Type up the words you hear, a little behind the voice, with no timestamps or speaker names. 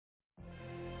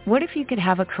What if you could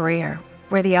have a career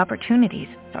where the opportunities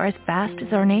are as vast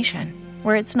as our nation,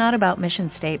 where it's not about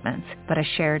mission statements, but a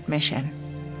shared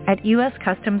mission? At U.S.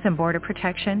 Customs and Border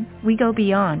Protection, we go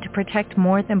beyond to protect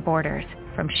more than borders.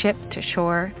 From ship to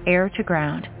shore, air to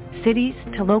ground, cities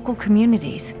to local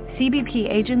communities,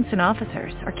 CBP agents and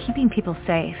officers are keeping people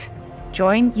safe.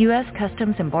 Join U.S.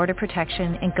 Customs and Border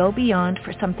Protection and go beyond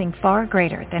for something far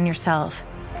greater than yourself.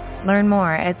 Learn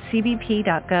more at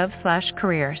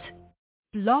cbp.gov/careers.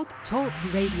 Blog Talk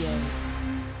Radio.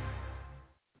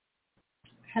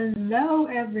 Hello,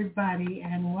 everybody,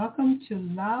 and welcome to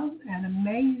Love and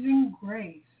Amazing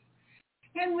Grace.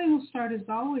 And we will start, as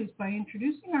always, by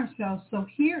introducing ourselves. So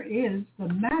here is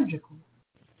the magical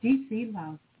DC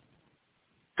Love.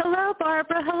 Hello,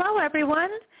 Barbara. Hello,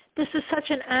 everyone. This is such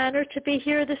an honor to be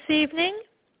here this evening.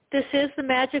 This is the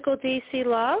magical DC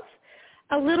Love.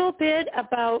 A little bit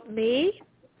about me.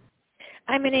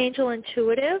 I'm an angel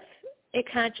intuitive, a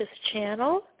conscious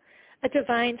channel, a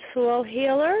divine soul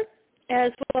healer,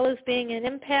 as well as being an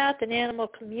empath, an animal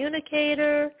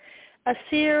communicator, a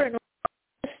seer, an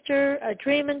orchestrator, a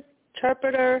dream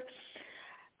interpreter,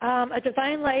 a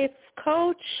divine life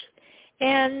coach,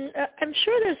 and I'm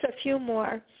sure there's a few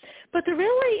more. But the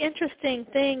really interesting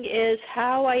thing is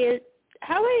how I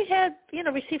had,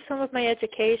 received some of my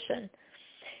education.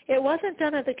 It wasn't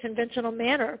done in the conventional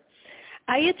manner.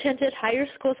 I attended higher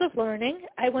schools of learning.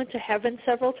 I went to heaven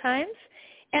several times,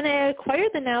 and I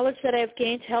acquired the knowledge that I've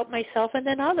gained to help myself and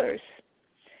then others.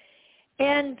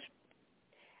 And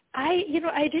I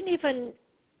didn't even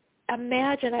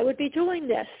imagine I would be doing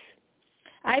this.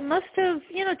 I must have,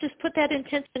 just put that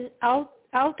intention out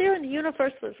there, and the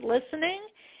universe was listening.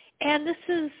 And this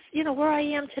is, where I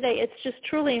am today. It's just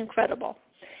truly incredible.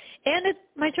 And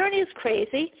my journey is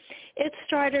crazy. It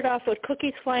started off with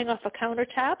cookies flying off of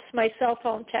countertops, my cell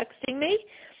phone texting me,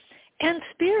 and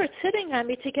spirit sitting on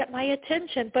me to get my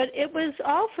attention. But it was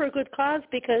all for a good cause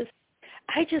because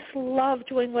I just love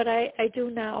doing what I do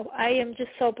now. I am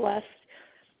just so blessed.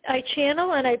 I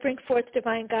channel and I bring forth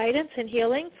divine guidance and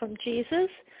healing from Jesus,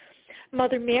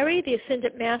 Mother Mary, the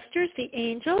Ascended Masters, the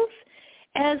angels,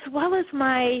 as well as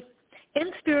my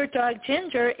in-spirit dog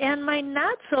Ginger and my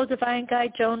not-so-divine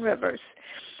guide Joan Rivers.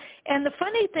 And the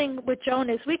funny thing with Joan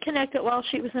is we connected while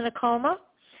she was in a coma.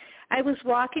 I was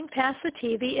walking past the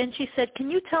TV, and she said, "Can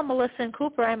you tell Melissa and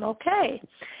Cooper I'm okay?"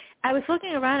 I was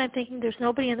looking around and thinking there's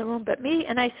nobody in the room but me,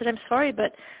 and I said, "I'm sorry,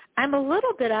 but I'm a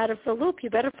little bit out of the loop. You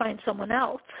better find someone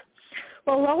else."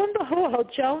 Well, lo and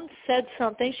behold, Joan said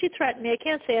something. She threatened me. I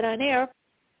can't say it on air.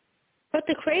 But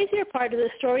the crazier part of the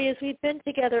story is we've been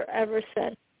together ever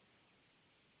since.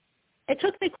 It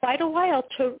took me quite a while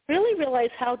to really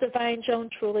realize how divine Joan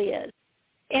truly is.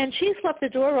 And she's left the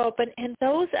door open, and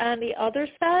those on the other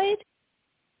side,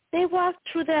 they walk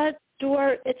through that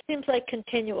door, it seems like,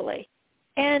 continually.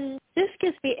 And this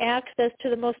gives me access to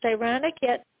the most ironic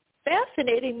yet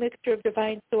fascinating mixture of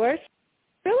divine source.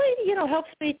 Really,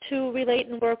 helps me to relate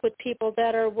and work with people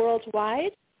that are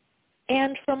worldwide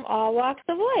and from all walks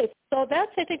of life. So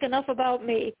that's, I think, enough about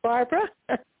me. Barbara?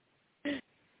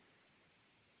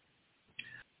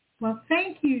 Well,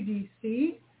 thank you,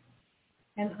 DC.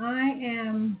 And I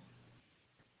am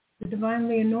the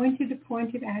divinely anointed,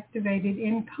 appointed, activated,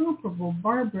 incomparable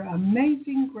Barbara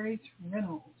Amazing Grace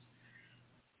Reynolds.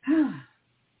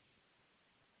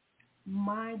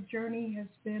 My journey has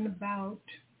been about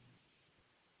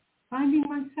finding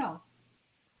myself,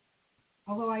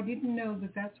 although I didn't know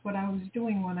that that's what I was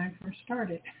doing when I first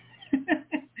started.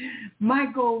 My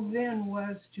goal then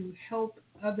was to help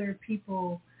other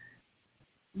people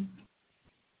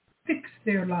fix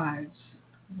their lives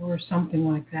or something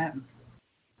like that.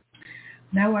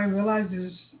 Now I realize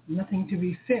there's nothing to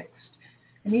be fixed,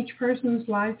 and each person's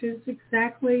life is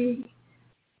exactly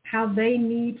how they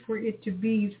need for it to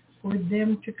be for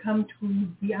them to come to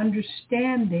the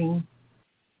understanding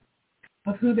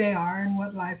of who they are and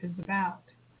what life is about.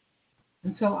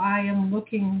 And so I am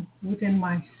looking within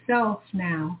myself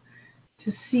now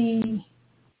to see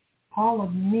all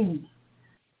of me.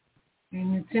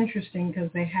 And it's interesting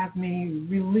because they have me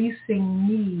releasing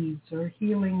needs or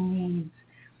healing needs,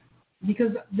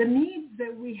 because the needs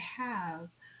that we have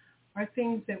are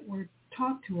things that were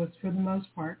taught to us for the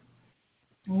most part.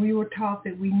 And we were taught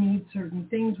that we need certain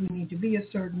things. We need to be a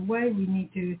certain way. We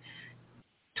need to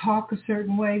talk a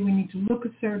certain way. We need to look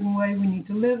a certain way. We need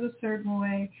to live a certain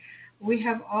way. We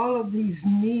have all of these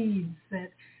needs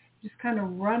that just kind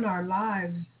of run our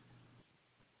lives,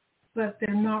 but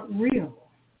they're not real.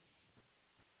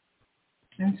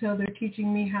 And so they're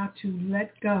teaching me how to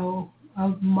let go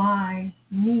of my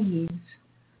needs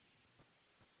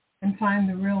and find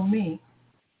the real me.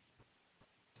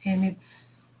 And it's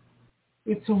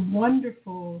it's a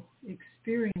wonderful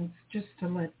experience just to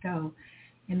let go,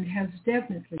 and it has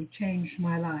definitely changed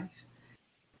my life.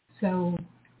 So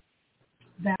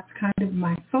that's kind of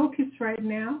my focus right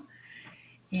now,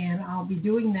 and I'll be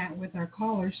doing that with our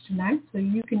callers tonight so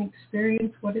you can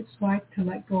experience what it's like to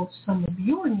let go of some of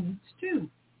your needs too.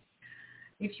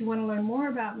 If you want to learn more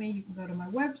about me, you can go to my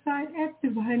website at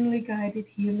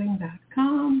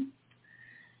divinelyguidedhealing.com.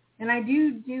 And I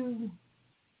do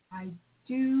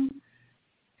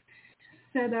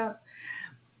set up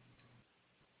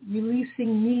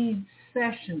releasing needs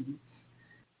sessions.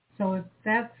 So if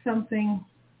that's something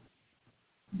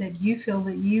that you feel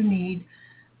that you need,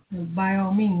 by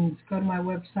all means, go to my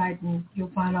website and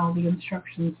you'll find all the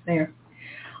instructions there.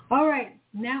 All right,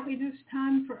 now it is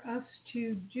time for us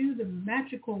to do the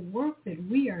magical work that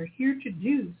we are here to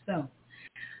do. So,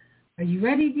 are you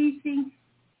ready, DC?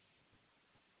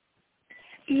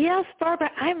 Yes, Barbara,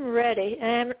 I'm ready.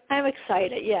 I'm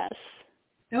excited, yes.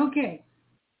 Okay.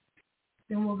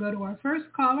 Then we'll go to our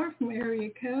first caller from area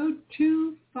code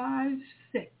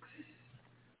 256.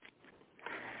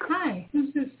 Hi,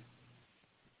 who's this?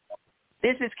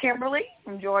 This is Kimberly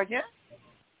from Georgia.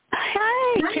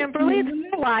 Hi, Kimberly. It's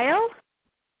been a while.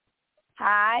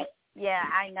 Hi. Yeah,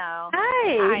 I know.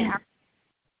 Hi.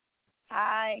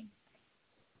 Hi.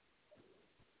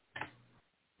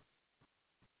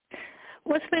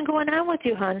 What's been going on with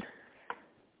you, hon?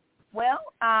 Well,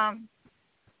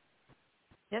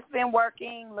 just been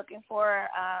working, looking for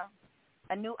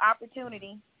a new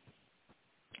opportunity.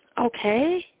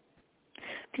 Okay.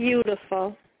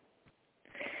 Beautiful.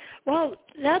 Well,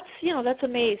 that's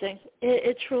amazing.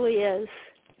 It truly is.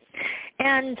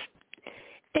 And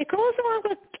it goes along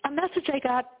with a message I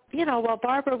got, while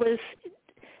Barbara was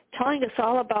telling us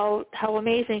all about how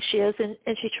amazing she is, and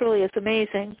she truly is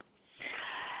amazing.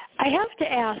 I have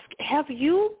to ask, have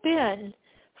you been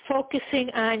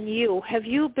focusing on you? Have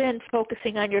you been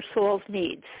focusing on your soul's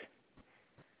needs?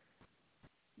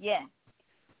 Yeah.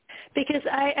 Because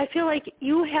I feel like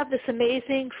you have this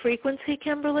amazing frequency,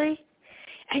 Kimberly,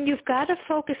 and you've got to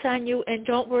focus on you and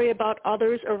don't worry about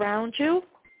others around you.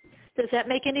 Does that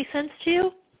make any sense to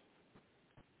you?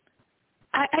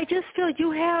 I just feel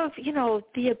you have,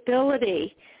 the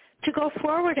ability to go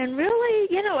forward and really,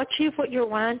 achieve what you're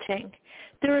wanting.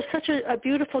 There is such a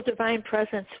beautiful divine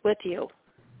presence with you.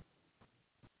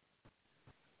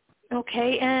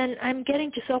 Okay, and I'm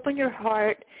getting, just open your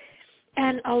heart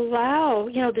and allow,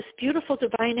 this beautiful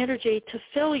divine energy to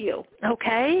fill you,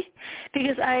 okay?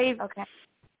 Because I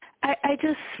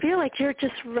just feel like you're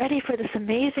just ready for this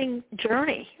amazing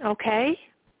journey, okay?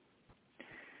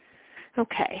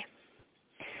 Okay.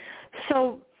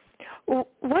 So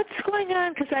what's going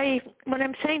on? Because when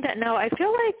I'm saying that now, I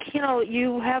feel like,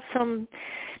 you have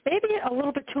maybe a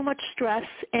little bit too much stress,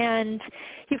 and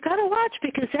you've got to watch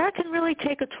because that can really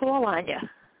take a toll on you.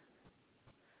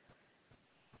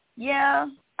 Yeah.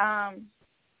 I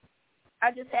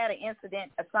just had an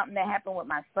incident of something that happened with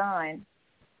my son.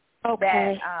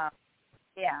 Okay.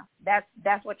 That,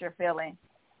 that's what you're feeling.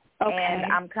 Okay.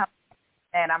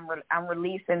 And I'm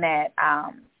releasing that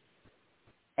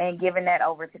and giving that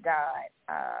over to God.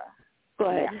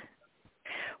 Good. Yeah.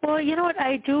 Well, you know what?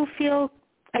 I do feel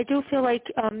like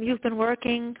you've been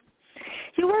working.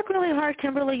 You work really hard,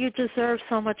 Kimberly. You deserve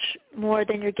so much more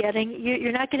than you're getting.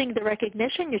 You're not getting the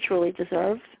recognition you truly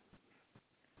deserve.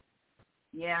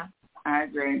 Yeah, I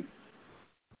agree.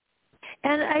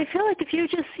 And I feel like if you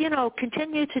just,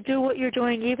 continue to do what you're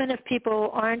doing, even if people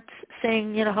aren't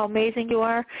saying, how amazing you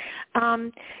are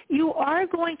going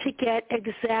to get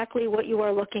exactly what you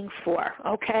are looking for,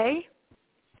 okay?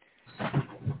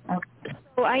 Okay.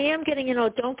 So I am getting,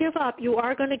 don't give up. You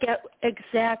are going to get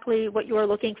exactly what you are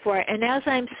looking for. And as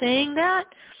I'm saying that,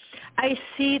 I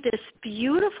see this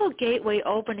beautiful gateway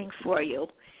opening for you.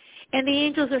 And the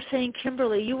angels are saying,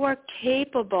 Kimberly, you are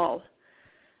capable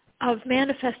of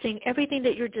manifesting everything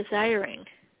that you're desiring.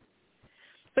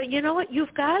 But you know what?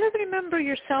 You've got to remember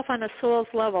yourself on a soul's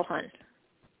level, hon.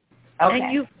 Okay.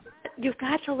 And you've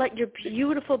got to let your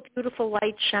beautiful, beautiful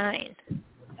light shine.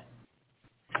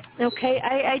 Okay?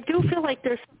 I do feel like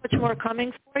there's so much more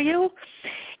coming for you.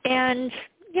 And,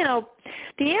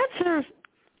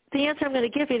 the answer I'm going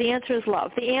to give you, the answer is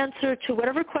love. The answer to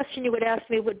whatever question you would ask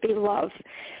me would be love.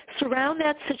 Surround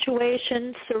that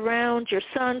situation, surround your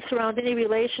son, surround any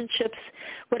relationships,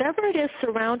 whatever it is,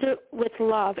 surround it with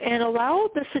love and allow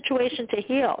the situation to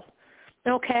heal.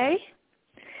 Okay?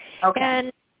 Okay.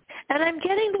 And I'm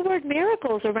getting the word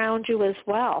miracles around you as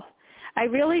well. I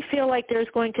really feel like there's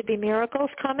going to be miracles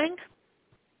coming.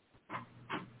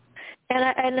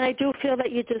 And I do feel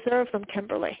that you deserve them,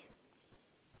 Kimberly.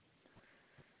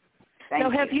 Thank now,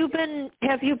 have you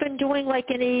been doing like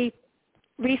any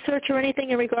research or anything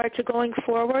in regard to going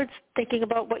forwards, thinking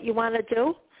about what you want to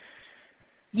do?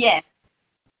 Yes.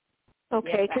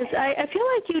 Okay, because I feel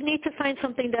like you need to find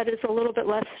something that is a little bit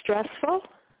less stressful.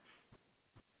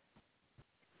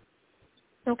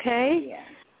 Okay? Yeah.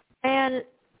 And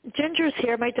Ginger's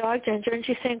here, my dog Ginger, and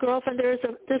she's saying, girlfriend, there's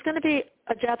going to be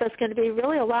a job that's going to be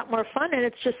really a lot more fun, and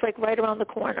it's just like right around the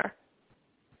corner.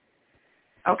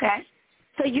 Okay.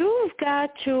 So you've got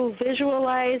to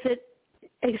visualize it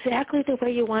exactly the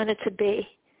way you want it to be.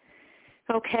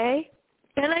 Okay?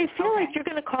 And I feel like you're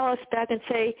going to call us back and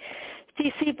say,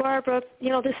 DC Barbara,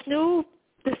 this new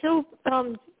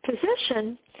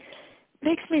position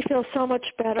makes me feel so much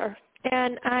better.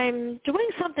 And I'm doing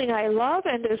something I love,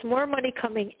 and there's more money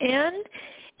coming in,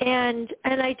 and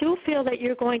I do feel that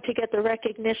you're going to get the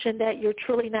recognition that you're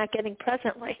truly not getting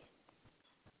presently.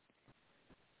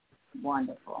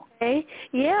 Wonderful. Okay?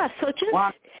 Yeah, so just,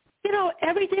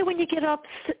 every day when you get up,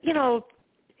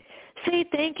 say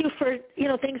thank you for,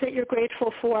 things that you're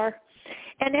grateful for.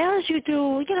 And as you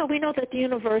do, we know that the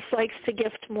universe likes to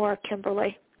gift more,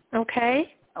 Kimberly.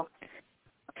 Okay?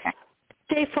 Okay.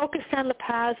 Stay focused on the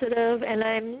positive, and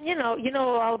I'm,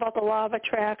 all about the law of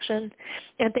attraction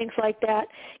and things like that.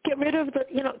 Get rid of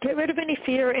any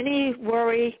fear, any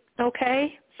worry.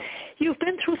 Okay? You've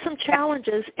been through some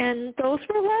challenges, and those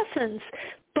were lessons,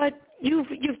 but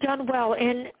you've done well,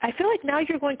 and I feel like now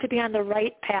you're going to be on the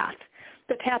right path,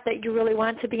 the path that you really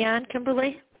want to be on,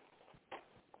 Kimberly.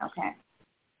 Okay.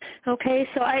 Okay,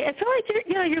 so I feel like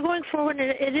you're going forward, and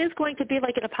it is going to be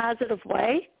like in a positive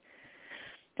way.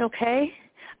 Okay,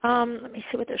 let me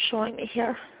see what they're showing me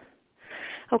here.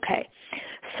 Okay,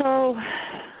 so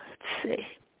let's see.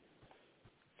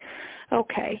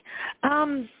 Okay,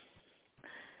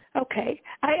 okay,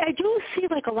 I do see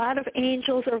like a lot of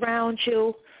angels around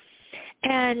you,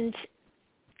 and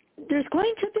there's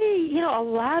going to be, a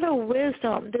lot of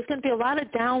wisdom. There's going to be a lot of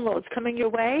downloads coming your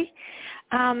way.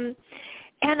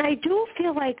 And I do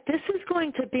feel like this is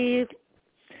going to be,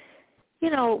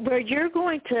 where you're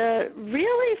going to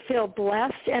really feel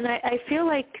blessed. And I feel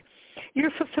like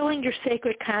you're fulfilling your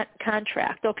sacred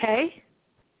contract, okay?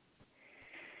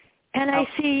 And I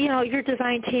see, your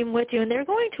divine team with you, and they're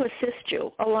going to assist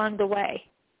you along the way,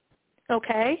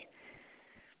 okay?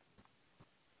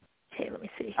 Okay, let me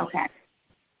see. Okay.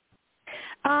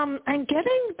 I'm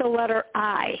getting the letter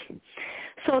I.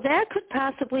 So that could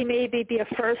possibly maybe be a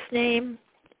first name,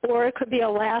 or it could be a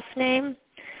last name.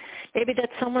 Maybe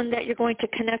that's someone that you're going to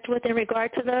connect with in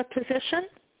regard to the position.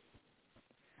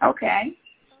 Okay.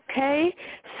 Okay.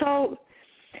 So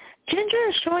Ginger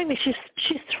is showing me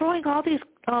she's throwing all these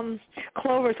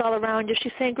clovers all around you.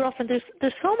 She's saying, girlfriend,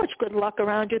 there's so much good luck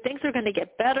around you. Things are going to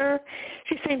get better.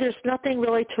 She's saying there's nothing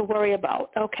really to worry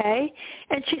about, okay?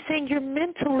 And she's saying you're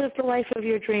meant to live the life of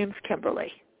your dreams,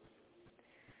 Kimberly.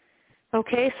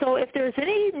 Okay, so if there's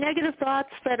any negative thoughts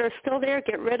that are still there,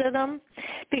 get rid of them,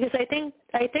 because I think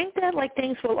that like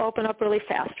things will open up really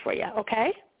fast for you,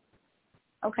 okay?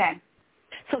 Okay.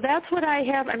 So that's what I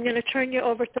have. I'm going to turn you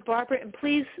over to Barbara, and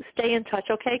please stay in touch,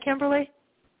 okay, Kimberly?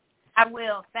 I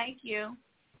will. Thank you.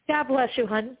 God bless you,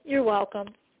 hon. You're welcome.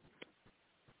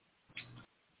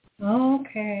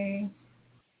 Okay.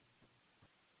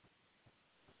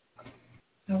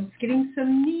 I was getting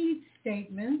some need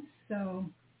statements, so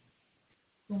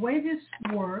the way this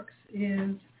works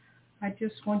is I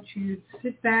just want you to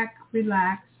sit back,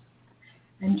 relax,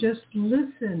 and just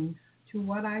listen to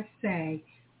what I say.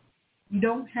 You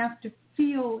don't have to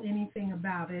feel anything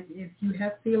about it. If you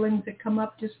have feelings that come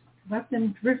up, just let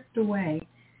them drift away.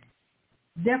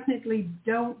 Definitely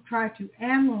don't try to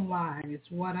analyze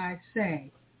what I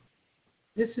say.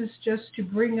 This is just to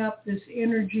bring up this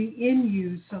energy in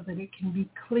you so that it can be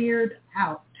cleared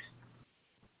out.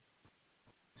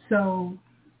 So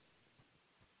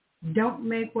don't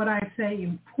make what I say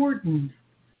important.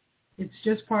 It's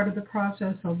just part of the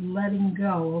process of letting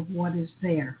go of what is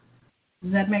there.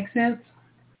 Does that make sense?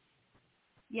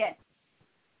 Yes.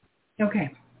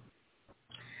 Okay.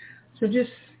 So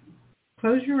just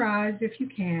close your eyes if you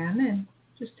can and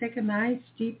just take a nice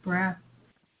deep breath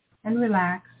and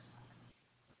relax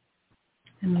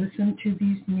and listen to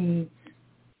these needs.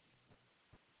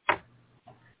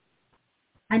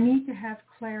 I need to have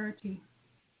clarity.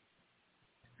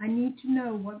 I need to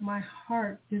know what my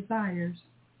heart desires.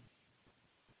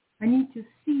 I need to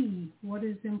see what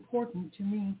is important to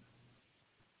me.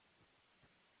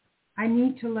 I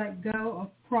need to let go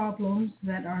of problems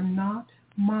that are not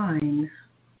mine.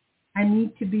 I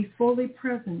need to be fully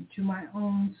present to my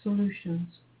own solutions.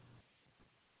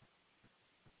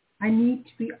 I need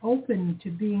to be open to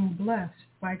being blessed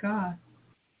by God.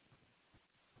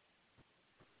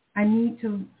 I need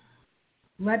to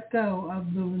let go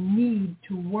of the need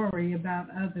to worry about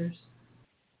others.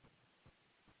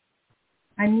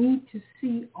 I need to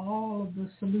see all of the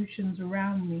solutions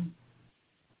around me.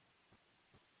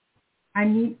 I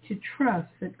need to trust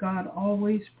that God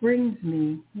always brings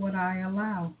me what I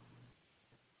allow.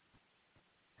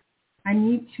 I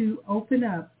need to open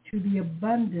up to the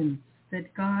abundance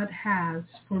that God has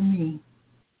for me.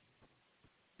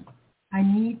 I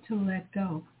need to let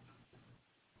go.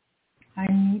 I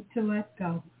need to let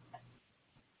go.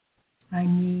 I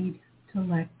need to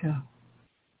let go.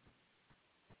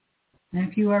 And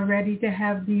if you are ready to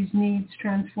have these needs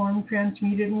transformed,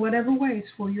 transmuted in whatever ways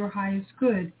for your highest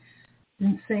good,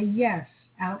 then say yes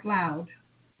out loud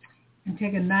and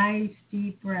take a nice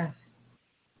deep breath.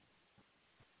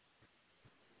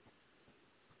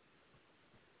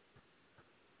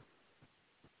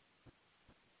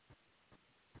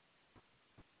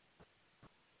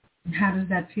 And how does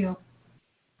that feel?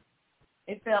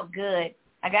 It felt good.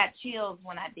 I got chills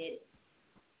when I did it.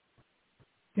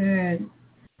 Good.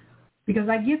 Because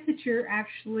I get that you're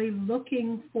actually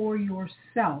looking for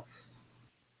yourself,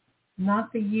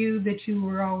 not the you that you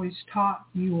were always taught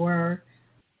you were,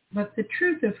 but the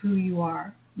truth of who you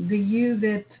are, the you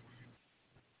that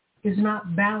is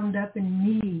not bound up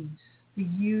in needs, the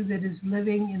you that is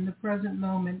living in the present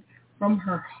moment from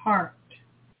her heart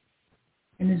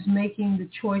and is making the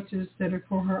choices that are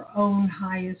for her own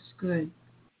highest good.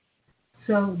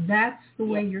 So that's the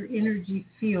way your energy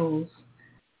feels,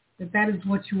 that is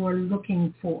what you are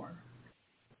looking for.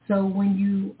 So when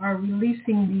you are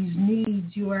releasing these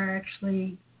needs, you are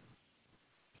actually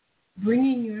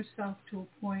bringing yourself to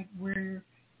a point where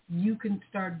you can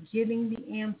start getting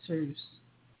the answers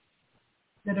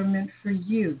that are meant for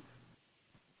you.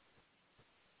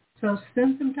 So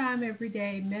spend some time every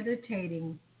day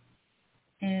meditating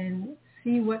and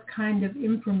see what kind of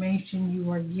information you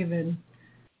are given,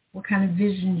 what kind of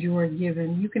visions you are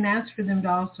given. You can ask for them to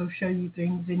also show you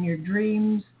things in your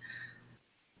dreams.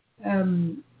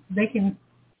 They can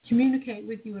communicate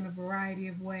with you in a variety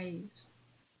of ways.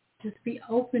 Just be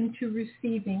open to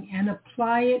receiving and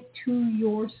apply it to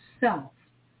yourself.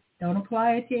 Don't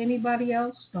apply it to anybody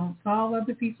else. Don't solve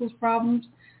other people's problems.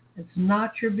 It's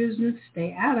not your business.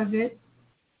 Stay out of it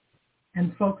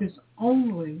and focus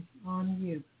only on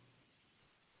you.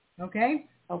 Okay?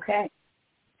 Okay.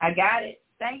 I got it.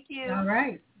 Thank you. All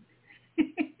right.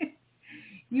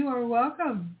 You are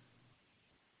welcome.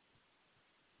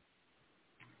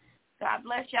 God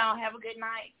bless y'all. Have a good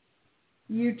night.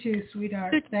 You too,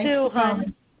 sweetheart. You Thanks too, for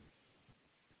calling.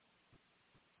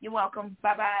 You're welcome.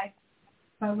 Bye-bye.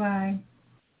 Bye-bye.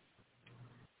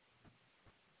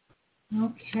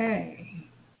 Okay.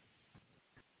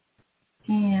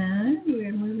 And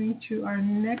we're moving to our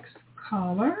next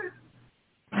caller.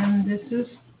 And this is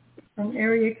from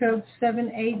area code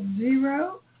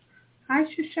 780. Hi,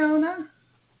 Shoshona.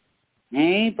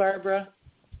 Hey, Barbara.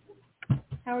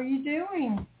 How are you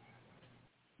doing?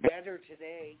 Better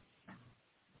today.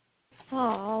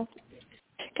 Oh,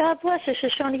 God bless you,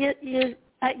 Shoshona.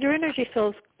 Your energy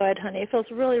feels good, honey. It feels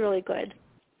really, really good.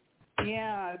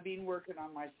 Yeah, I've been working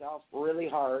on myself really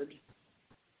hard.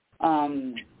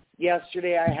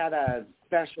 Yesterday I had a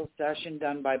special session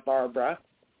done by Barbara.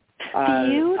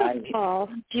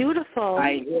 Beautiful.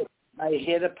 I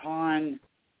hit upon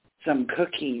some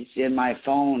cookies in my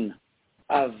phone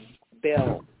of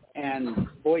Bill and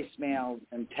voicemails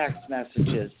and text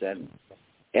messages and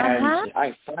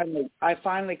I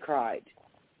finally cried.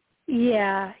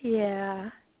 Yeah.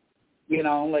 You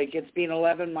know, like it's been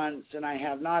 11 months and I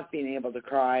have not been able to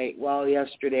cry. Well,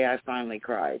 yesterday I finally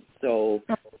cried. So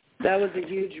that was a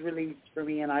huge release for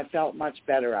me and I felt much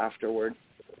better afterwards.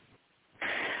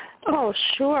 Oh,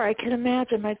 sure. I can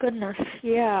imagine. My goodness.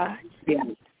 Yeah. Yeah.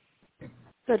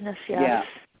 Goodness, yes.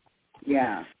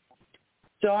 Yeah.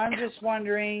 So I'm just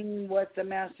wondering what the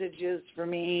message is for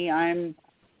me. I'm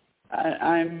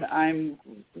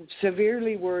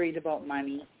severely worried about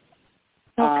money.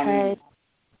 Okay.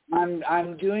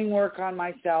 I'm doing work on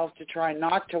myself to try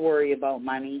not to worry about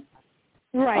money.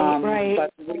 Right.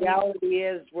 But the reality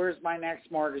is, where's my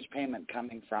next mortgage payment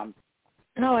coming from?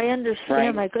 No, I understand.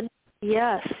 Right? My goodness.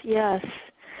 Yes.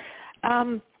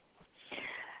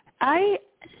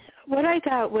 What I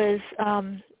got was,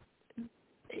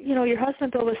 your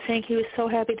husband Bill was saying he was so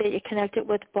happy that you connected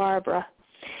with Barbara.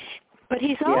 But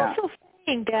he's also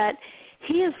saying that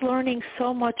he is learning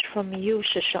so much from you,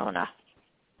 Shoshona.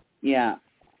 Yeah.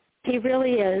 He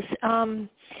really is. And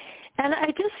I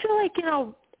just feel like,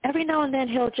 every now and then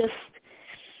he'll just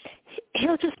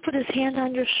put his hand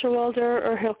on your shoulder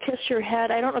or he'll kiss your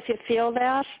head. I don't know if you feel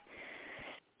that.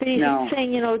 But he's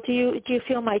saying, do you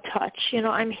feel my touch?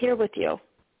 I'm here with you.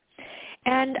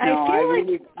 And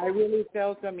I really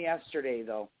felt him yesterday,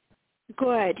 though.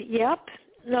 Good. Yep.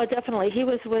 No, definitely. He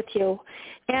was with you.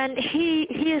 And he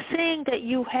is saying that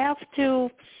you have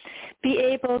to be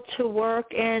able to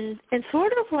work in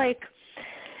sort of like,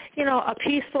 a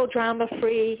peaceful,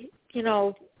 drama-free,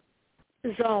 zone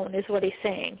is what he's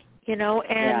saying,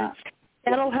 and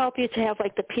that'll help you to have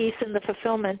like the peace and the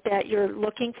fulfillment that you're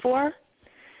looking for.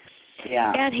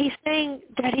 Yeah. And he's saying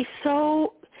that he's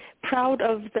so proud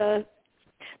of the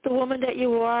woman that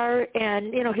you are,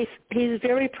 and he's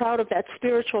very proud of that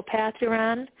spiritual path you're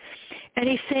on. And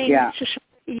he's saying,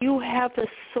 you have the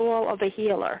soul of a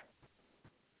healer.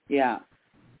 Yeah.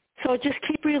 So just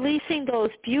keep releasing those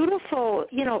beautiful,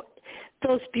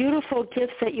 those beautiful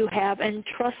gifts that you have, and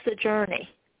trust the journey.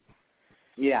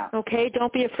 Yeah. Okay?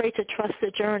 Don't be afraid to trust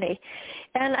the journey.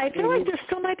 And I feel like there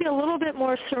still might be a little bit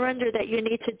more surrender that you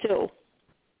need to do.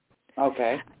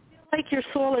 Okay. I feel like your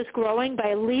soul is growing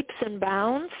by leaps and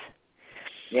bounds.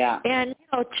 Yeah. And,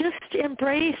 just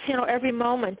embrace, every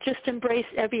moment. Just embrace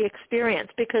every experience,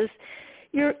 because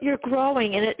you're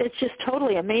growing, and it's just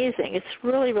totally amazing. It's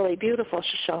really, really beautiful,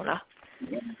 Shoshona.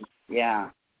 Yeah.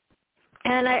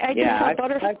 And I just saw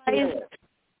butterflies. I feel it.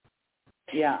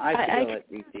 Yeah, I feel it,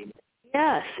 DC.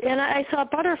 Yes, and I saw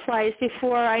butterflies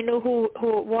before I knew who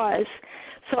it was.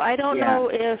 So I don't know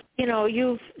if,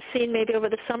 you've seen maybe over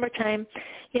the summertime,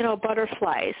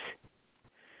 butterflies.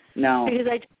 No.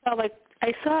 Because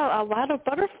I saw a lot of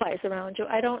butterflies around you.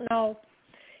 I don't know,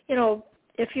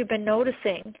 if you've been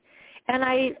noticing. And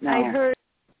I heard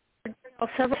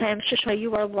several times, Shoshona,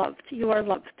 you are loved. You are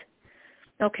loved.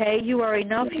 Okay? You are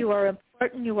enough. You are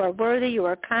important. You are worthy. You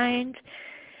are kind.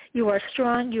 You are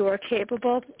strong. You are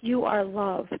capable. You are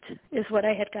loved, is what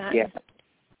I had gotten. Yeah.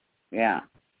 Yeah.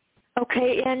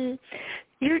 Okay, and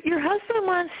your husband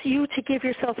wants you to give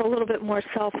yourself a little bit more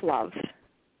self-love.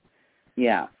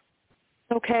 Yeah.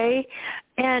 Okay?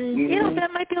 And,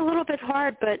 that might be a little bit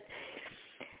hard, but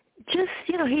just,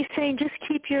 he's saying just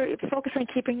focus on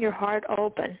keeping your heart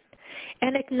open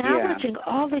and acknowledging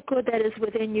all the good that is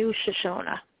within you,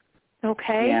 Shoshona.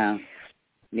 Okay? Yeah.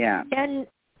 Yeah. And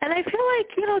I feel like,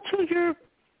 too,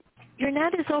 you're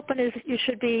not as open as you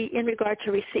should be in regard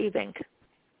to receiving.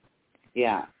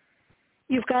 Yeah.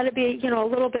 You've got to be, a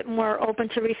little bit more open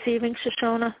to receiving,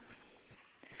 Shoshona.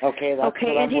 Okay, that's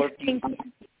what I'm working on.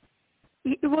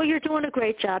 Well, you're doing a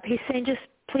great job. He's saying just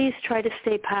please try to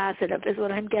stay positive is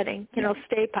what I'm getting.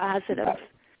 Stay positive.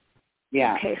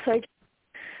 Yeah. Okay, so I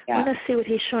want to see what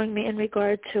he's showing me in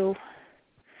regard to.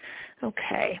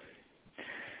 Okay.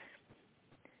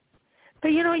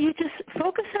 But, you just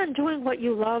focus on doing what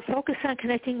you love, focus on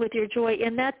connecting with your joy,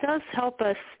 and that does help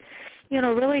us,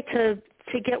 really to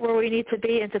get where we need to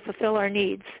be and to fulfill our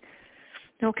needs.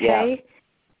 Okay?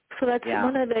 Yeah. So that's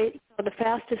one of the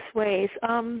fastest ways.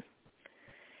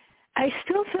 I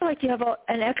still feel like you have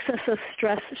an excess of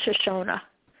stress, Shoshona.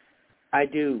 I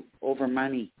do, over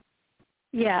money.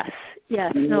 Yes.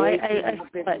 No, I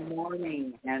up in the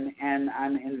morning and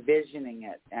I'm envisioning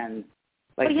it, and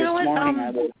like this morning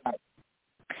I woke up.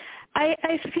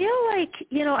 I feel like,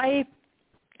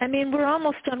 I mean, we're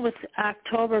almost done with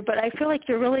October, but I feel like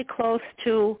you're really close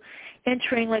to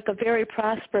entering like a very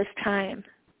prosperous time.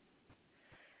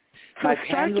 So my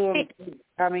pendulum is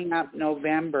coming up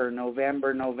November. Yeah,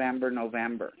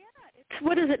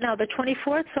 what is it now, the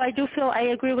 24th? So I do feel I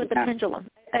agree with the pendulum.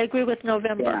 I agree with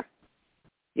November.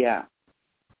 Yeah.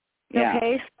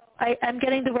 Okay, so I'm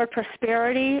getting the word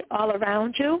prosperity all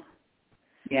around you.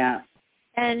 Yeah.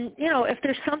 And, if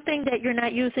there's something that you're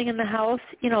not using in the house,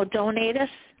 donate it.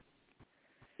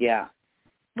 Yeah.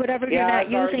 Whatever you're not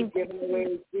using. I've already given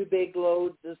away 2 big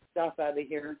loads of stuff out of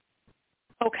here.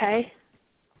 Okay.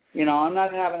 I'm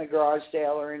not having a garage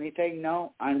sale or anything.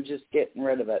 No, I'm just getting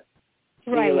rid of it.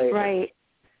 Right.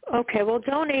 Okay, well,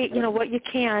 donate, what you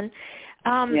can.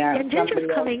 And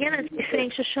Ginger's coming in and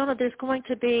saying, Shoshona, there's going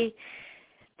to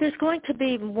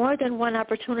be more than one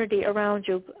opportunity around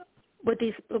you with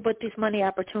these money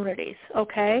opportunities.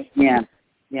 Okay. Yeah.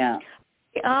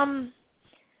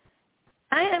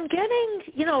 I am getting,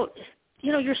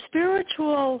 your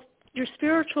spiritual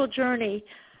journey.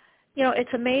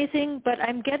 It's amazing, but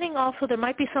I'm getting also there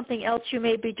might be something else you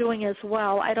may be doing as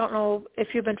well. I don't know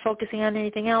if you've been focusing on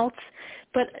anything else,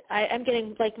 but I'm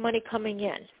getting like money coming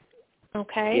in.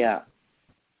 Okay? Yeah.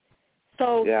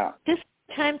 So this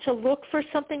time to look for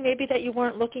something maybe that you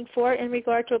weren't looking for in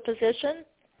regard to a position?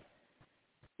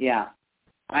 Yeah,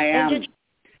 I am.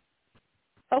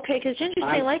 Okay, because Ginger's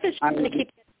saying life is just going to keep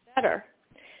getting better.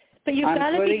 But you've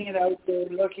got to be... I'm putting it out there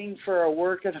looking for a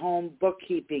work-at-home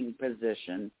bookkeeping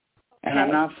position. And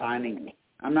I'm not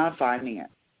finding it.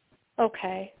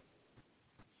 Okay.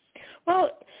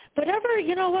 Well,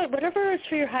 whatever is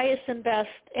for your highest and best,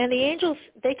 and the angels,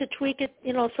 they could tweak it,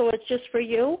 so it's just for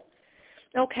you.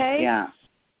 Okay? Yeah.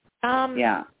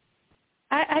 Yeah.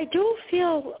 I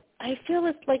feel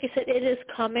it's, like I said, it is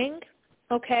coming.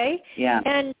 Okay? Yeah.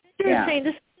 And you're saying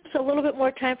this is a little bit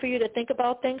more time for you to think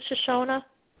about things, Shoshona.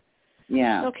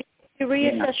 Yeah. Okay. You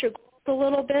reassess your goals a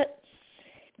little bit.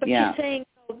 But she's saying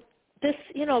this,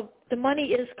 the money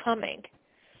is coming.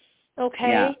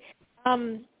 Okay? Yeah.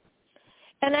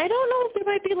 And I don't know if there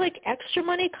might be like extra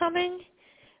money coming,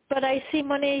 but I see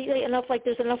money enough, like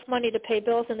there's enough money to pay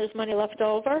bills and there's money left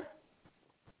over.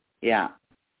 Yeah.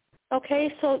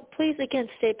 Okay, so please, again,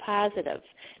 stay positive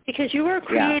because you are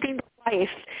creating the life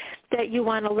that you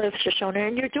want to live, Shoshona,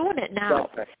 and you're doing it now.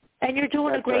 That's right. And you're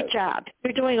doing a great job.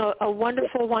 You're doing a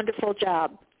wonderful, wonderful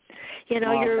job.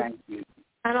 You're thank you.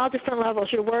 On all different levels.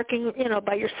 You're working,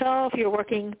 by yourself. You're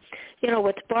working,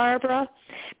 with Barbara.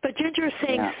 But Ginger is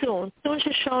saying soon. Soon,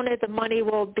 Shoshona, the money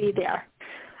will be there.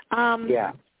 And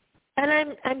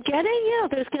I'm getting,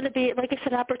 there's going to be, like I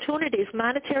said, opportunities,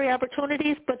 monetary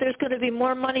opportunities, but there's going to be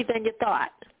more money than you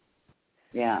thought.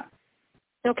 Yeah.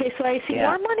 Okay, so I see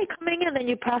more money coming in than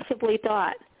you possibly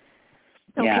thought.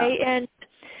 Okay, and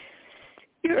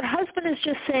your husband is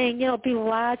just saying, be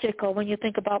logical when you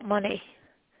think about money.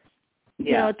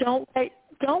 Yeah. Don't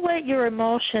let your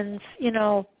emotions,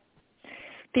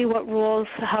 be what rules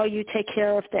how you take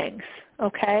care of things.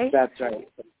 Okay. That's right.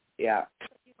 Yeah.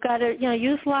 You've got to,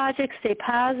 use logic, stay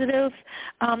positive.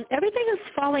 Everything is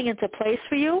falling into place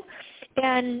for you.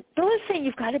 And Bill is saying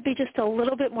you've got to be just a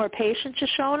little bit more patient,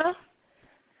 Shoshona.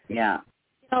 Yeah.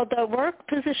 The work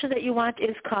position that you want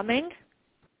is coming.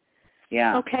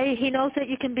 Yeah. Okay. He knows that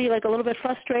you can be like a little bit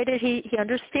frustrated. He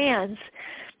understands.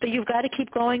 But you've got to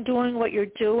keep going, doing what you're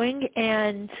doing,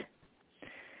 and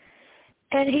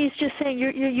he's just saying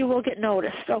you will get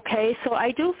noticed, okay? So I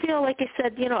do feel, like I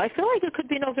said, I feel like it could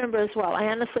be November as well. I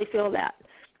honestly feel that,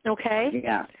 okay?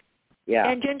 Yeah, yeah.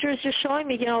 And Ginger is just showing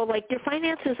me, like your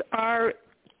finances are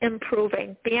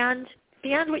improving beyond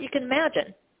what you can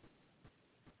imagine.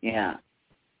 Yeah.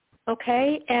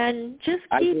 Okay, and just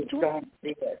keep. Don't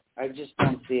see it. I just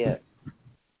don't see it.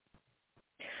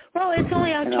 Well, it's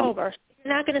only October.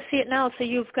 You're not going to see it now, so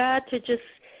you've got to just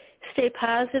stay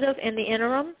positive in the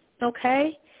interim,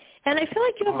 okay? And I feel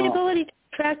like you have the ability to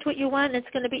attract what you want, and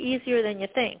it's going to be easier than you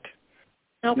think,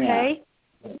 okay?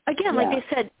 Yeah. Again, like I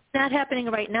said, it's not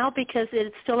happening right now because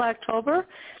it's still October.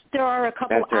 There are a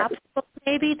couple obstacles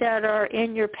maybe that are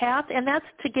in your path, and that's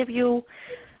to give you,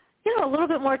 a little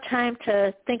bit more time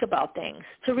to think about things,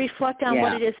 to reflect on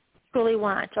what it is you really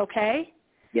want, okay?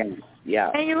 Yeah,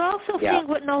 yeah. And you're also seeing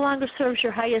what no longer serves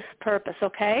your highest purpose,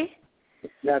 okay?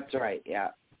 That's right,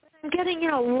 yeah. I'm getting,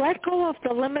 let go of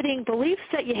the limiting beliefs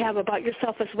that you have about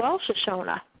yourself as well,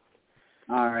 Shoshona.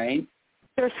 All right.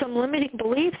 There's some limiting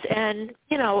beliefs and,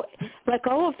 let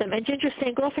go of them. And Ginger's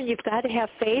saying, girlfriend, you've got to have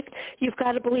faith. You've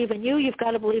got to believe in you. You've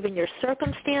got to believe in your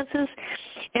circumstances.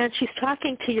 And she's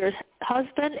talking to your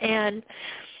husband and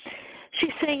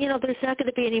she's saying, there's not going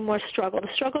to be any more struggle. The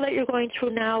struggle that you're going through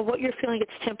now, what you're feeling,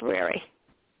 it's temporary.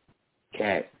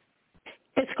 Okay.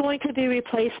 It's going to be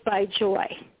replaced by joy.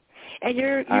 And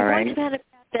you're going to have a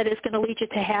path that is going to lead you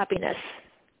to happiness.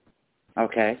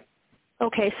 Okay.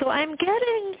 Okay, so I'm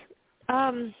getting,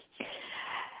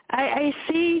 I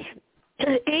see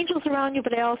angels around you,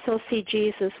 but I also see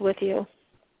Jesus with you.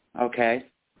 Okay.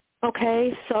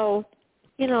 Okay, so,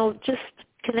 just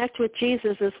connect with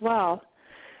Jesus as well.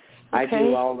 Okay? I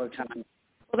do all the time.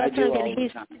 Well, that's what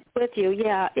he's with you,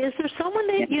 yeah. Is there someone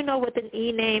that you know with an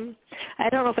E name? I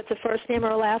don't know if it's a first name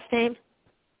or a last name.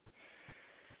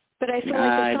 But I feel like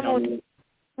there's someone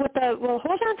with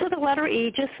hold on to the letter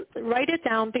E. Just write it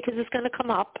down because it's going to come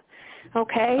up.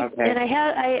 Okay? And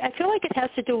I feel like it has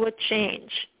to do with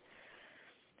change.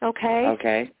 Okay?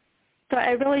 Okay. So I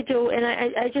really do, and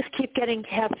I just keep getting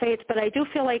have faith, but I do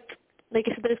feel like I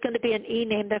said, there's going to be an E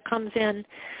name that comes in,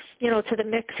 to the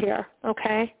mix here.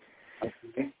 Okay?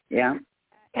 Okay. Yeah.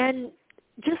 And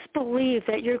just believe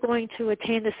that you're going to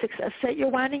attain the success that you're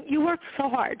wanting. You work so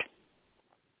hard.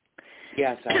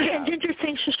 Yes, I have. And Ginger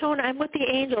saying, Shoshona, I'm with the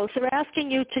angels. They're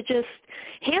asking you to just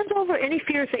hand over any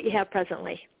fears that you have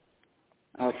presently.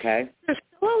 Okay. There's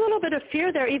still a little bit of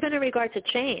fear there, even in regard to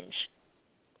change.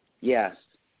 Yes.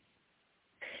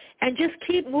 And just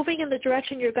keep moving in the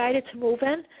direction you're guided to move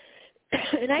in.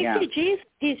 And I see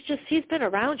Jesus, he's been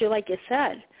around you, like you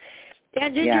said.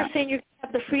 And Ginger's saying you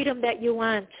have the freedom that you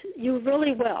want. You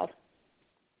really will.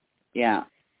 Yeah.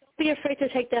 Don't be afraid to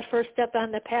take that first step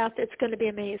on the path. It's going to be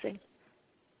amazing.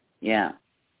 Yeah.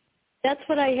 That's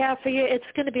what I have for you. It's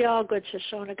going to be all good,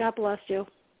 Shoshona. God bless you.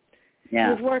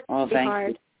 Yeah. You've worked really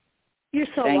hard. You're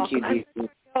so thank welcome. You, I'm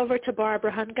over to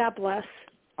Barbara, hon. God bless.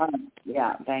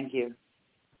 Yeah, thank you.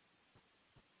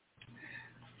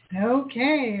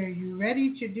 Okay, are you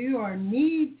ready to do our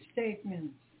need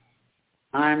statements?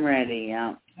 I'm ready,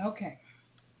 yeah. Okay.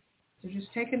 So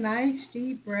just take a nice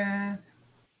deep breath,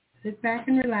 sit back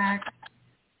and relax,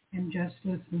 and just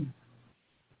listen.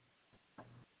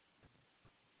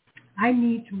 I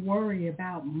need to worry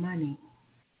about money.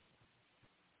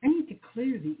 I need to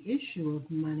clear the issue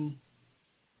of money.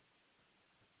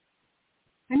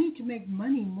 I need to make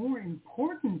money more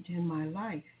important in my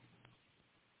life.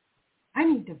 I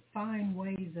need to find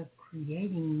ways of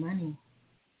creating money.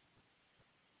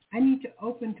 I need to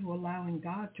open to allowing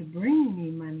God to bring me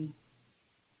money.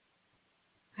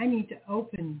 I need to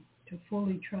open to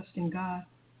fully trusting God.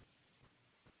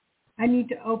 I need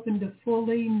to open to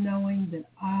fully knowing that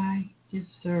I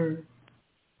deserve.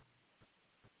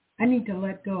 I need to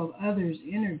let go of others'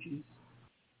 energies.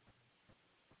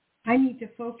 I need to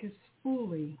focus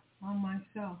fully on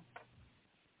myself.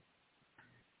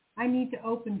 I need to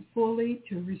open fully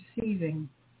to receiving.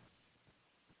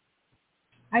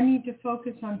 I need to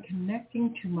focus on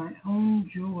connecting to my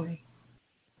own joy.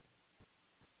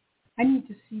 I need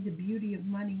to see the beauty of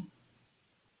money.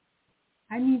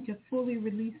 I need to fully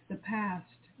release the past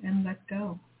and let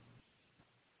go.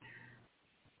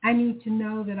 I need to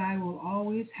know that I will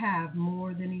always have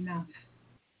more than enough.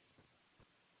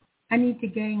 I need to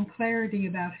gain clarity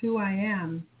about who I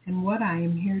am and what I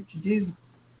am here to do.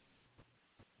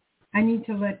 I need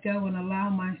to let go and allow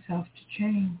myself to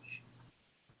change.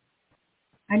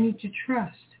 I need to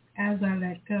trust as I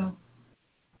let go.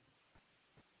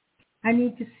 I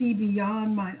need to see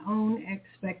beyond my own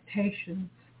expectations.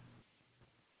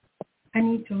 I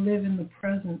need to live in the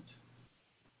present.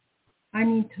 I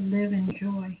need to live in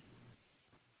joy.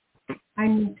 I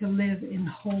need to live in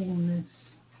wholeness.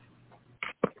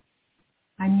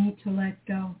 I need to let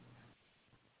go.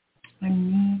 I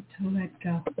need to let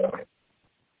go.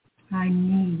 I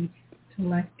need to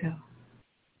let go.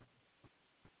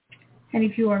 And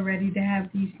if you are ready to have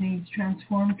these needs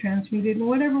transformed, transmuted in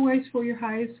whatever ways for your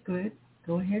highest good,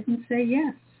 go ahead and say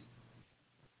yes.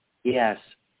 Yes.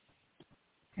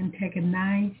 And take a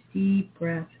nice deep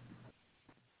breath.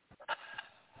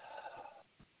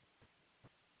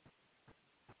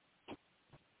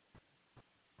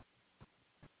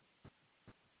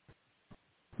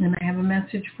 And I have a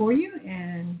message for you,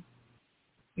 and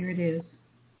here it is.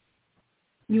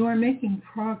 You are making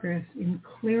progress in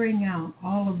clearing out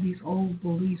all of these old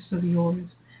beliefs of yours.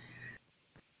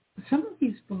 Some of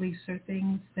these beliefs are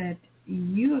things that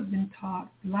you have been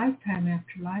taught lifetime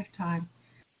after lifetime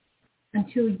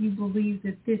until you believe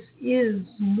that this is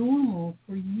normal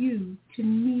for you to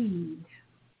need.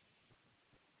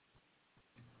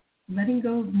 Letting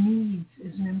go of needs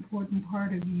is an important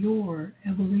part of your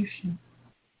evolution.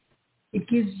 It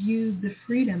gives you the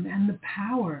freedom and the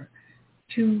power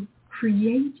to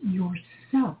create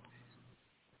yourself,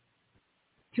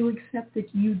 to accept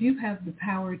that you do have the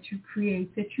power to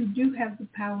create, that you do have the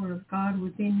power of God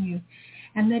within you,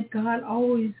 and that God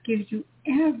always gives you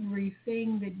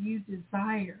everything that you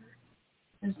desire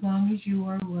as long as you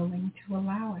are willing to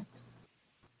allow it.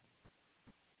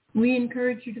 We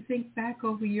encourage you to think back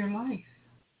over your life.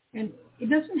 And it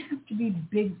doesn't have to be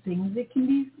big things. It can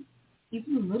be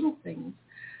even little things,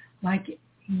 like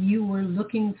you were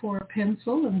looking for a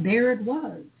pencil and there it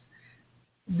was.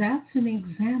 That's an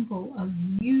example of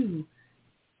you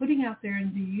putting out there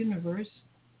in the universe,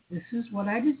 this is what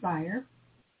I desire,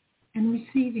 and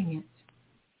receiving it.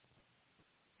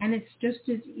 And it's just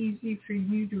as easy for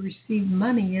you to receive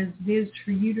money as it is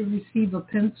for you to receive a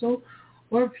pencil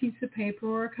or a piece of paper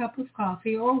or a cup of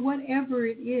coffee or whatever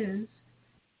it is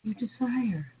you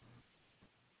desire.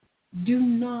 Do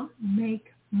not make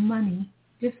money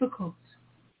difficult.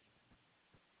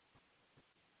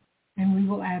 And we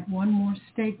will add one more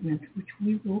statement, which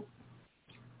we will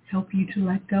help you to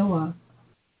let go of.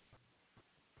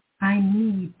 I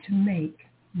need to make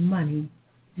money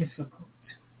difficult.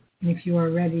 And if you are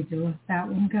ready to let that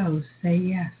one go, say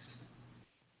yes.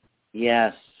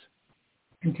 Yes.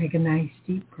 And take a nice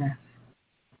deep breath.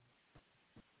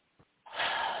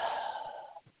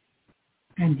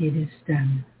 And it is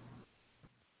done.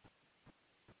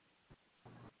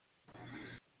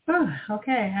 Oh,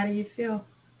 okay, how do you feel?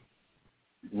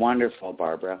 Wonderful,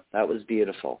 Barbara. That was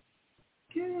beautiful.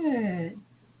 Good.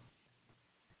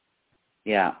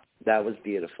 Yeah, that was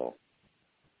beautiful.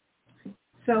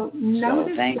 So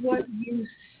notice what you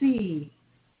see,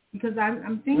 because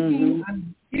I'm thinking,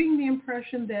 I'm getting the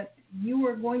impression that you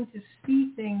are going to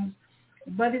see things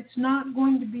but it's not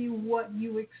going to be what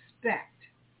you expect.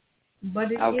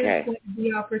 But it is going to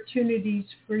be opportunities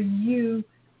for you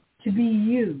to be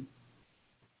you.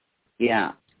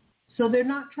 Yeah. So they're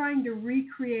not trying to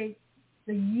recreate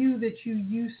the you that you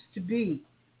used to be.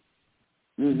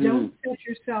 Mm-hmm. Don't set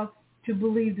yourself to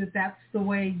believe that that's the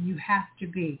way you have to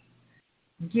be.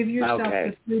 Give yourself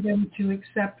the freedom to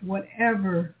accept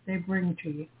whatever they bring to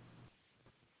you.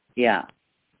 Yeah.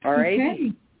 All right.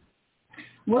 Okay.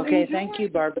 Well, okay, thank you,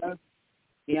 Barbara.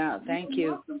 Yeah, thank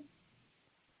you. Welcome.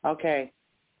 Okay.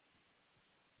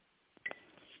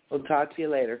 We'll talk to you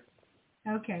later.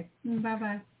 Okay.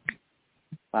 Bye-bye.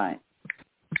 Bye.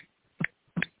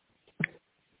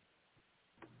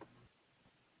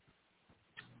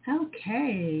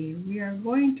 Okay. We are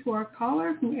going to our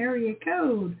caller from area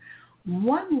code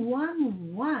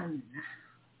 111.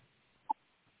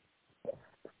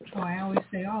 Oh, I always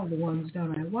say all the ones,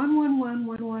 don't I?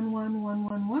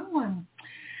 111-111-1111.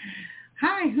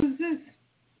 Hi, who's this?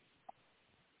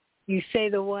 You say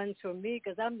the ones for me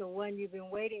because I'm the one you've been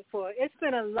waiting for. It's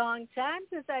been a long time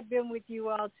since I've been with you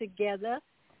all together.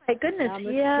 My goodness,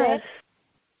 yes.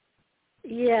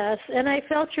 Yes, and I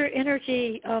felt your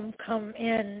energy come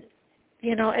in.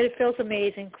 You know, it feels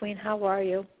amazing, Queen. How are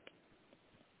you?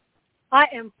 I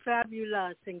am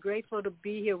fabulous and grateful to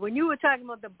be here. When you were talking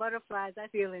about the butterflies, I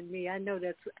feel in me. I know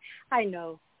that's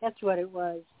what it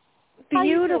was.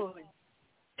 Beautiful.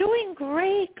 Doing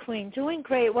great, Queen. Doing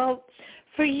great. Well,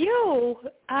 for you,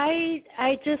 I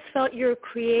just felt your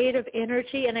creative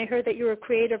energy, and I heard that you're a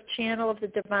creative channel of the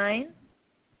divine.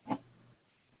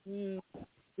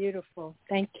 Beautiful.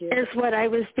 Thank you. Is what I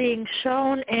was being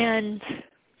shown, and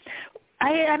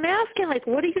I'm asking, like,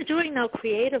 what are you doing now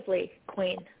creatively,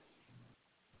 Queen?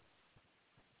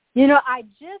 You know, I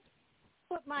just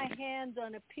put my hands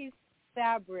on a piece of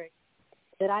fabric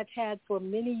that I've had for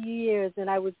many years, and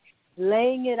I was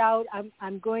laying it out.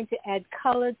 I'm going to add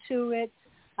color to it.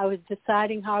 I was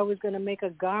deciding how I was going to make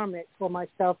a garment for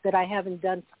myself that I haven't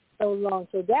done for so long.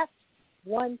 So that's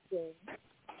one thing.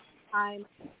 I'm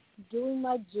doing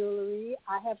my jewelry.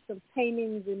 I have some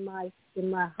paintings in my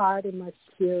heart, in my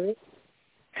spirit,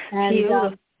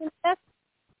 and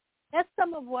that's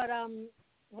some of what I'm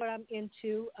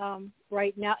into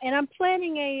right now. And I'm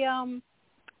planning a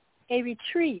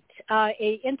retreat,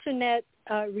 a internet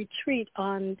retreat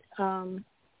on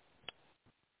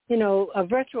a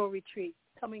virtual retreat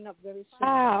coming up very soon.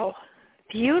 Wow,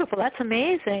 beautiful! That's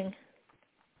amazing.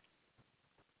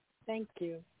 Thank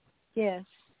you. Yes.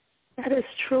 That is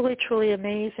truly, truly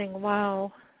amazing.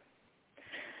 Wow.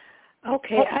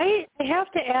 Okay, I have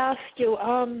to ask you,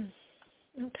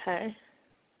 okay.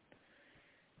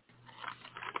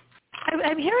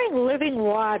 I'm hearing living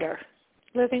water.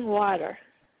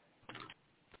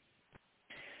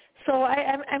 So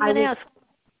I'm going to ask,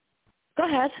 go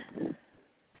ahead.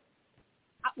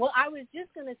 Well, I was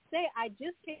just going to say, I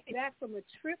just came back from a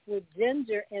trip with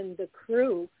Ginger and the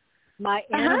crew, my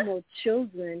animal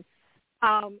children.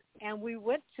 And we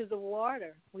went to the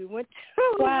water. We went to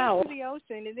the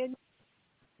ocean, and then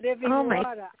living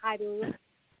water. I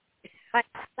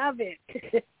love it.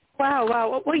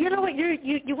 Wow. Well, you know what?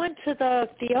 You went to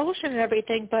the ocean and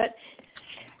everything, but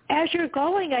as you're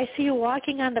going, I see you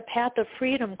walking on the path of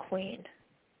freedom, Queen.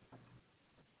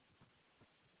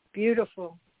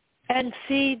 Beautiful. And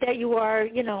see that you are,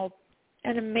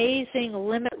 an amazing,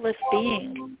 limitless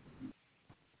being.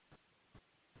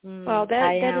 Well,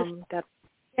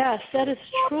 that is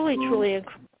truly, truly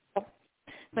incredible.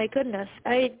 My goodness,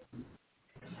 I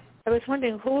was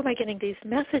wondering, who am I getting these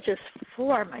messages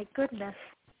for? My goodness.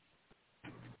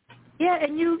 Yeah,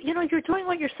 and you're doing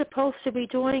what you're supposed to be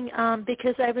doing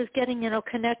because I was getting,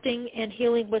 connecting and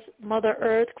healing with Mother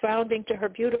Earth, grounding to her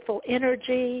beautiful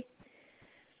energy,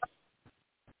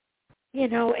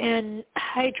 and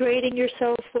hydrating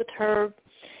yourself with her,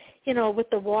 with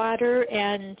the water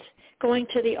and going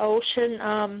to the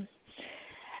ocean.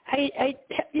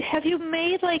 Have you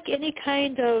made like any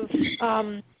kind of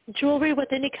jewelry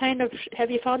with any kind of? Have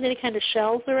you found any kind of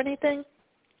shells or anything?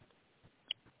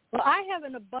 Well, I have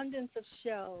an abundance of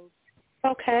shells.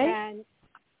 Okay. And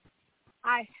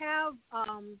I have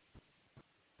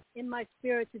in my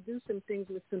spirit to do some things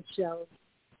with some shells.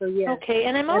 So yeah. Okay,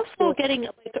 and I'm also getting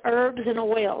like herbs and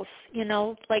oils.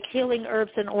 Like healing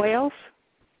herbs and oils.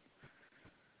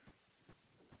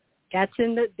 That's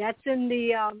in the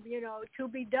to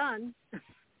be done.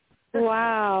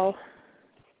 Wow.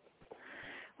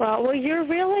 Well, you're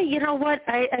really,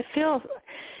 I feel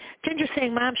Ginger's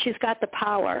saying, Mom, she's got the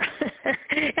power.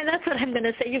 And that's what I'm going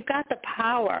to say. You've got the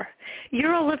power.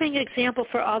 You're a living example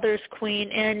for others,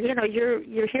 Queen, and,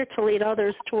 you're here to lead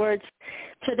others to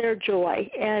their joy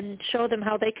and show them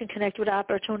how they can connect with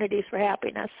opportunities for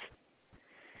happiness.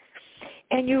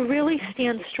 And you really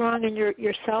stand strong in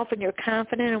yourself, and you're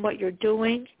confident in what you're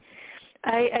doing.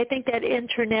 I think that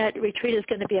internet retreat is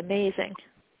going to be amazing.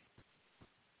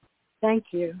 Thank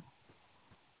you.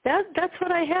 That's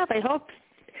what I have. I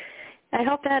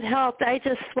hope that helped.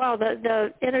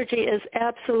 The energy is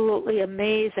absolutely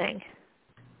amazing.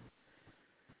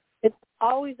 It's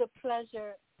always a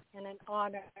pleasure and an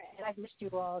honor, and I've missed you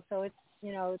all. So it's,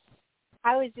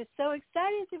 I was just so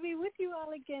excited to be with you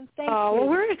all again. Thank you. Oh, well,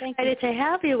 we're excited to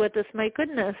have you with us. My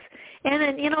goodness. And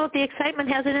then, the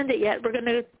excitement hasn't ended yet. We're going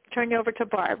to turn you over to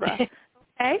Barbara.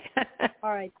 Okay?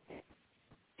 All right.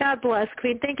 God bless,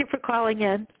 Queen. Thank you for calling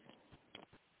in.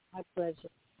 My pleasure.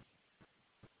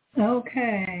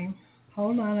 Okay.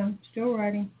 Hold on. I'm still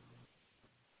writing.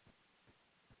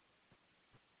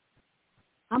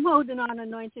 I'm holding on,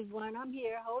 Anointed One. I'm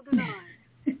here holding on.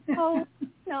 Oh,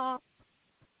 no.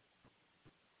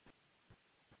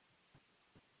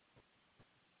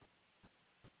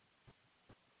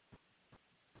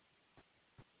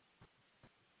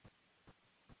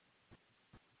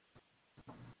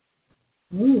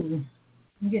 Ooh,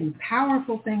 I'm getting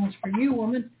powerful things for you,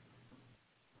 woman.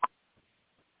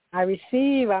 I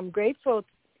receive. I'm grateful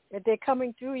that they're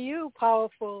coming through you,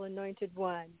 powerful Anointed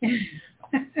One.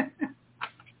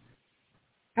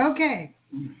 Okay.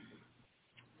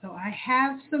 So I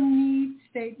have some need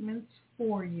statements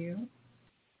for you.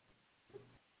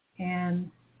 And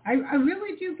I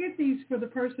really do get these for the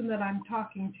person that I'm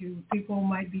talking to. People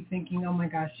might be thinking, oh my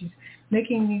gosh, she's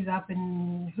making these up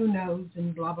and who knows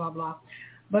and blah, blah, blah.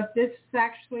 But this is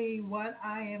actually what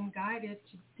I am guided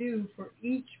to do for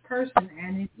each person,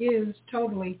 and it is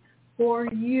totally for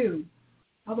you.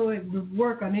 Although it would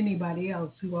work on anybody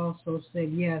else who also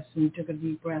said yes and took a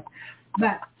deep breath.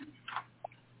 But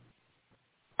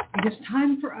it is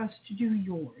time for us to do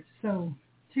yours. So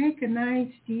take a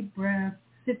nice deep breath,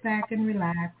 sit back and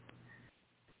relax.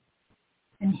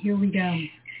 And here we go.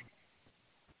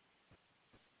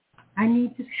 I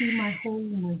need to see my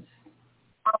wholeness.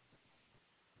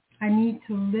 I need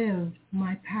to live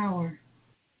my power.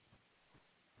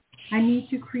 I need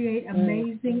to create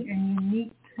amazing and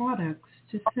unique products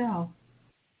to sell.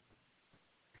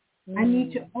 I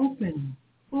need to open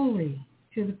fully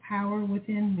to the power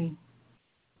within me.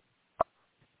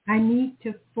 I need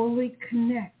to fully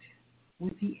connect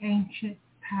with the ancient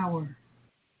power.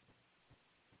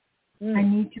 I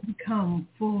need to become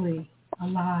fully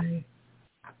alive.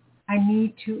 I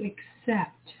need to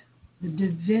accept the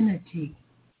divinity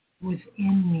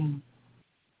within me.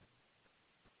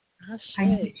 I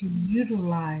need to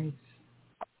utilize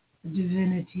the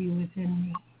divinity within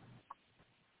me.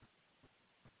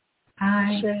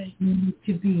 I need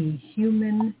to be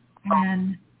human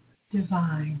and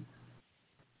divine.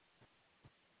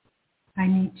 I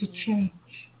need to change.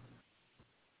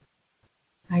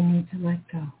 I need to let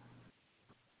go.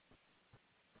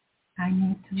 I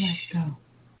need to let go.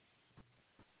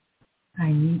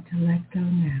 I need to let go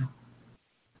now.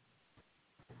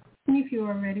 And if you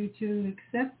are ready to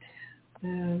accept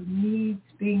the needs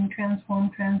being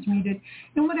transformed, transmuted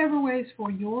in whatever ways for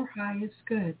your highest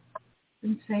good,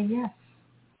 then say yes.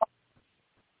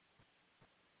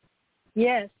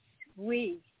 Yes,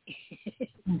 we.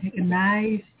 And take a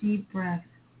nice deep breath.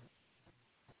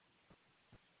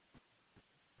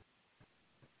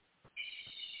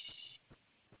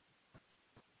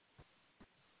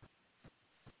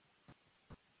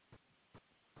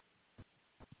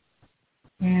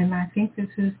 And I think this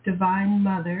is Divine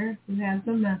Mother who has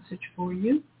a message for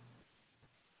you.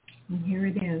 And here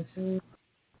it is.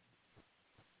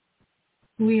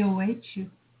 We await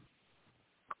you.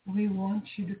 We want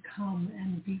you to come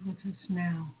and be with us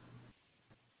now.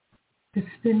 To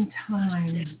spend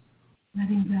time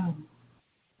letting go.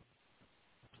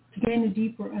 To gain a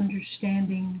deeper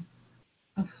understanding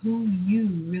of who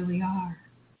you really are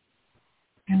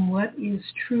and what is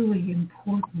truly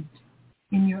important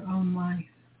in your own life.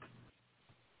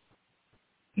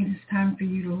 It is time for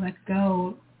you to let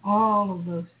go of all of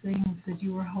those things that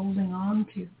you are holding on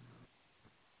to.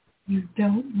 You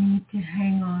don't need to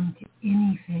hang on to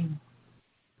anything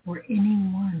or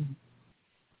anyone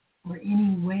or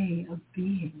any way of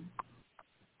being.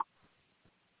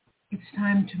 It's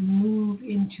time to move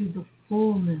into the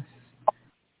fullness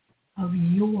of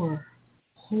your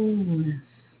wholeness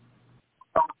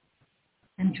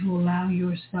and to allow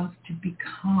yourself to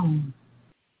become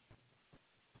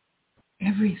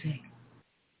everything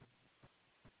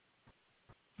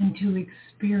and to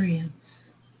experience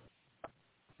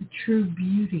the true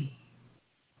beauty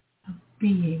of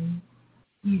being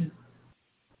you.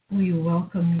 We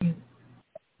welcome you.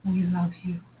 We love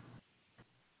you.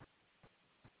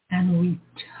 And we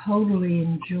totally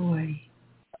enjoy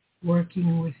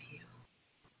working with you.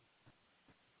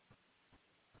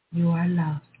 You are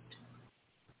loved.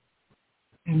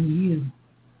 And you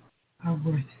are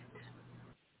worth it.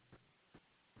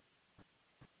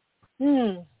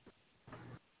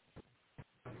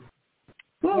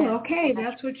 Well, okay,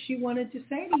 that's what she wanted to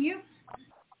say to you.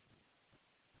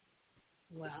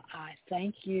 Well, I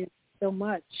thank you so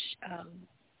much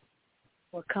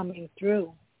for coming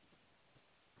through.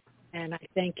 And I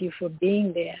thank you for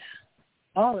being there,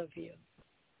 all of you.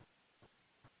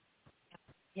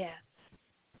 Yes.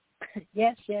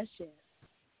 Yes.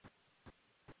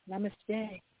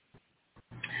 Namaste.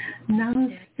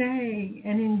 Namaste,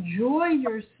 and enjoy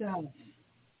yourself.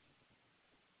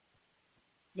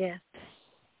 Yes.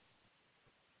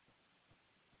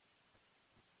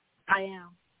 I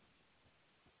am.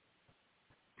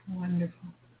 Wonderful.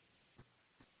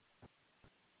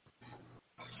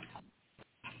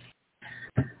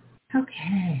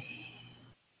 Okay.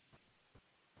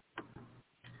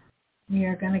 We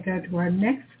are going to go to our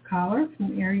next caller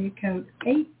from area code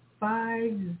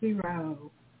 850.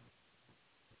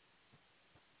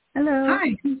 Hello.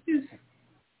 Hi, who's this?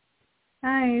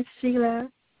 Hi, it's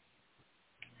Sheila.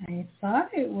 I thought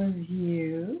it was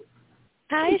you.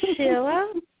 Hi,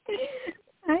 Sheila.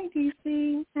 Hi,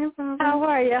 DC. Hi, Barbara. How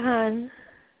are you, hon?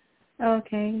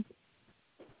 Okay.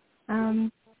 I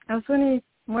was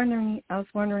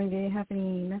wondering, do you have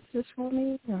any messages for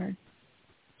me, or?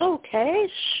 Okay,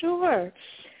 sure.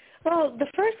 Well, the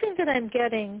first thing that I'm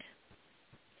getting,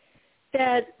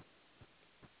 that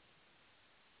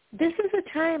this is a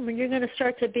time when you're going to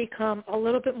start to become a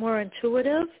little bit more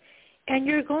intuitive, and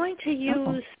you're going to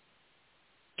use,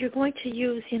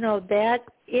 that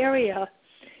area,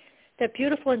 that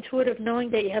beautiful intuitive knowing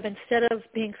that you have instead of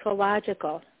being so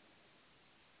logical.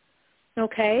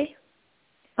 Okay?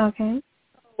 Okay.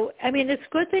 I mean, it's a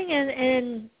good thing,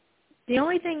 and the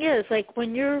only thing is, like,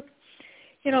 when you're,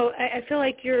 I feel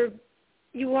like you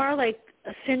are, like,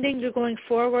 ascending, you're going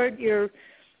forward, you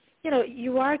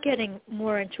are getting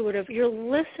more intuitive. You're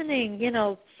listening,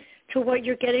 to what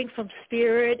you're getting from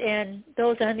spirit and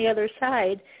those on the other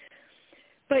side.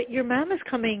 But your mom is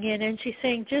coming in, and she's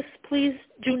saying, just please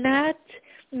do not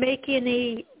make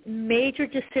any major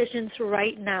decisions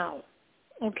right now,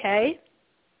 okay?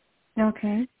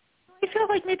 Okay. I feel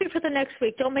like maybe for the next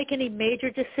week, don't make any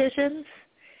major decisions.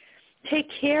 Take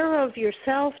care of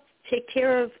yourself. Take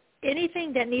care of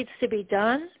anything that needs to be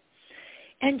done.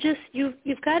 And just,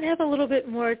 you've got to have a little bit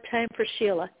more time for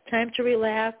Sheila, time to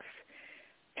relax,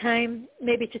 time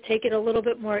maybe to take it a little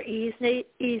bit more easy,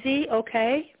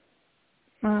 okay?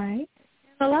 All right.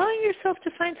 And allowing yourself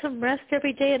to find some rest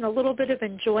every day and a little bit of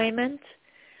enjoyment,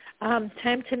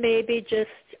 time to maybe just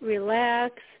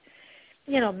relax,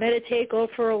 meditate, go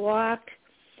for a walk.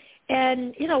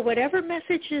 And, whatever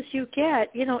messages you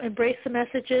get, embrace the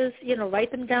messages,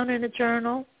 write them down in a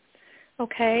journal,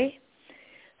 okay?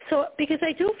 So, because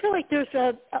I do feel like there's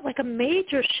a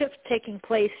major shift taking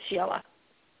place, Sheila.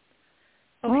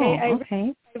 Okay? Oh,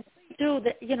 okay. I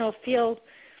really do, feel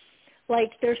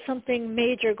like there's something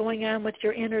major going on with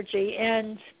your energy.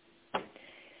 And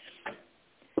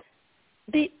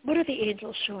what are the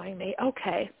angels showing me?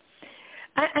 Okay.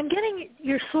 I'm getting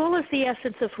your soul is the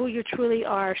essence of who you truly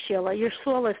are, Sheila. Your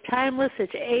soul is timeless,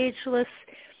 it's ageless,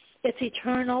 it's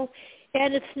eternal.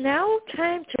 And it's now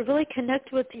time to really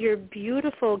connect with your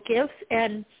beautiful gifts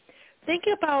and think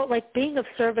about, like, being of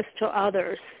service to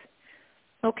others,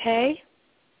 okay?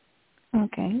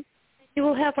 Okay. You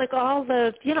will have, like, all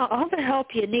the help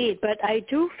you need, but I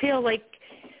do feel like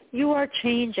you are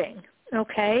changing,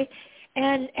 okay?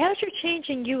 And as you're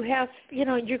changing, you have,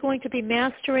 you're going to be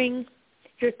mastering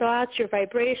your thoughts, your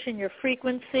vibration, your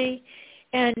frequency,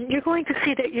 and you're going to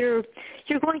see that you're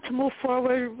going to move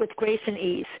forward with grace and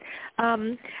ease.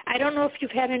 I don't know if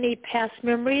you've had any past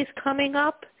memories coming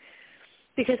up,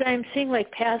 because I'm seeing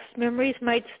like past memories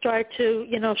might start to,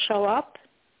 show up.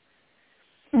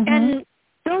 Mm-hmm. And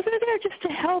those are there just to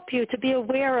help you to be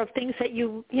aware of things that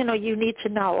you need to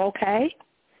know, okay?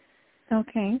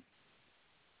 Okay.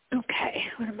 Okay,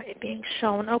 what am I being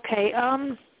shown? Okay,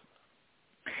 I'm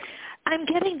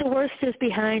getting the worst is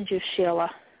behind you, Sheila.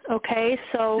 Okay,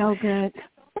 so oh, good.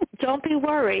 Don't be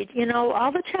worried.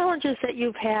 All the challenges that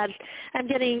you've had, I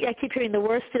keep hearing the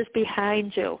worst is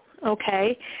behind you.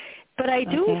 Okay, but I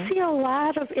do see a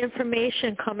lot of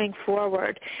information coming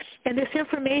forward, and this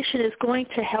information is going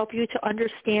to help you to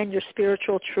understand your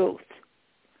spiritual truth.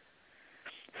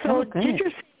 So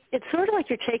Ginger, it's sort of like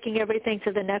you're taking everything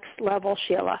to the next level,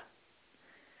 Sheila.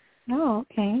 Oh,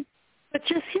 okay. But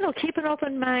just, keep an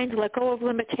open mind, let go of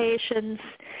limitations,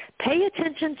 pay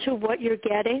attention to what you're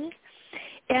getting,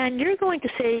 and you're going to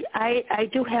say, I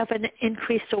do have an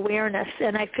increased awareness,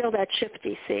 and I feel that shift,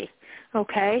 DC,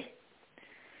 okay?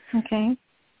 Okay.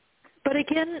 But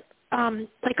again, I'm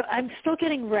still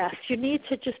getting rest. You need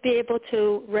to just be able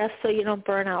to rest so you don't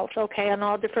burn out, okay, on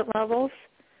all different levels.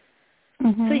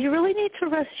 Mm-hmm. So you really need to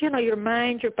rest, your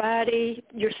mind, your body,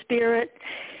 your spirit,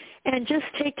 and just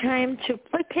take time to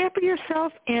pamper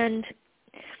yourself and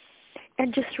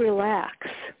just relax.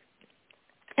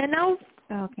 And now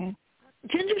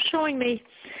Ginger's showing me,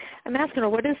 I'm asking her,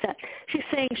 what is that? She's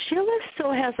saying Sheila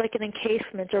still has like an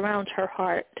encasement around her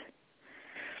heart.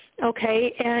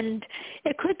 Okay, and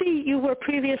it could be you were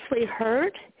previously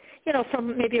hurt,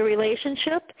 from maybe a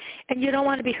relationship, and you don't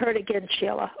want to be hurt again,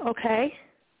 Sheila, okay?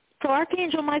 So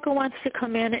Archangel Michael wants to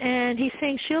come in, and he's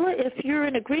saying, Sheila, if you're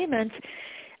in agreement,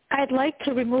 I'd like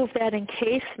to remove that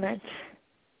encasement.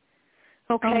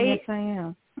 Okay? Oh, yes, I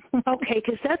am. Okay,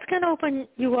 because that's going to open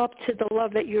you up to the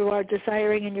love that you are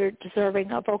desiring and you're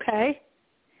deserving of, okay?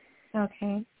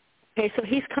 Okay. Okay, so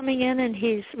he's coming in and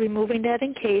he's removing that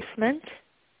encasement.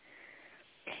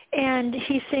 And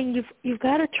he's saying you've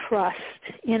got to trust,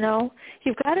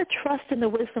 You've got to trust in the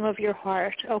wisdom of your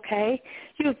heart, okay?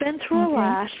 You've been through a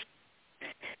lot,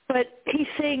 but he's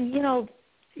saying,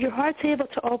 your heart's able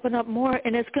to open up more,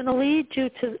 and it's going to lead you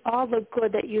to all the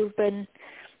good that you've been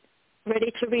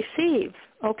ready to receive,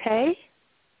 okay?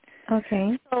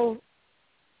 Okay. So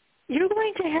you're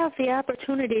going to have the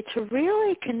opportunity to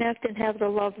really connect and have the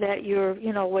love that you're,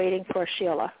 waiting for,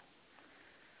 Sheila.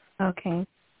 Okay.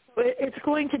 It's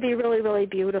going to be really, really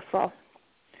beautiful.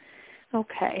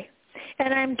 Okay.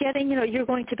 And I'm getting, you're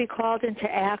going to be called into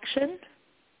action.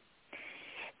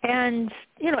 And,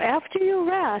 after you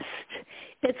rest,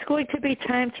 it's going to be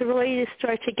time to really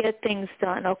start to get things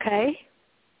done, okay?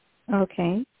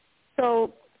 Okay.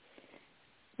 So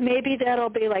maybe that'll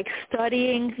be like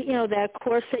studying, that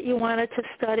course that you wanted to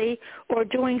study, or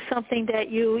doing something that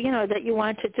you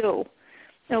want to do,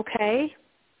 okay?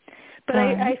 But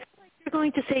I feel like you're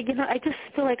going to say, I just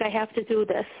feel like I have to do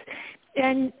this.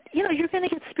 And, you're going to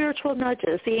get spiritual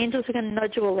nudges. The angels are going to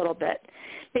nudge you a little bit.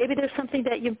 Maybe there's something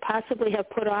that you possibly have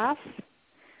put off,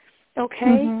 okay?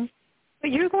 Mm-hmm.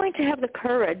 But you're going to have the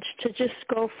courage to just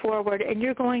go forward, and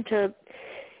you're going to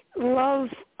love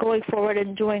going forward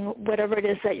and doing whatever it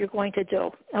is that you're going to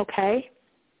do, okay?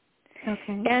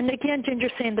 Okay. And again,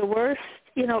 Ginger's saying the worst,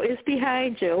 is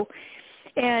behind you.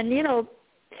 And, you're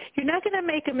not going to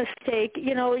make a mistake.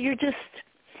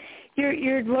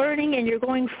 You're learning and you're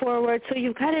going forward, so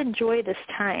you've got to enjoy this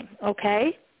time,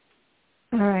 okay?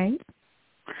 All right.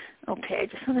 Okay, I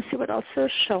just want to see what else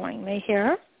they're showing me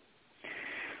here.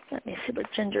 Let me see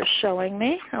what Ginger's showing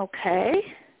me. Okay.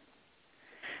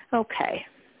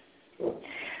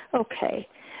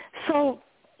 So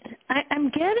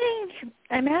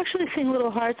I'm actually seeing little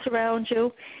hearts around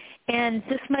you, and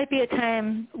this might be a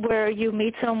time where you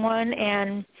meet someone,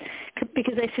 and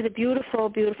because I see the beautiful,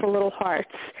 beautiful little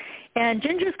hearts. And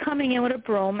Ginger's coming in with a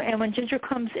broom, and when Ginger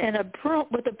comes in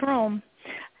with a broom,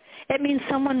 it means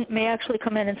someone may actually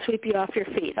come in and sweep you off your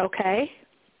feet, okay?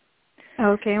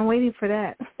 Okay, I'm waiting for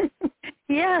that.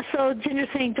 Yeah, so Ginger's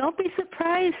saying, don't be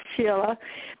surprised, Sheila.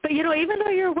 But, even though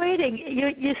you're waiting,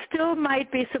 you still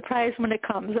might be surprised when it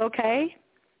comes, okay?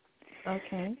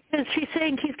 Okay. Because she's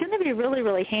saying he's going to be really,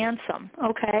 really handsome,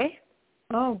 okay?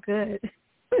 Oh, good.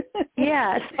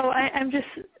 Yeah, so I'm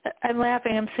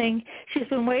laughing. I'm saying she's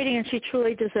been waiting and she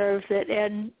truly deserves it.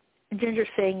 And Ginger's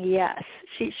saying yes,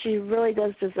 she really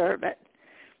does deserve it.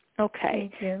 Okay.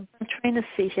 Thank you. I'm trying to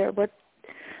see here.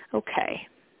 Okay,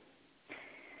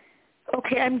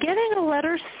 I'm getting a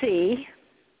letter C,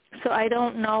 so I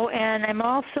don't know. And I'm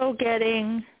also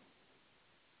getting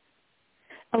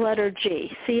a letter G,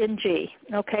 C and G.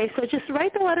 Okay, so just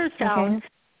write the letters down. Okay.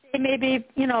 They may be,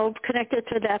 connected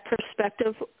to that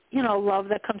perspective, love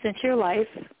that comes into your life.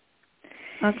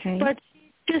 Okay. But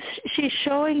she's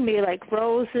showing me like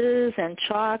roses and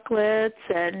chocolates,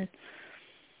 and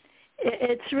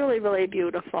it's really, really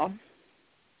beautiful.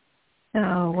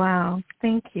 Oh, wow.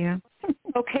 Thank you.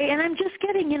 Okay, and I'm just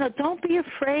getting, don't be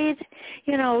afraid,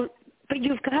 but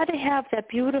you've got to have that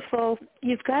beautiful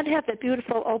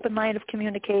open line of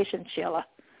communication, Sheila.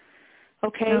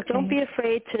 Okay? Don't be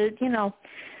afraid to, to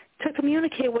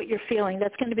communicate what you're feeling.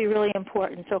 That's going to be really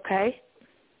important, okay?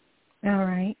 All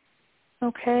right.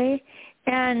 Okay?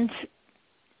 And,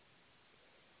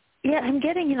 yeah, I'm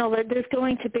getting, there's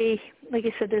going to be, like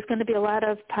you said, there's going to be a lot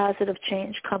of positive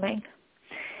change coming.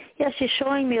 Yeah, she's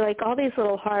showing me like all these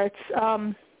little hearts.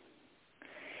 And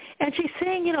she's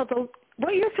saying,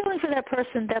 what you're feeling for that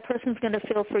person's going to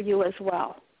feel for you as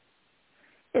well.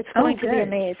 It's going to be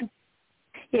amazing.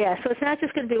 Yeah, so it's not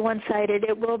just going to be one-sided.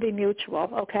 It will be mutual,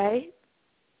 okay?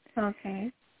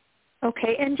 Okay.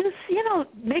 Okay, and just,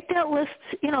 make that list,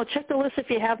 check the list if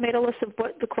you have made a list of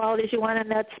what the qualities you want in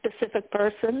that specific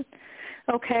person,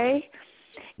 okay?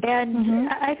 And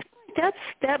I feel like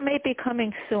that may be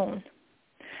coming soon.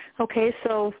 Okay,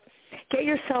 so get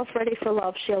yourself ready for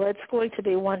love, Sheila. It's going to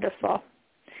be wonderful.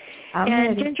 I'm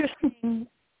ready. Ginger saying,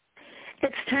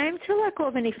 it's time to let go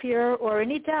of any fear or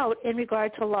any doubt in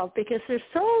regard to love because there's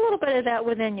still a little bit of that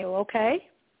within you, okay?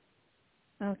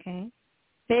 Okay.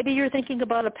 Maybe you're thinking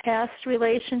about a past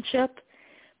relationship,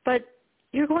 but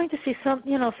you're going to see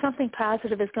something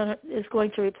positive is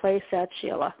going to replace that,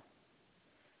 Sheila.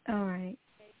 All right.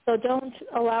 So don't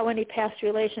allow any past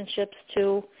relationships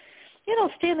to,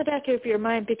 stay in the back of your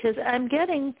mind because I'm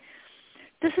getting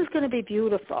this is going to be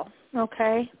beautiful,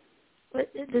 okay?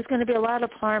 There's going to be a lot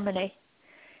of harmony,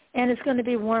 and it's going to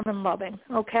be warm and loving,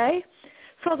 okay?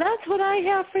 So that's what I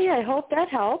have for you. I hope that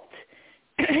helped.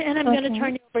 And I'm going to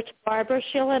turn you over to Barbara,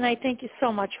 Sheila, and I thank you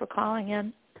so much for calling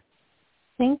in.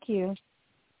 Thank you.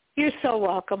 You're so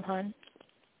welcome, hon.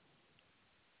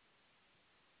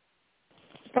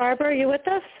 Barbara, are you with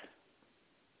us?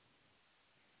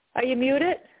 Are you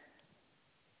muted?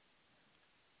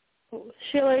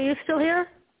 Sheila, are you still here?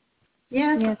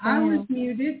 Yes, I was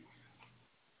muted.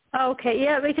 Okay,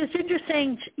 yeah, because Ginger's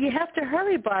saying you have to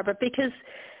hurry, Barbara, because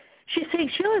she's saying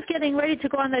Sheila's getting ready to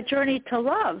go on that journey to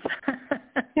love.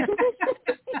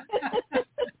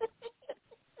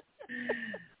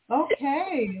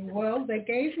 Okay, well, they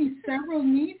gave me several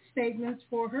need statements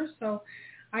for her, so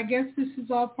I guess this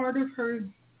is all part of her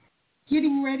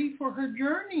getting ready for her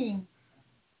journey.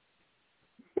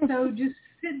 So just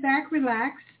sit back,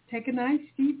 relax, take a nice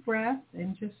deep breath,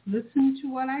 and just listen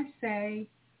to what I say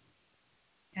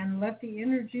and let the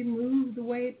energy move the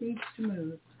way it needs to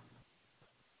move.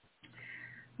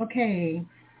 Okay.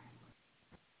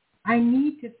 I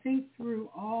need to think through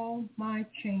all my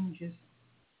changes.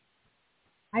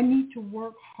 I need to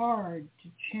work hard to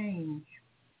change.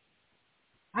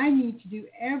 I need to do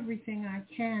everything I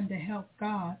can to help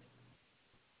God.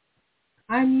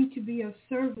 I need to be of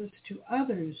service to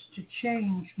others to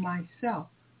change myself.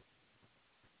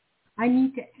 I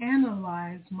need to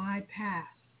analyze my past.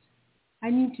 I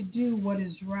need to do what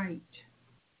is right.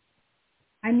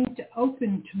 I need to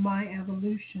open to my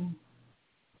evolution.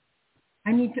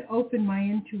 I need to open my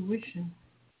intuition.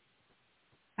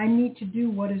 I need to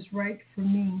do what is right for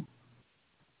me.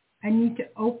 I need to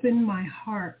open my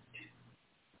heart.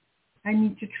 I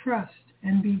need to trust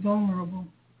and be vulnerable.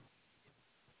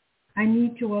 I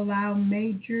need to allow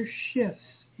major shifts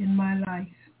in my life.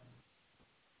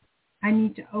 I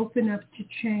need to open up to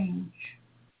change.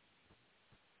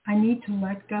 I need to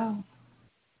let go.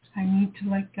 I need to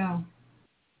let go.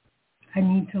 I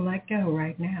need to let go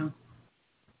right now.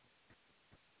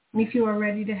 If you are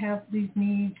ready to have these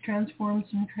needs transformed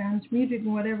and transmuted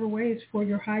in whatever ways for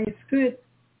your highest good,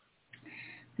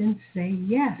 then say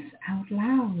yes out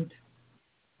loud.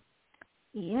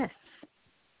 Yes.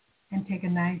 And take a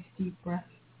nice deep breath.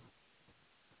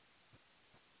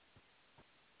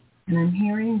 And I'm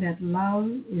hearing that love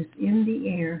is in the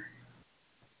air.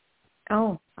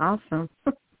 Oh, awesome.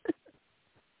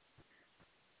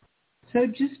 So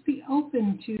just be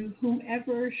open to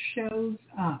whomever shows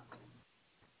up.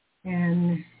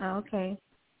 And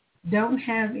don't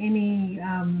have any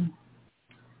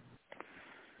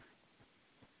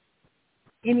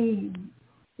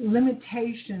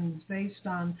limitations based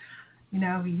on, he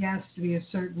has to be a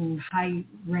certain height,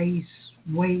 race,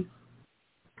 weight,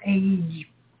 age,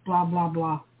 blah, blah,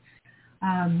 blah.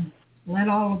 Let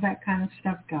all of that kind of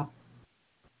stuff go.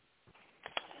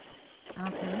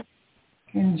 Okay.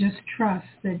 And just trust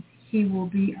that he will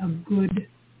be a good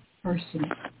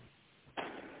person.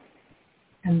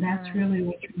 And that's really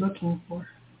what you're looking for.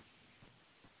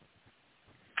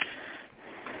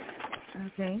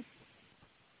 Okay.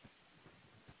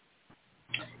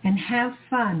 And have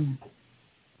fun.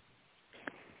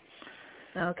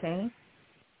 Okay.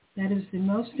 That is the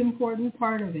most important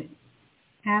part of it.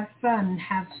 Have fun,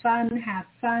 have fun, have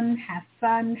fun, have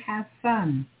fun, have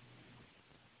fun.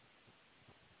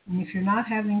 And if you're not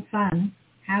having fun,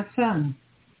 have fun.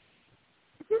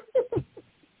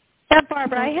 Yeah,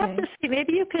 Barbara, I have to see,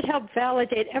 maybe you could help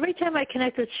validate. Every time I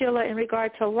connect with Sheila in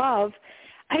regard to love,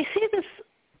 I see this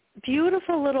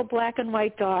beautiful little black and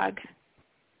white dog.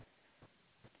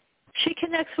 She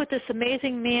connects with this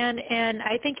amazing man, and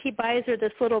I think he buys her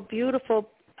this little beautiful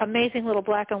amazing little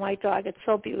black and white dog. It's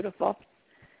so beautiful.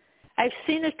 I've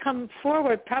seen it come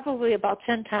forward probably about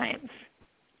 10 times.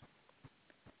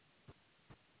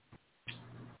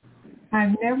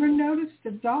 I've never noticed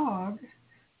a dog.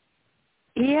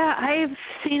 Yeah, I've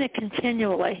seen it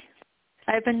continually.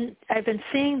 I've been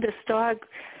seeing this dog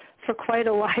for quite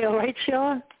a while, right,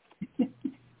 Sheila?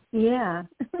 Yeah.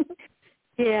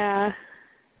 Yeah.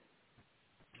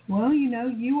 Well, you know,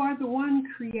 you are the one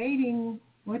creating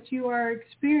what you are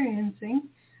experiencing.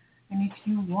 And if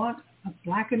you want a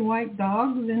black and white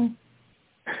dog, then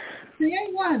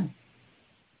create one.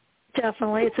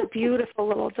 Definitely. It's a beautiful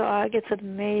little dog. It's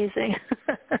amazing.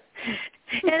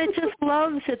 And it just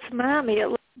loves its mommy. It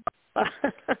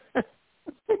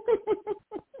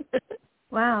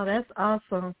Wow, that's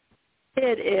awesome.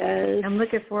 It is. I'm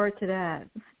looking forward to that.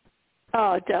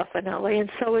 Oh, definitely.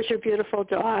 And so is your beautiful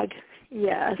dog.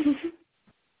 Yes.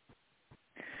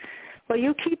 Well,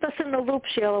 you keep us in the loop,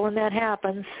 Sheila, when that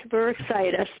happens. We're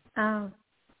excited. Oh,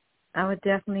 I would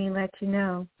definitely let you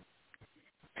know.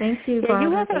 Thank you, Yeah,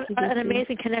 Barbara. you have an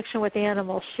amazing connection with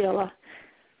animals, Sheila.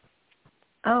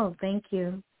 Oh, thank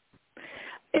you.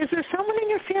 Is there someone in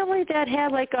your family that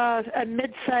had like a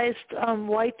mid-sized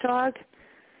white dog?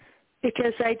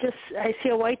 Because I see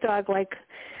a white dog like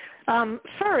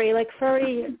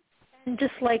furry, and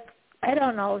just like, I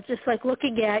don't know, just like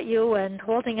looking at you and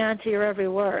holding on to your every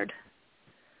word.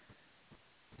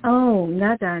 Oh,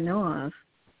 not that I know of.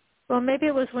 Well, maybe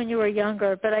it was when you were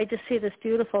younger, but I just see this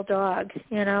beautiful dog,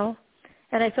 you know,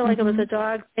 and I feel like it was a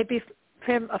dog, maybe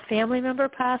from a family member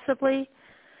possibly,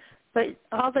 but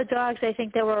all the dogs I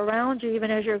think that were around you, even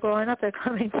as you're growing up, they're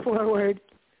coming forward.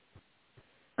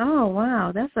 Oh,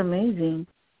 wow, that's amazing.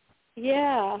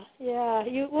 Yeah.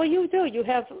 You do. You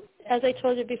have, as I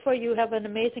told you before, you have an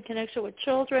amazing connection with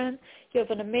children. You have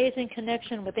an amazing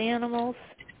connection with animals.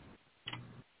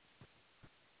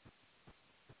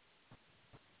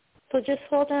 So just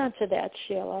hold on to that,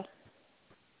 Sheila.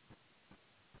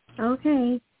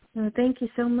 Okay. Well, thank you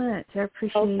so much. I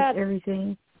appreciate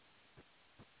everything.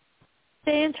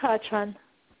 Stay in touch, hon.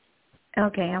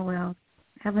 Okay, I will.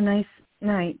 Have a nice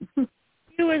night.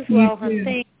 You as well, hon.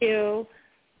 Thank you.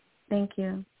 Thank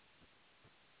you.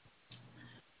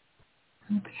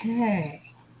 Okay.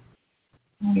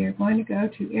 We are going to go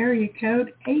to area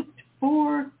code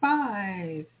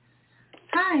 845.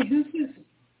 Hi, who's this?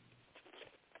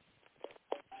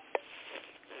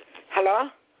 Hello?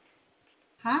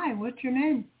 Hi, what's your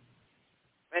name?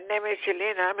 My name is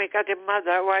Elena. I'm a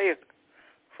mother. How are you?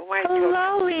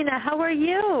 Hello, Lena. How are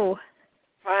you?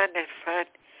 Fine.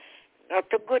 Not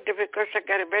too good because I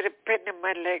got a very pain in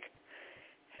my leg.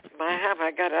 My arm,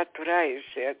 I got arthritis.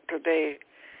 Today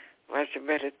was a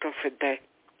very tough day.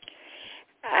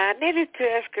 I needed to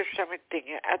ask you something.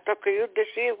 I talk to you to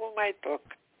see whom I talk.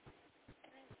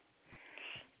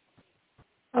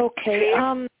 Okay.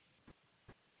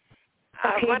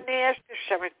 I want to ask you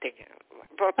something.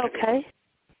 Okay.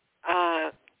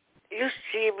 You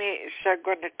see me, is I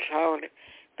going to travel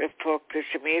before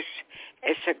Christmas?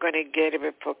 Is I going to get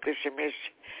before Christmas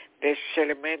the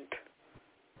settlement?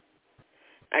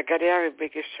 I got to have a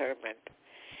big settlement.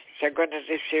 So I'm going to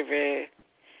receive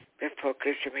before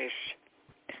Christmas.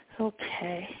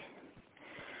 Okay,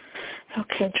 I'm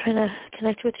trying to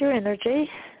connect with your energy.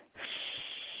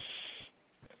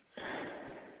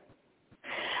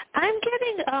 I'm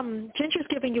getting, Ginger's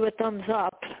giving you a thumbs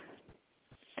up.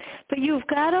 But you've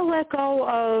got to let go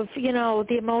of,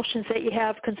 the emotions that you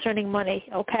have concerning money,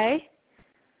 okay?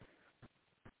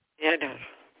 Yeah, no.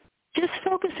 Just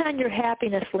focus on your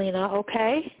happiness, Lena,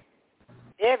 okay?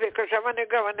 Yeah, because I want to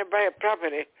go and buy a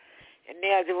property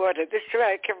near the water. This is where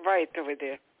I can buy it over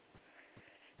there.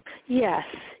 Yes.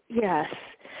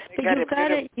 But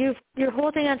you're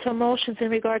holding on to emotions in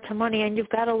regard to money, and you've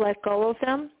got to let go of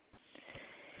them.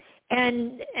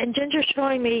 And Ginger's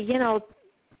showing me,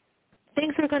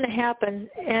 things are going to happen,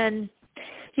 and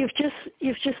you've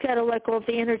just got to let go of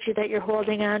the energy that you're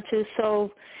holding on to,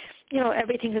 so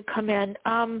everything could come in.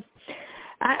 I'm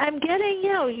getting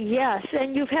yes,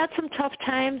 and you've had some tough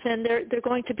times, and they're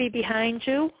going to be behind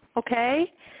you.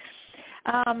 Okay.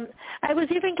 I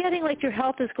was even getting like your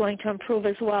health is going to improve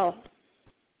as well.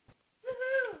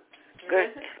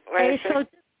 Good. Okay, so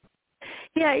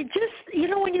yeah, just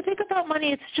when you think about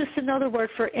money, it's just another word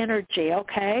for energy.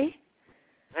 Okay.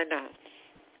 I know.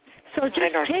 So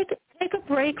just take a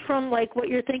break from like what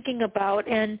you're thinking about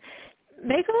and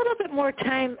make a little bit more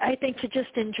time, I think, to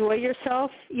just enjoy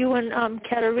yourself, you and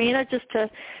Katerina, just to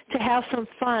have some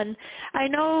fun. I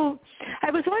know,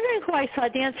 I was wondering who I saw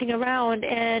dancing around,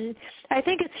 and I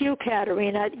think it's you,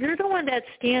 Katerina. You're the one that's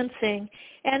dancing,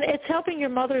 and it's helping your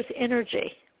mother's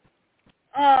energy.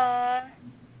 Aww.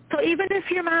 So even if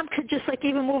your mom could just like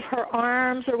even move her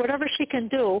arms or whatever she can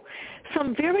do,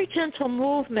 some very gentle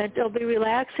movement, it'll be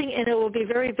relaxing and it will be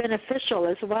very beneficial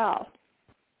as well.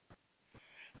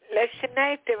 Last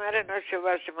night, I don't know if it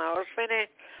was my husband,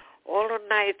 all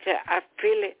night I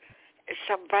feel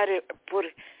somebody put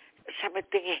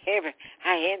something heavy, a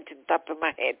hand on top of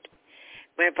my head.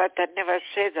 But I never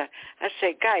said that. I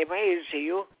said, Guy, why is it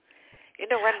you? You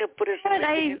know, when you put it.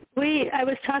 I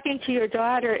was talking to your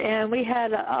daughter, and we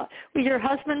had your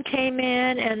husband came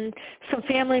in, and some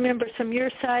family members from your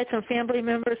side, some family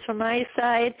members from my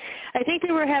side. I think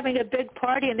they were having a big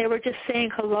party, and they were just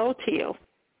saying hello to you.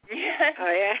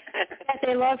 Oh yeah. That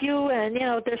they love you, and you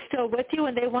know they're still with you,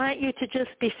 and they want you to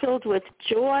just be filled with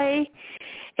joy.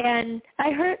 And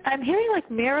I'm hearing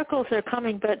like miracles are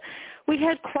coming, but we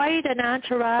had quite an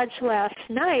entourage last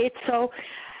night, so.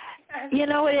 You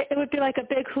know, it would be like a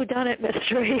big whodunit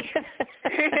mystery.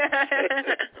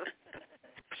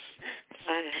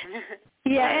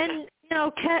 Yeah, and, you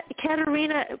know,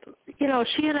 Katerina, you know,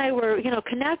 she and I were, you know,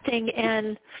 connecting,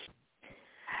 and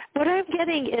what I'm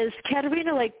getting is,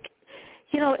 Katerina, like,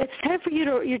 you know, it's time for you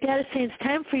to, your dad is saying it's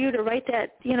time for you to write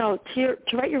that, you know, to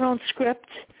write your own script,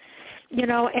 you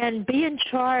know, and be in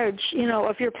charge, you know,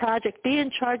 of your project, be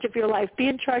in charge of your life, be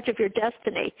in charge of your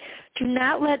destiny. Do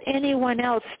not let anyone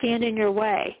else stand in your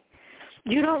way.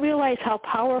 You don't realize how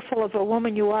powerful of a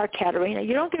woman you are, Katerina.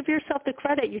 You don't give yourself the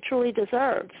credit you truly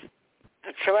deserve.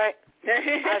 That's right.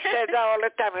 I said that all the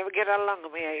time. We get along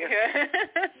with me.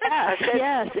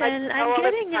 Yes, and I'm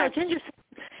getting, you know, Ginger,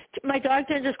 my dog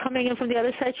Ginger's coming in from the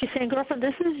other side. She's saying, girlfriend,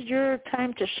 this is your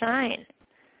time to shine.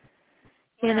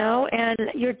 You know, and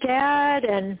your dad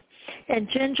and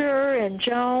Ginger and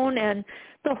Joan and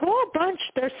the whole bunch,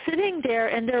 they're sitting there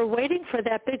and they're waiting for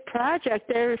that big project.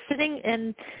 They're sitting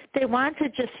and they want to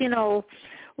just, you know,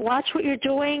 watch what you're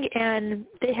doing, and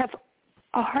they have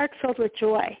a heart filled with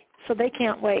joy, so they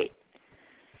can't wait.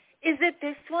 Is it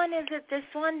this one?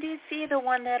 Do you see the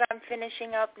one that I'm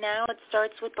finishing up now? It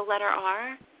starts with the letter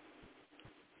R.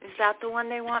 Is that the one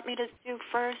they want me to do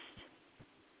first?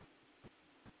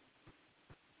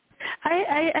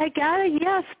 I got a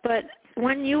yes, but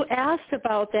when you asked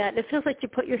about that, it feels like you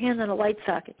put your hand on a light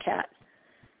socket, Kat.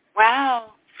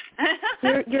 Wow.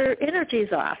 your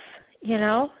energy's off, you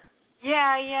know?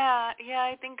 Yeah.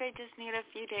 I think I just need a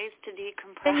few days to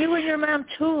decompress. And you and your mom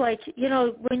too, like, you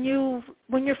know, when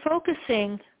you're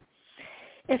focusing,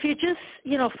 if you just,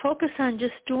 you know, focus on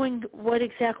just doing what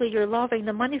exactly you're loving,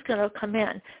 the money's going to come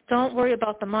in. Don't worry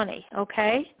about the money,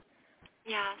 okay?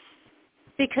 Yes.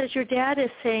 Because your dad is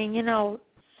saying, you know,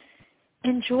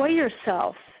 enjoy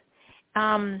yourself.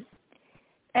 And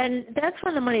that's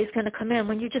when the money is going to come in,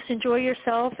 when you just enjoy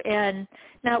yourself and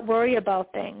not worry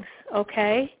about things,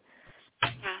 okay?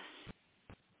 Yes.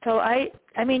 So I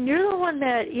mean, you're the one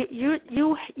that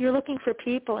you're looking for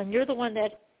people, and you're the one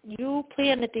that you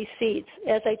planted these seeds,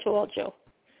 as I told you.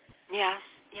 Yes.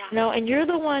 Yeah. You know, and you're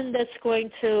the one that's going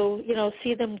to, you know,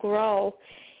 see them grow.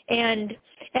 And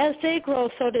as they grow,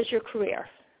 so does your career.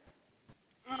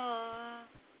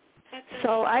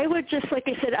 So I would just, like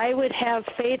I said, I would have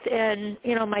faith in,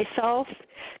 you know, myself,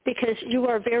 because you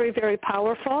are very, very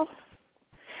powerful.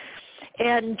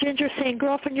 And Ginger's saying,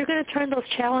 girlfriend, you're going to turn those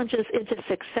challenges into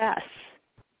success.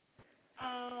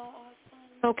 Oh,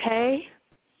 awesome. Okay?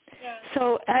 Yeah.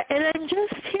 So, and I'm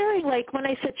just hearing, like, when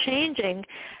I said changing,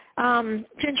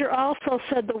 Ginger also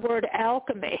said the word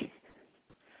alchemy.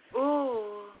 Ooh.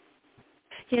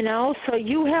 You know, so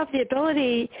you have the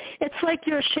ability, it's like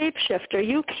you're a shapeshifter.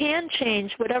 You can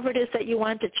change whatever it is that you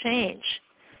want to change.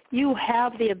 You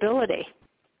have the ability.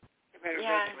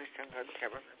 Yeah.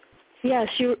 Yes,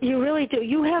 you really do.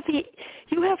 You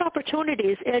have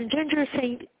opportunities, and Ginger is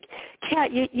saying,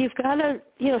 Kat, you've got to,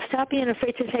 you know, stop being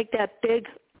afraid to take that big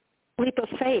leap of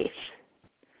faith.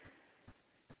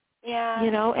 Yeah.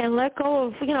 You know, and let go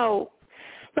of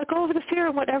the fear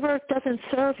of whatever doesn't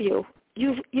serve you.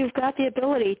 You've got the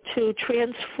ability to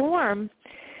transform,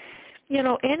 you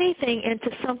know, anything into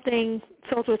something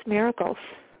filled with miracles.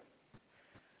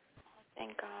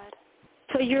 Thank God.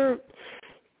 So you're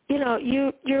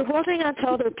holding on to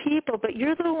other people, but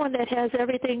you're the one that has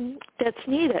everything that's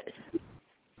needed.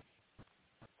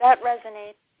 That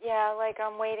resonates. Yeah, like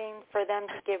I'm waiting for them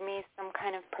to give me some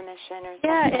kind of permission or something.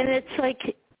 Yeah, and it's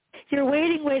like you're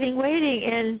waiting,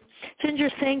 and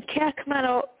Ginger's saying, Kat, come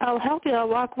on, I'll help you, I'll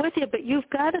walk with you, but you've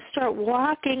got to start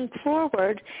walking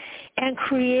forward and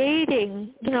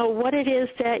creating, you know, what it is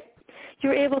that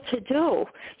you're able to do.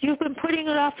 You've been putting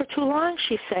it off for too long,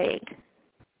 she's saying.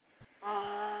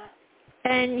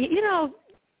 And, you know,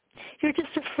 you're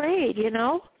just afraid, you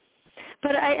know.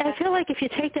 But I feel like if you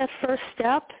take that first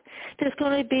step, there's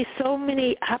going to be so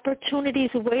many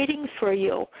opportunities waiting for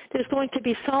you. There's going to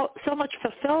be so much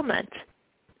fulfillment.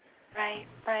 Right,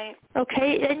 right.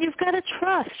 Okay, and you've got to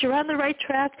trust. You're on the right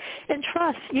track, and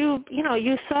trust. You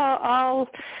saw all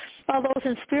those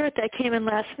in spirit that came in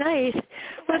last night.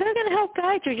 Well, they're going to help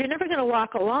guide you. You're never going to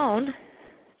walk alone.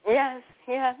 Yes.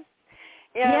 Yeah,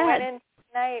 I went in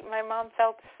tonight. My mom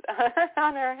felt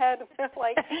on her head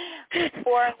like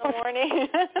 4 in the morning.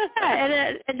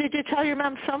 Yeah, and did you tell your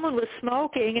mom someone was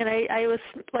smoking? And I was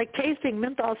like tasting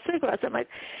menthol cigarettes. I'm like,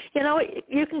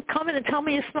 you can come in and tell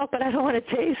me you smoke, but I don't want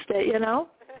to taste it,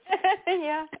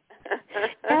 Yeah.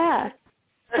 Yeah.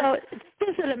 So this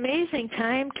is an amazing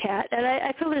time, Kat, and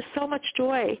I feel there's so much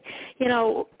joy,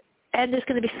 and there's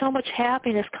going to be so much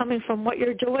happiness coming from what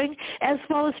you're doing, as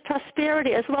well as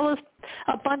prosperity, as well as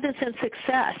abundance and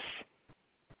success.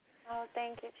 Oh,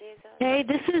 thank you, Jesus. Okay,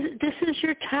 this is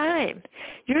your time.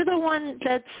 You're the one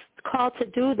that's called to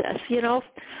do this.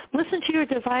 Listen to your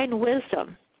divine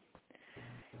wisdom.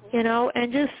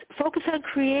 And just focus on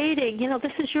creating.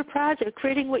 This is your project,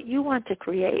 creating what you want to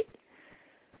create.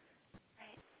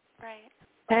 Right.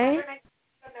 Okay.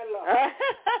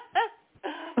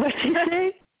 What'd you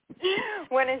say?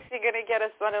 When is she going to get a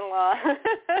son-in-law?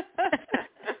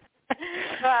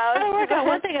 I work on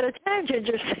one thing at a time,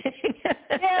 Ginger.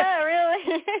 Yeah,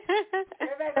 really.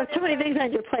 There's too many things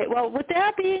on your plate. Well, with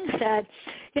that being said,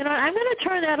 I'm going to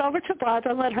turn that over to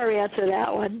Barbara and let her answer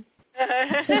that one.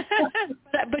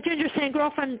 But Ginger's saying,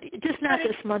 girlfriend, just not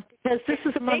this month, because this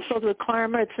is a month filled with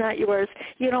karma. It's not yours.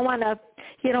 You don't want to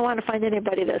find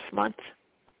anybody this month.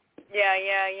 Yeah.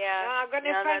 No, I'm going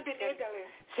to find in Italy.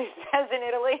 She says in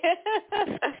Italy.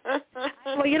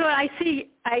 Well,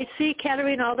 I see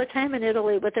Katerina all the time in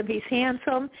Italy with him. He's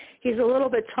handsome. He's a little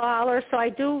bit taller, so I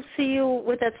do see you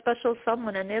with that special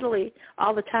someone in Italy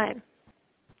all the time.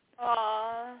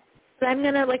 Aww. But I'm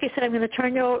going to, like I said, I'm going to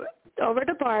turn you over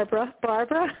to Barbara.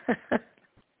 Barbara?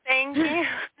 Thank you.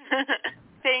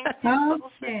 Thank you.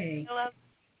 Okay.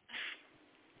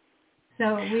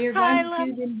 So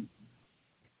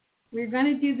we're going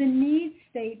to do the need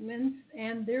statements,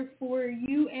 and they're for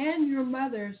you and your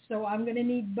mother. So I'm going to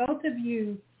need both of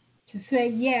you to say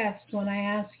yes when I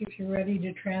ask if you're ready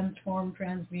to transform,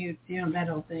 transmute, that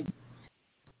whole thing.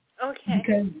 Okay.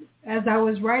 Because as I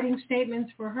was writing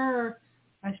statements for her,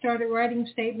 I started writing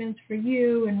statements for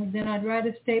you, and then I'd write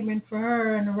a statement for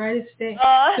her, and I'd write a statement.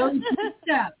 So it's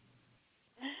stuff.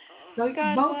 So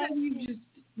both of you just,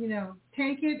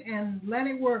 take it and let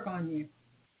it work on you.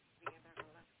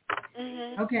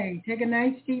 Mm-hmm. Okay, take a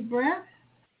nice deep breath,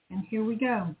 and here we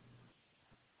go.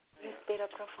 Respira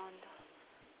profondo.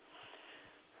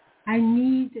 I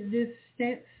need this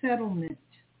settlement.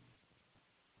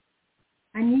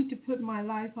 I need to put my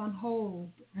life on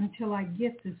hold until I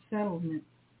get this settlement.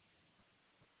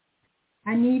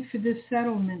 I need for this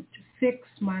settlement to fix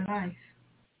my life.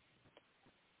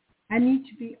 I need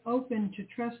to be open to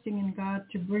trusting in God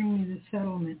to bring me the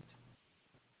settlement.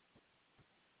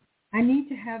 I need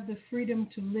to have the freedom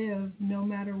to live no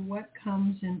matter what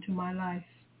comes into my life.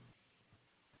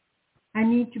 I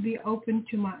need to be open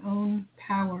to my own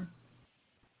power.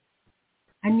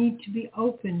 I need to be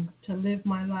open to live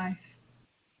my life.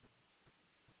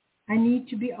 I need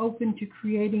to be open to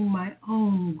creating my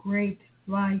own great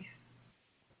life.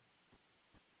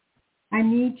 I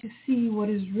need to see what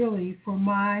is really for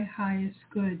my highest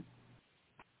good.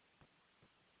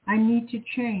 I need to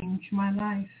change my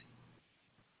life.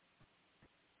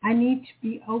 I need to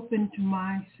be open to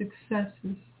my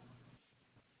successes.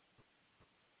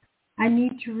 I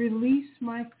need to release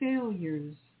my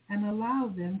failures and allow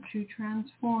them to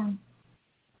transform.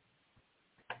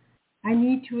 I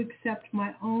need to accept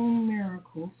my own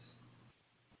miracles.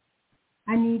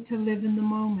 I need to live in the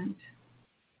moment.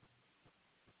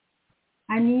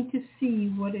 I need to see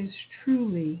what is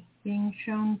truly being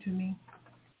shown to me.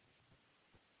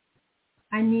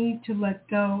 I need to let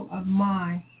go of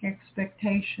my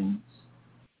expectations.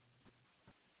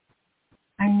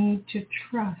 I need to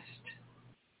trust.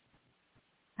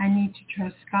 I need to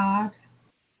trust God.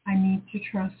 I need to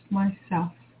trust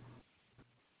myself.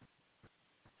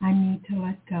 I need to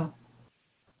let go.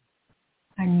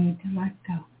 I need to let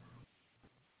go.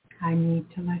 I need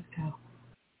to let go.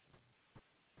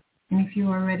 And if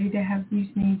you are ready to have these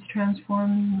needs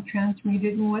transformed and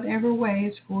transmuted in whatever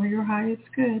way is for your highest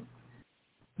good,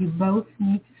 you both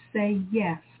need to say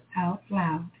yes out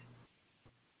loud.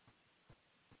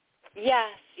 Yes.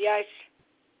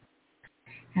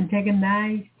 And take a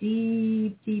nice,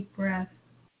 deep, deep breath.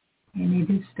 And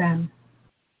it is done.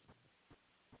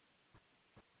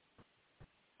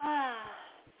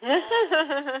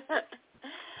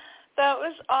 That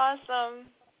was awesome.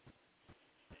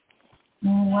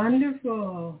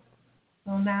 Wonderful.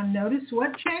 Well, now notice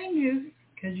what changes,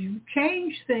 because you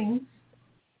change things.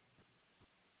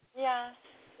 Yes,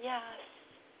 yes.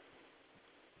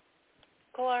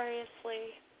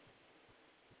 Gloriously.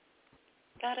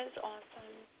 That is awesome.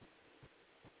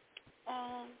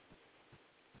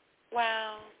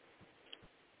 Wow.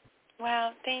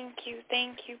 Wow, thank you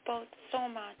both so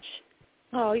much.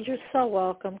 Oh, you're so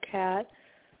welcome, Kat.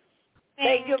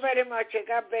 Thank you very much.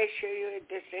 God bless you.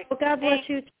 Well, God bless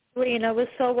you, Lena. It was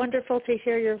so wonderful to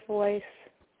hear your voice.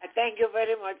 Thank you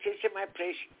very much. It's my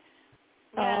pleasure.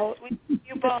 Yes, we love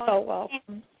you both. So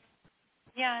welcome.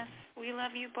 Yes, we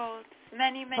love you both.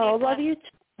 Many, many blessings. Love you too.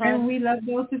 And we love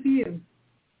both of you.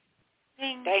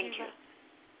 Thank you.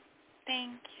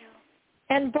 Thank you.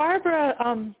 And Barbara,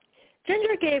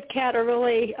 Ginger gave Kat a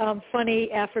really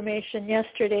funny affirmation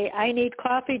yesterday. I need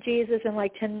coffee, Jesus, and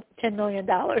like $10 million.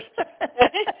 That's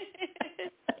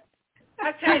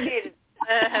what I need.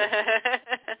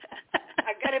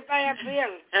 I got to buy a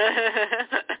bill.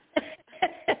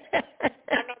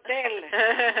 An hotel.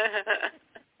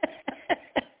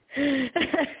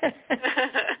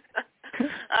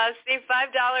 See, $5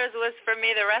 was for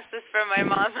me. The rest is for my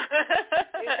mom.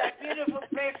 It's a beautiful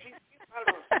place.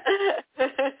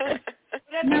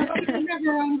 No, you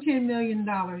never own $10 million.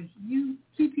 You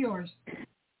keep yours.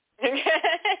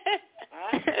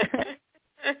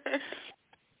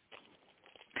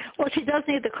 Well, she does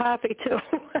need the coffee, too.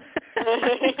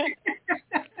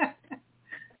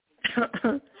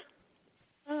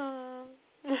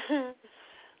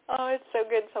 Oh, it's so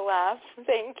good to laugh.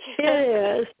 Thank you.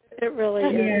 It is. It really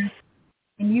is.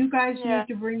 And you guys need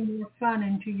to bring more fun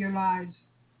into your lives.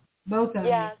 Both of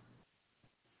you.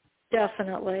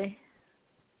 Definitely.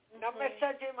 No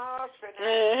messaging my husband.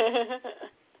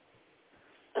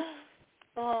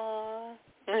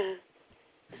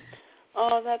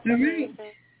 Oh, that's amazing.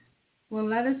 Right. Well,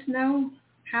 let us know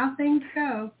how things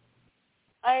go.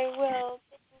 I will.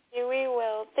 Thank you. We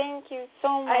will. Thank you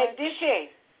so much. I did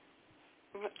say.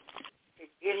 Go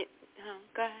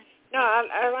ahead. No,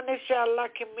 I want to say I'd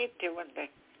like to meet you one day.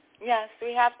 Yes,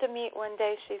 we have to meet one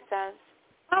day, she says.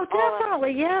 Oh,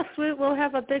 definitely. Yes, we'll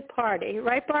have a big party.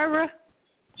 Right, Barbara?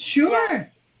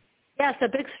 Sure. Yes, a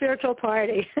big spiritual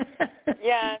party.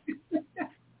 Yes.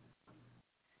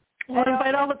 We'll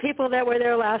invite all the people that were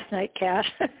there last night, Kat.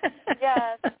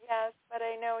 Yes, but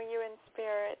I know you in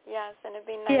spirit. Yes, and it'd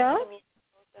be nice to meet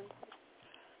you.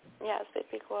 Yes, it'd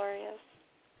be glorious.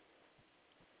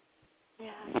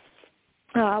 Yes.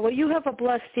 Well, you have a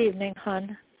blessed evening,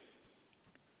 hon.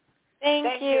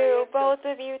 Thank you. Both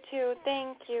of you, too.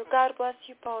 Thank you. God bless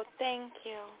you both. Thank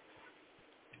you.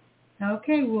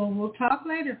 Okay, well, we'll talk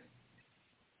later.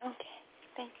 Okay,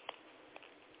 thanks.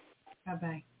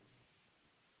 Bye-bye.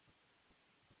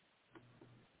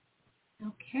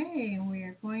 Okay, and we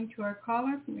are going to our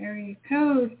caller from area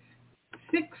code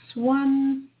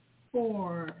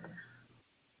 614.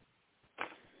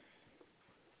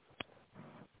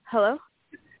 Hello?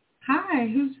 Hi,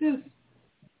 who's this?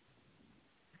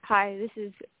 Hi, this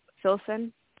is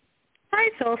Philson.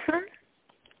 Hi, Philson.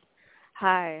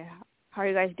 Hi, how are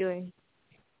you guys doing?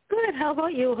 Good, how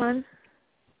about you, hon?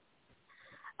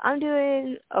 I'm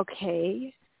doing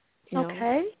okay.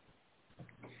 Okay.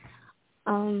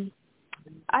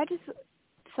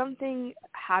 Something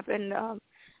happened.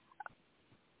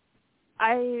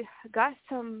 I got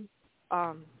some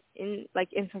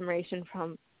information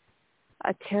from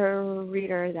a tarot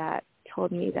reader that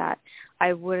told me that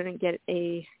I wouldn't get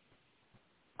a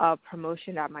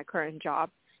promotion at my current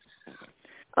job.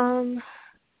 I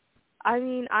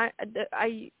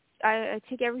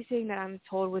take everything that I'm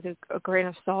told with a grain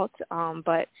of salt,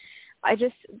 but I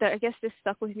guess this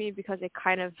stuck with me because it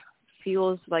kind of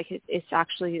feels like it's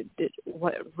actually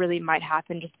what really might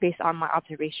happen just based on my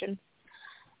observation.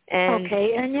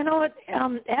 Okay, and you know what?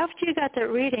 After you got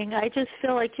that reading, I just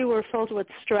feel like you were filled with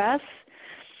stress.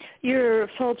 You're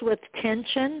filled with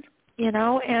tension,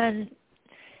 and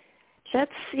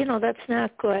that's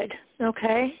not good,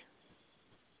 okay?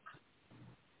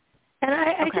 And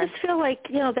I just feel like,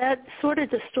 that sort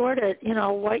of distorted,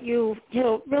 what you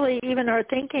really even are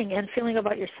thinking and feeling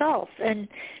about yourself. And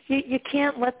you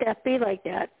can't let that be like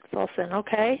that, Wilson,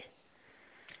 okay?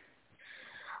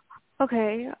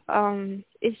 Okay.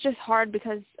 It's just hard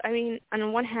because, on the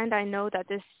one hand, I know that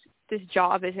this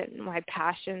job isn't my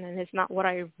passion and it's not what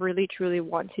I really, truly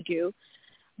want to do.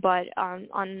 But on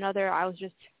another, I was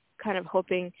just kind of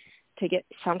hoping to get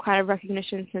some kind of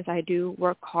recognition since I do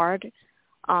work hard.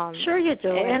 Sure you do,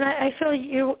 and I feel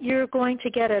you're going to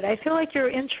get it. I feel like you're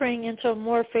entering into a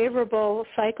more favorable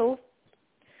cycle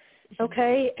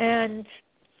okay? And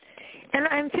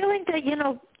I'm feeling that,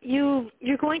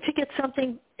 you're going to get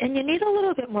something, and you need a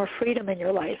little bit more freedom in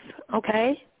your life,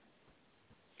 okay?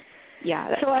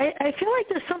 Yeah. So I feel like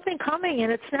there's something coming,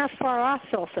 and it's not far off,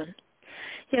 Filson,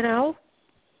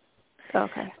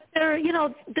 Okay.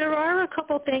 There are a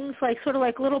couple things, sort of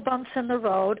like little bumps in the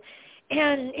road,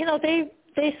 and,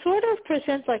 they sort of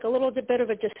present like a little bit of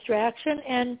a distraction,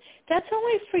 and that's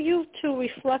only for you to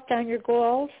reflect on your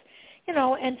goals,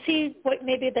 and see what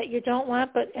maybe that you don't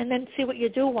want, and then see what you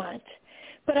do want.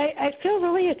 But I feel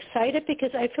really excited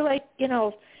because I feel like,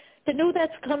 the new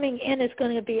that's coming in is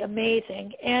going to be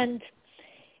amazing, and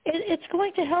it's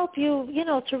going to help you,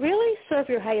 to really serve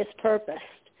your highest purpose.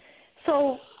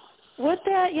 So what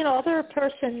that, other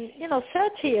person, said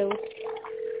to you,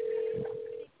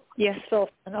 yes,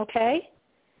 Filson, okay?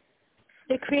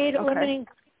 They create a limiting,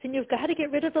 and you've got to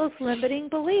get rid of those limiting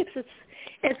beliefs.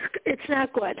 It's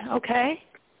not good, okay?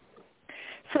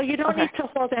 So you don't need to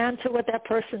hold on to what that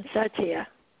person said to you.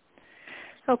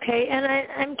 Okay, and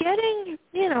I'm getting,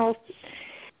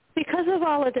 because of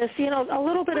all of this, a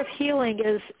little bit of healing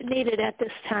is needed at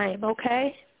this time,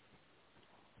 okay?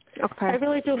 Okay. I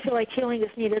really do feel like healing is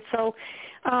needed. So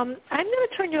I'm going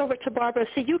to turn you over to Barbara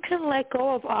so you can let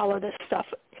go of all of this stuff.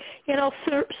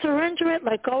 Surrender it,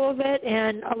 let go of it,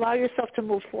 and allow yourself to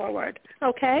move forward,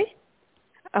 okay?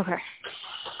 Okay.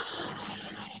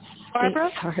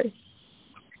 Barbara? Sorry.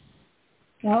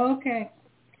 Oh, okay.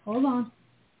 Hold on.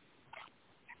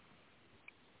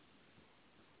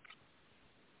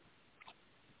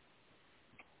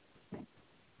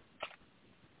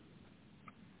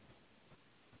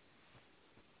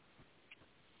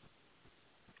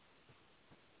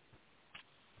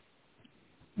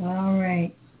 All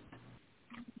right.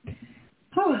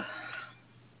 Oh.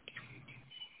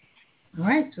 All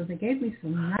right, so they gave me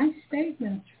some nice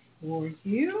statements for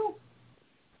you.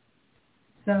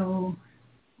 So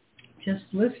just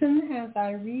listen as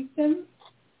I read them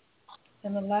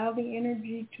and allow the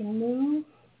energy to move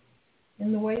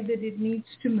in the way that it needs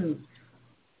to move.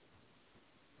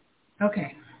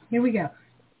 Okay, here we go.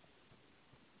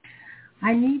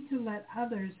 I need to let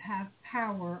others have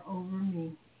power over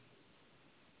me.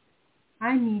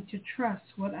 I need to trust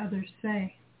what others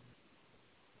say.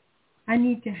 I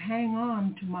need to hang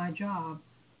on to my job.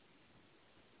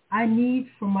 I need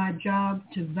for my job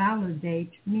to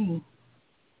validate me.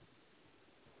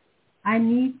 I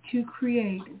need to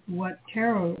create what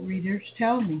tarot readers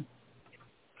tell me.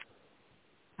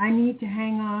 I need to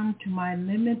hang on to my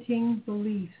limiting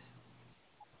beliefs.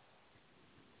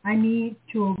 I need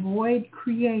to avoid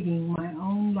creating my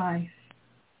own life.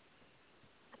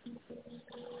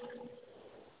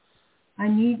 I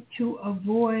need to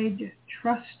avoid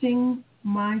trusting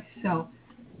myself.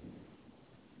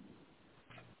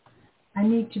 I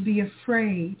need to be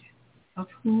afraid of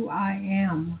who I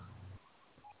am.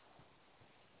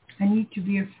 I need to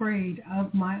be afraid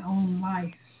of my own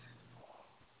life.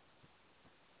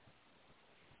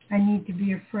 I need to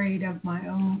be afraid of my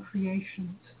own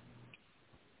creations.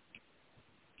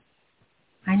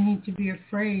 I need to be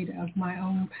afraid of my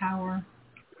own power.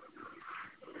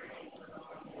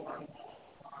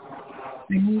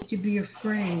 I need to be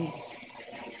afraid.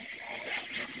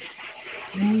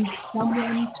 I need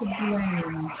someone to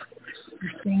blame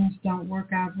if things don't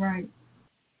work out right.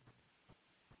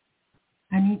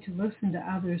 I need to listen to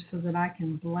others so that I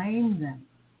can blame them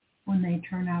when they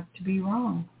turn out to be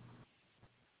wrong.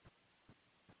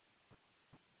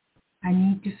 I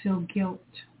need to feel guilt.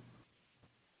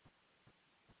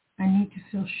 I need to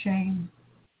feel shame.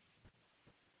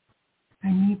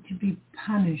 I need to be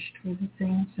punished for the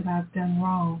things that I've done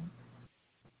wrong.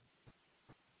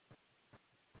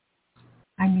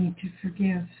 I need to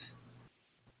forgive.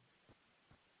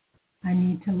 I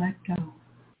need to let go.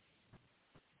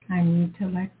 I need to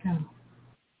let go.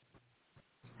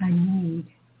 I need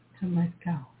to let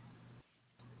go.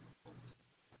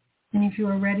 And if you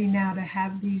are ready now to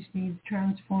have these needs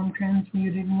transformed,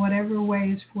 transmuted in whatever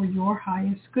way is for your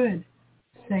highest good,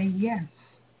 say yes.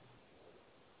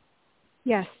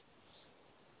 Yes.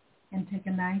 And take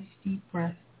a nice deep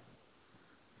breath.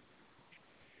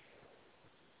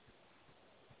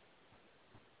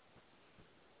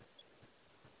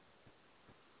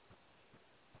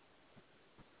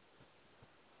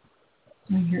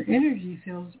 When your energy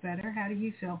feels better, how do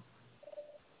you feel?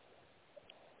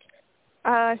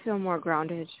 I feel more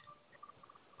grounded.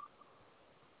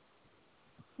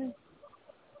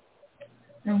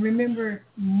 And remember,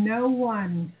 no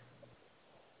one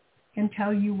can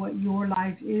tell you what your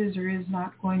life is or is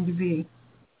not going to be.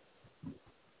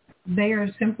 They are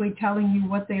simply telling you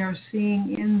what they are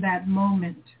seeing in that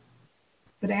moment.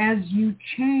 But as you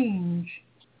change,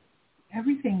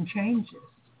 everything changes.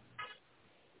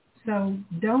 So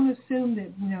don't assume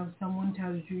that, someone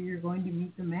tells you you're going to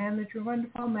meet the man that you're going to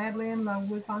fall madly in love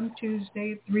with on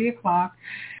Tuesday at 3 o'clock.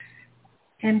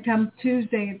 And come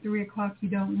Tuesday at 3 o'clock, you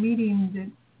don't meet him,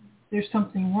 that there's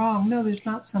something wrong. No, there's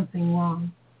not something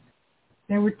wrong.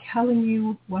 They were telling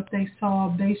you what they saw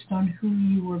based on who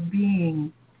you were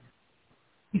being.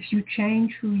 If you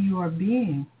change who you are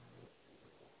being,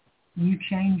 you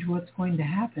change what's going to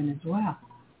happen as well.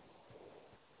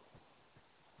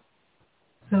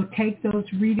 So take those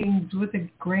readings with a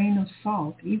grain of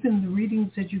salt, even the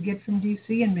readings that you get from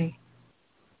DC and me.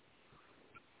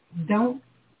 Don't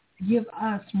give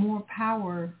us more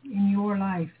power in your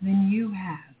life than you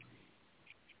have.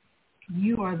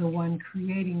 You are the one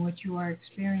creating what you are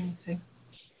experiencing.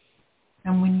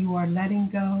 And when you are letting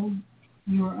go,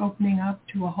 you are opening up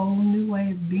to a whole new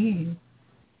way of being.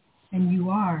 And you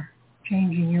are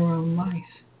changing your own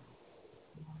life.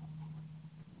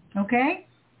 Okay?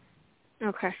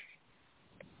 Okay.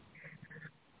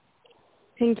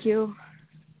 Thank you.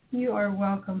 You are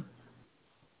welcome.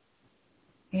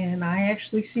 And I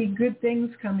actually see good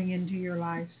things coming into your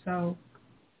life. So,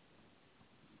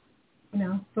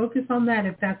 focus on that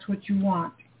if that's what you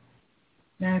want.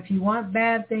 Now, if you want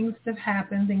bad things to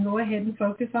happen, then go ahead and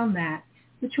focus on that.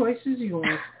 The choice is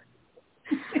yours.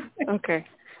 Okay.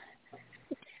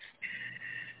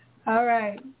 All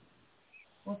right.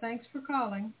 Well, thanks for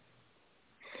calling.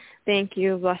 Thank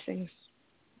you. Blessings.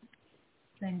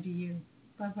 Same to you.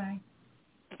 Bye-bye.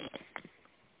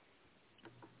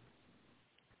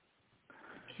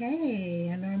 Okay,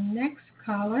 and our next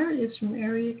caller is from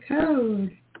area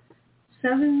code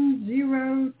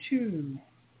 702.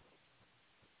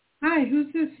 Hi,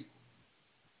 who's this?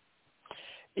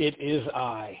 It is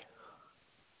I.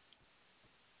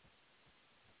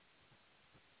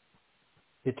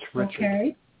 It's Richard.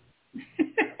 Okay.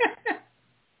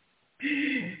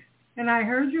 And I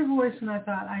heard your voice and I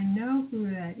thought, I know who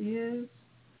that is.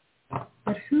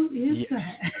 But who is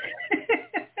that?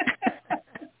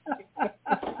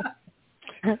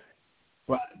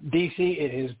 Well, DC,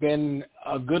 it has been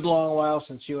a good long while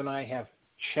since you and I have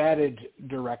chatted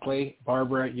directly.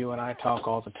 Barbara, you and I talk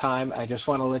all the time. I just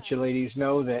want to let you ladies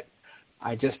know that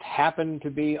I just happened to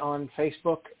be on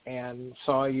Facebook and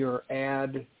saw your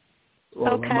ad,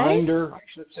 or reminder, I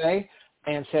should say,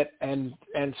 and said, and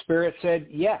Spirit said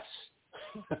yes.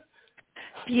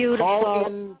 Beautiful. Call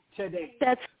in today.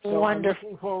 That's so wonderful. I'm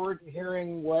looking forward to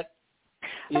hearing what.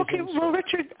 Okay, well,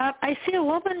 Richard, I see a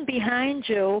woman behind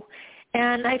you,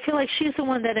 and I feel like she's the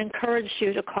one that encouraged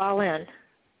you to call in.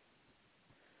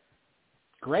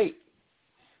 Great.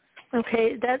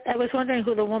 Okay, that I was wondering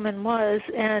who the woman was,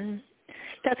 and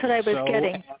that's what I was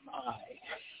getting. Am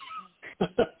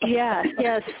I.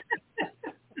 Yes.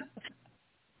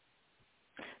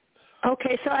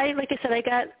 Okay, so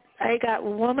I got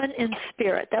woman in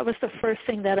spirit. That was the first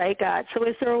thing that I got. So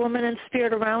is there a woman in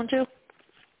spirit around you?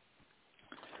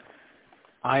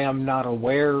 I am not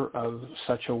aware of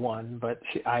such a one, but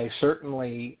I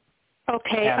certainly have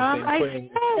been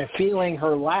feeling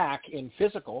her lack in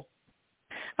physical.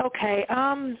 Okay.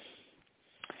 I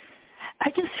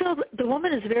just feel the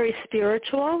woman is very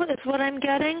spiritual is what I'm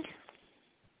getting.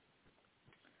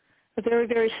 A very,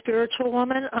 very spiritual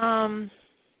woman.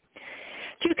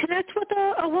 Do you connect with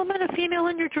a woman, a female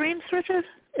in your dreams, Richard?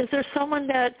 Is there someone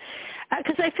that,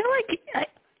 because I feel like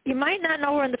you might not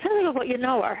know her in the physical, but you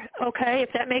know her, okay,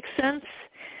 if that makes sense?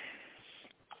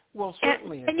 Well,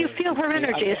 certainly. And you feel her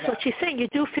energy, is what she's saying. You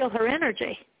do feel her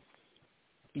energy.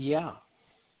 Yeah.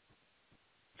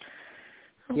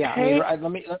 Okay. Yeah, I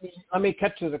mean, let me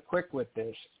cut to the quick with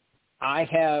this. I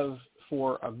have,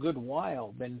 for a good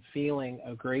while, been feeling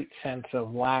a great sense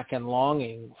of lack and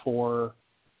longing for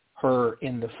her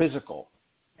in the physical,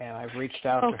 and I've reached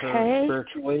out to her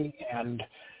spiritually, and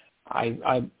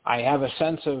I have a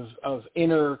sense of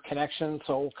inner connection,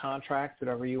 soul contract,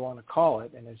 whatever you want to call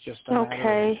it, and it's just a matter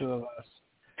of the two of us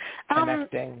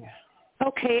connecting.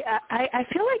 Okay, I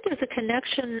feel like there's a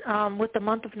connection with the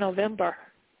month of November.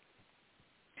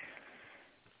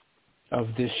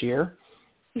 Of this year?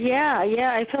 Yeah,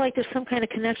 I feel like there's some kind of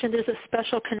connection. There's a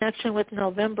special connection with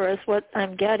November is what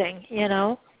I'm getting,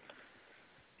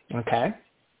 Okay.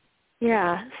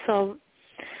 Yeah, so,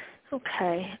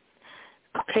 okay,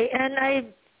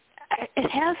 and it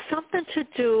has something to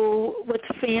do with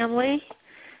family,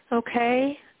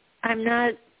 okay? I'm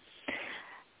not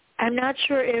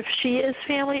sure if she is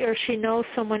family or she knows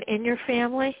someone in your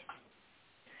family.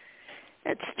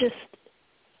 It's just,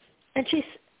 and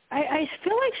I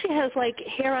feel like she has like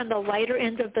hair on the lighter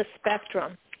end of the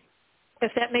spectrum,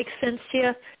 if that makes sense to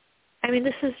you. I mean,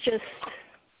 this is just.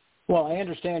 Well, I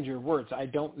understand your words. I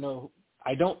don't know.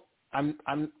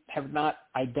 I'm have not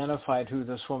identified who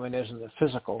this woman is in the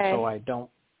physical, so I don't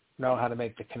know how to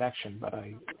make the connection. But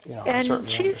I certainly understand.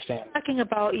 And she's talking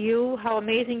about you, how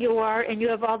amazing you are, and you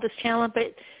have all this talent,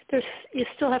 but you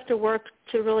still have to work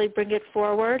to really bring it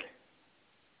forward.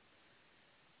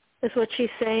 Is what she's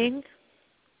saying.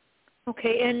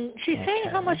 Okay, and she's saying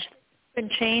how much you've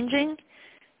been changing.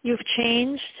 You've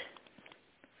changed.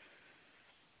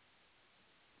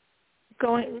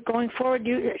 Going forward,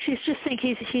 she's just saying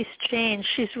he's changed.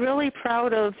 She's really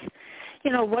proud of,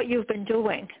 what you've been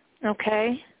doing.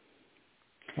 Okay.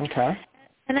 Okay.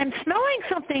 And I'm smelling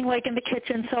something like in the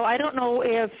kitchen, so I don't know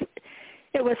if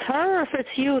it was her or if it's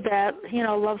you that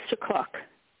loves to cook.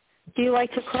 Do you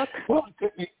like to cook? Well,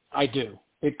 I do.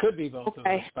 It could be both of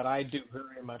us, but I do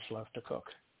very much love to cook.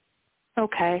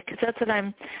 Okay, because that's what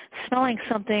I'm smelling,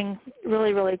 something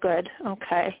really, really good.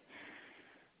 Okay.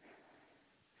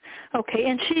 Okay,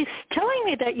 and she's telling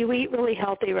me that you eat really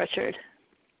healthy, Richard.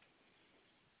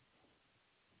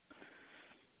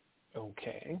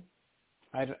 Okay.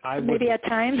 I maybe at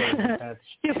times.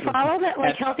 You follow that,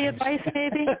 like healthy advice,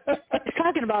 maybe? He's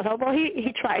talking about health. Well,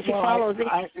 he tries. He follows.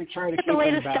 I try to keep the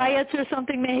latest diets or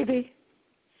something, maybe.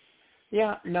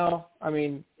 Yeah, no. I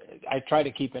mean, I try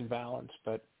to keep in balance,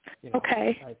 but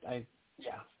okay.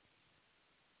 Yeah.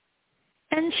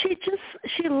 And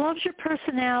she loves your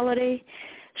personality.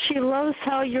 She loves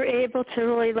how you're able to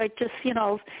really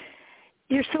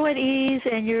you're so at ease,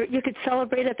 and you could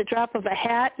celebrate at the drop of a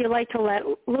hat. You like to let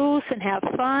loose and have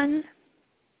fun.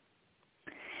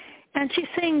 And she's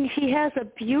saying he has a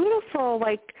beautiful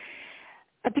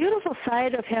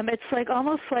side of him. It's like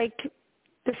almost like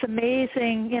this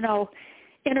amazing,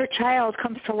 inner child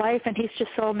comes to life, and he's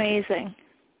just so amazing.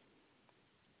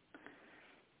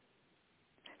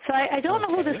 So I don't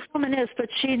know who this woman is, but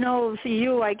she knows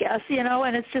you, I guess,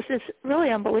 and it's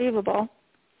really unbelievable.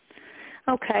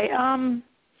 Okay.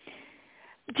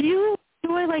 Do you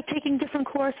enjoy taking different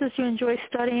courses? Do you enjoy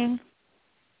studying?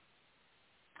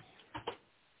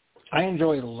 I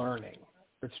enjoy learning.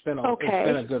 It's been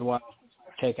a good while since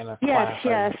I've taken a class.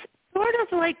 Yes. Sort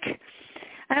of like,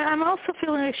 I'm also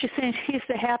feeling like she's saying he's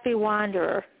the happy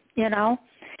wanderer,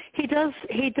 He does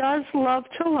love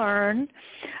to learn,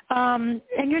 and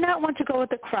you're not one to go with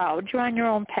the crowd. You're on your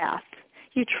own path.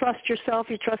 You trust yourself.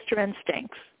 You trust your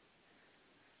instincts.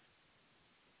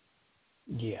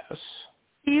 Yes.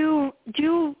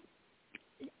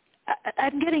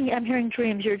 I'm hearing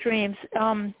dreams. Your dreams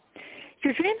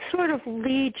sort of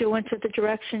lead you into the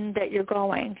direction that you're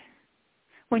going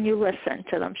when you listen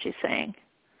to them. She's saying.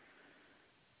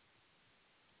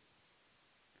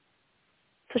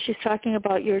 So she's talking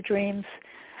about your dreams.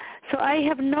 So I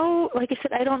have like I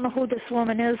said, I don't know who this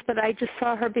woman is, but I just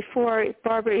saw her before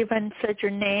Barbara even said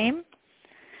your name.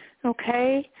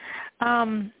 Okay.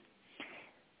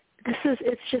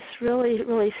 It's just really,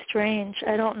 really strange.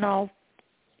 I don't know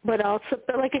what else.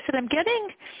 But like I said, I'm getting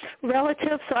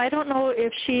relative, so I don't know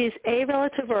if she's a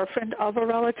relative or a friend of a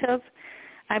relative.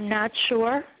 I'm not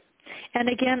sure. And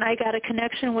again, I got a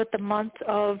connection with the month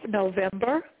of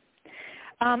November.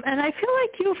 And I feel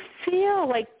like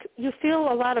you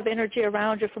feel a lot of energy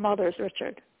around you from others,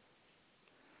 Richard.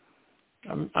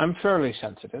 I'm fairly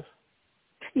sensitive.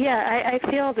 Yeah, I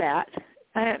feel that.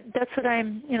 That's what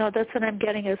I'm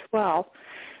getting as well.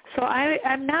 So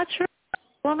I'm not sure,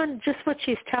 woman, just what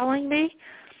she's telling me.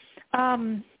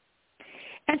 And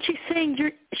she's saying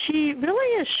she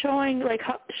really is showing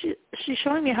she's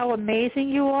showing me how amazing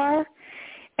you are,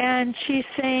 and she's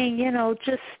saying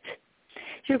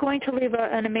you're going to leave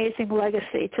an amazing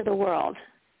legacy to the world.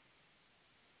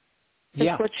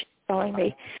 That's what she's telling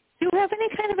me. Do you have any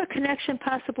kind of a connection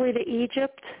possibly to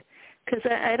Egypt? Because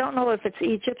I don't know if it's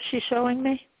Egypt she's showing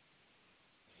me.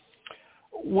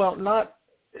 Well, not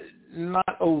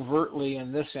overtly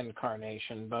in this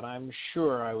incarnation, but I'm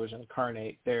sure I was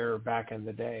incarnate there back in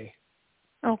the day.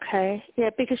 Okay. Yeah,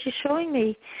 because she's showing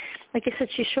me, like I said,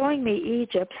 she's showing me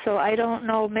Egypt, so I don't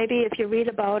know, maybe if you read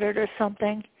about it or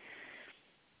something,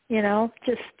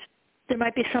 just there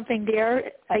might be something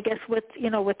there, I guess, with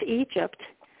Egypt.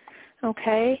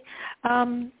 Okay.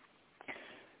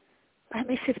 Let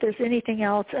me see if there's anything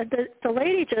else. The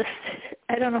lady just,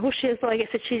 I don't know who she is, but like I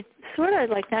said, she sort of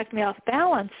knocked me off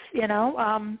balance,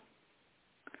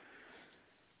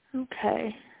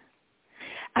 Okay.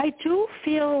 I do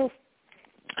feel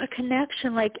a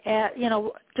connection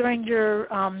during your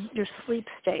sleep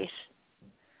state.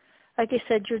 Like I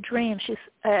said, your dreams.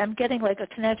 I'm getting a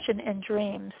connection in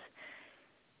dreams.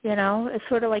 It's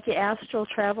sort of like you astral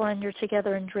travel and you're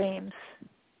together in dreams.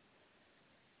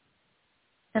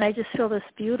 And I just feel this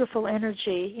beautiful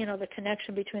energy, the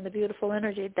connection between the beautiful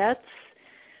energy. That's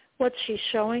what she's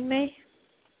showing me.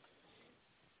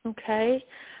 Okay.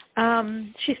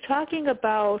 She's talking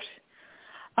about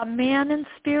a man in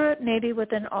spirit, maybe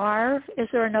with an R. Is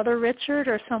there another Richard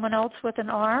or someone else with an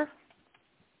R?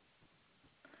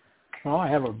 Well, I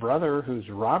have a brother who's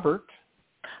Robert.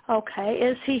 Okay.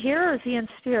 Is he here or is he in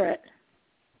spirit?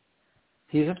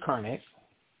 He's incarnate.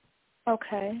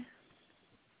 Okay.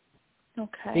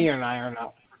 Okay. He and I are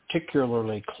not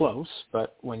particularly close,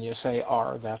 but when you say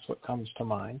R, that's what comes to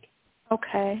mind.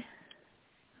 Okay.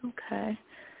 Okay.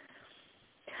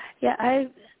 Yeah,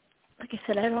 like I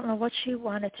said, I don't know what she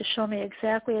wanted to show me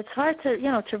exactly. It's hard to,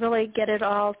 to really get it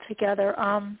all together.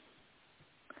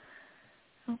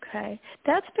 Okay.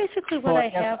 That's basically what I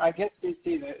have. I guess,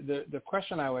 the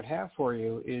question I would have for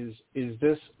you is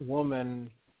this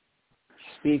woman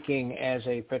speaking as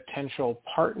a potential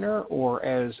partner or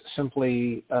as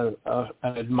simply an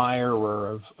admirer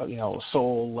of,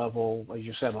 soul level, as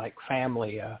you said, like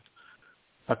family, a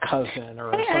cousin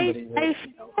or somebody?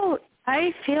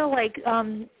 I feel like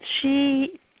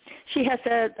she has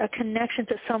a connection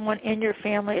to someone in your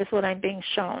family is what I'm being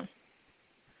shown.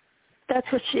 That's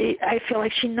what I feel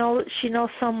like she knows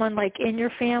someone like in your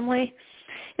family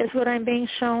is what I'm being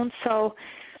shown. So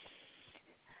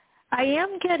I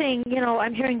am getting,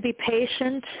 I'm hearing be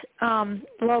patient,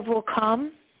 love will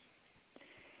come.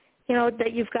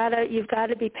 That you've got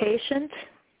to be patient.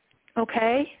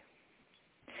 Okay.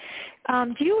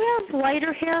 Do you have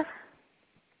lighter hair?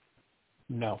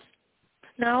 No.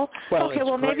 No? Well, okay,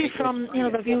 well maybe from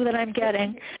the view that I'm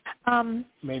getting.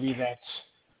 Maybe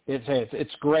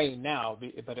it's gray now,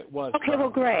 but it was. Okay, well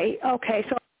gray. Okay,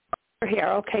 so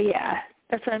hair. Okay, yeah.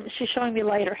 She's showing me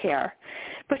lighter hair.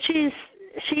 But she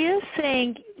is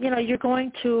saying, you're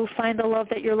going to find the love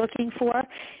that you're looking for,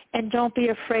 and don't be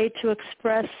afraid to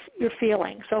express your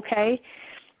feelings, okay?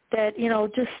 That,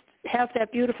 just have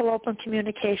that beautiful open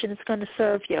communication. It's going to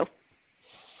serve you.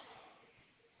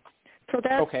 So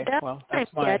that's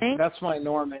that's my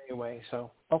norm anyway.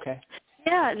 So okay.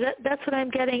 Yeah, that's what I'm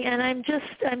getting, and I'm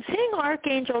seeing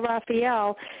Archangel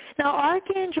Raphael. Now,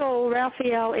 Archangel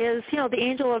Raphael is the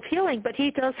angel of healing, but he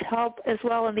does help as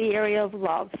well in the area of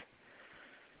love.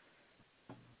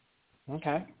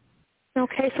 Okay.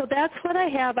 Okay, so that's what I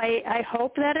have. I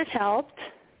hope that it helped.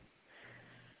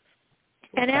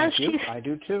 Well, and thank you. I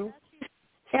do too.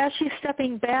 As she's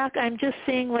stepping back, I'm just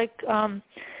seeing like I'm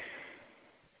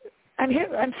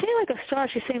seeing like a star.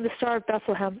 She's seeing the Star of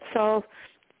Bethlehem. So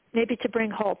maybe to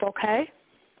bring hope. Okay.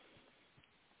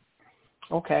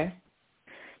 Okay.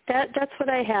 That's what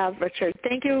I have, Richard.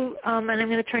 Thank you. And I'm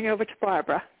going to turn you over to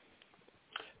Barbara.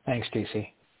 Thanks, DC.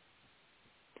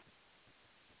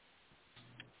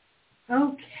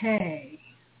 Okay.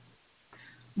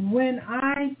 When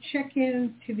I check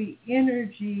into the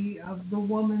energy of the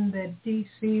woman that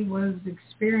DC was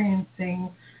experiencing,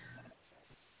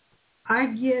 I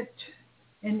get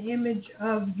an image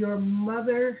of your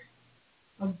mother,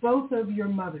 of both of your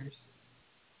mothers.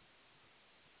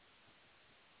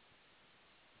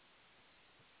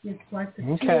 It's like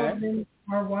the two of them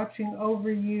are watching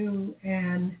over you,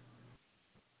 and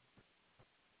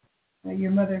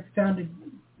your mother found it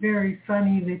very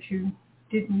funny that you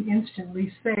didn't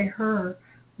instantly say her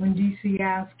when DC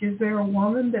asked, is there a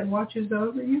woman that watches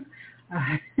over you?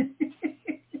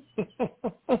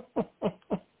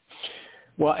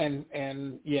 Well,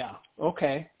 and yeah,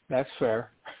 okay, that's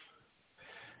fair.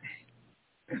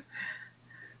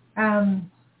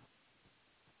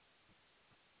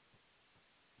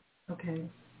 Okay.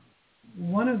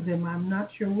 One of them, I'm not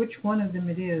sure which one of them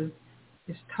it is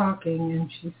talking, and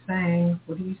she's saying,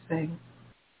 what are you saying?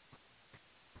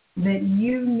 That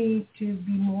you need to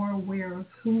be more aware of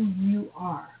who you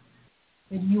are,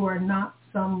 that you are not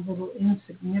some little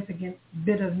insignificant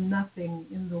bit of nothing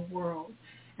in the world.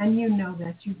 And you know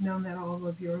that. You've known that all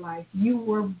of your life. You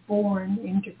were born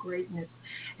into greatness,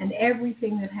 and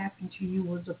everything that happened to you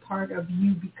was a part of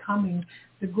you becoming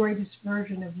the greatest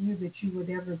version of you that you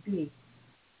would ever be.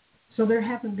 So there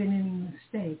haven't been any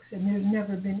mistakes, and there's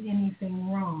never been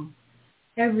anything wrong.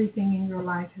 Everything in your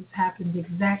life has happened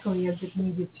exactly as it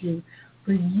needed to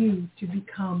for you to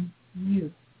become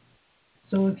you.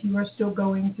 So if you are still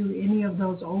going through any of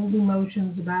those old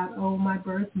emotions about, oh, my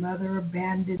birth mother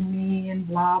abandoned me and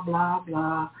blah, blah,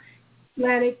 blah,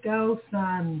 let it go,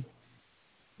 son.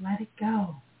 Let it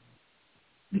go.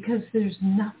 Because there's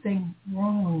nothing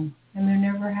wrong, and there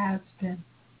never has been.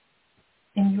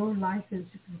 And your life is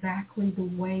exactly the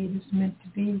way it is meant to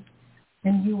be.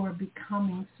 And you are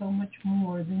becoming so much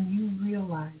more than you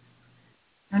realize.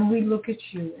 And we look at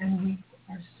you and we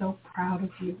are so proud of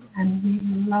you, and we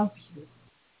love you.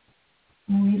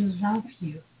 We love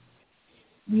you.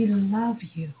 We love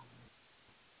you.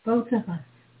 Both of us,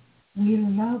 we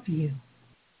love you.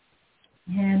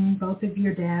 And both of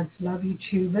your dads love you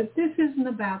too, but this isn't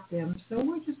about them, so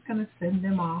we're just going to send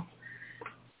them off.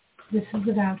 This is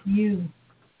about you.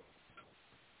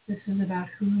 This is about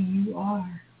who you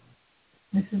are.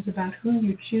 This is about who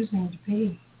you're choosing to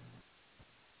be.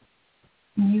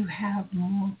 You have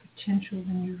more potential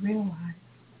than you realize.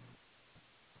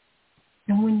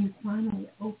 And when you finally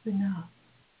open up,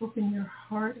 open your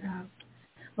heart up,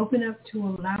 open up to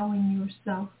allowing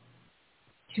yourself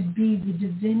to be the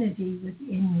divinity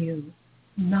within you,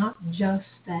 not just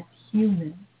that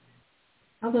human.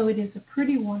 Although it is a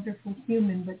pretty wonderful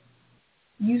human, but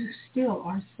you still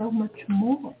are so much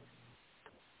more.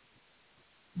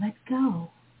 Let go.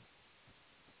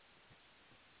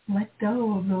 Let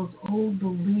go of those old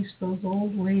beliefs, those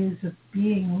old ways of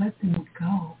being. Let them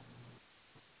go.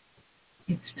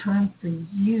 It's time for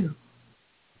you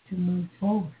to move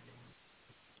forward.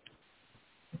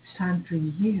 It's time for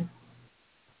you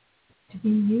to be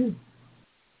you.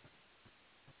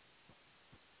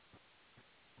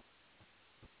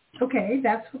 Okay,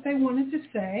 that's what they wanted to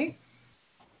say.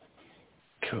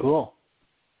 Cool.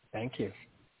 Thank you.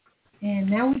 And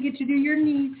now we get to do your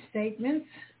needs statements.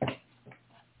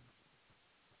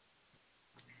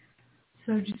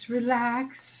 So just relax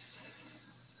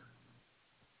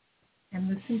and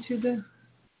listen to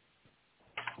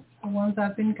the ones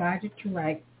I've been guided to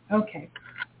write. Okay.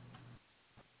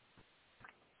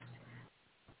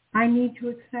 I need to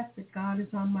accept that God is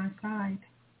on my side.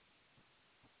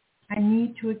 I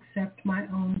need to accept my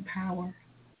own power.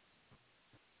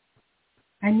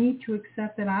 I need to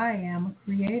accept that I am a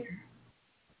creator.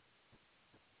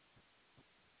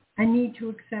 I need to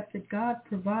accept that God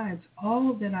provides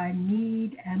all that I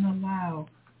need and allow.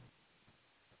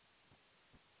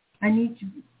 I need to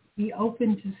be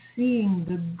open to seeing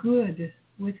the good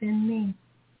within me.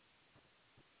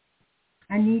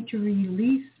 I need to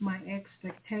release my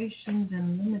expectations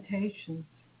and limitations.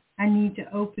 I need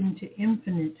to open to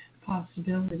infinite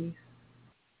possibilities.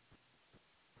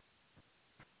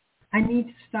 I need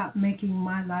to stop making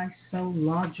my life so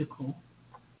logical.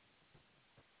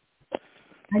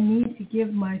 I need to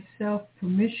give myself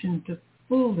permission to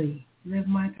fully live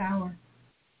my power.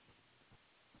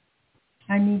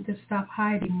 I need to stop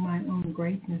hiding my own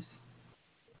greatness.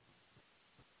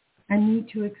 I need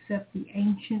to accept the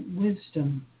ancient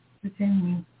wisdom within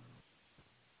me.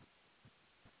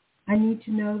 I need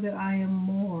to know that I am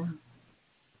more.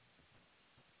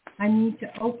 I need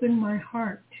to open my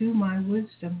heart to my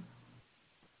wisdom.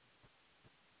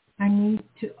 I need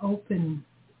to open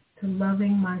to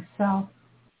loving myself.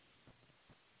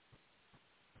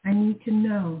 I need to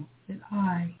know that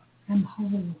I am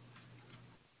whole.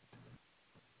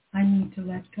 I need to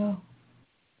let go.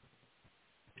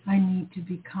 I need to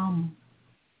become.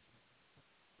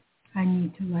 I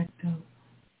need to let go.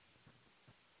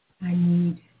 I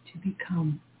need to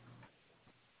become.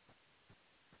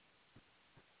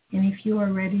 And if you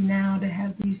are ready now to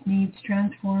have these needs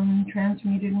transformed and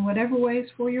transmuted in whatever ways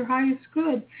for your highest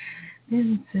good,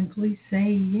 then simply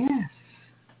say yes.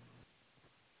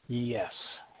 Yes.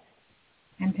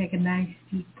 And take a nice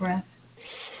deep breath.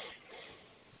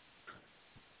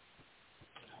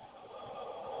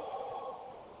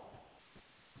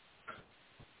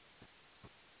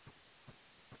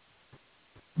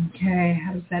 Okay,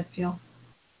 how does that feel?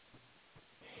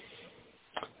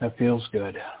 That feels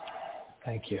good.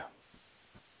 Thank you.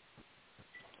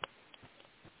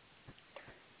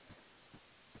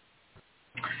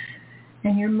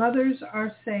 And your mothers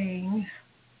are saying,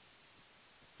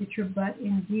 get your butt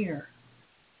in gear.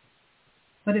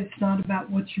 But it's not about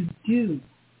what you do.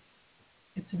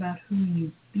 It's about who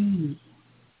you be.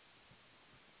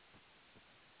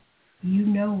 You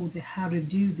know how to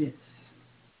do this.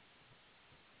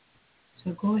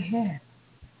 So go ahead.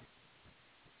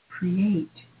 Create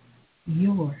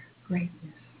your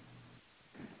greatness.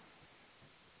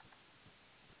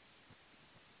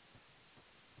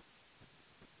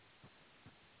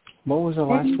 What was the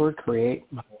last word? Create?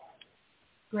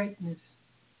 Greatness.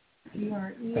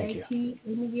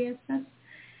 Greatness.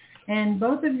 And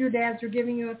both of your dads are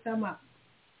giving you a thumb up.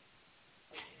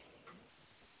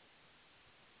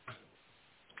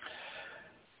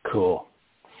 Cool.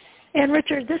 And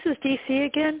Richard, this is DC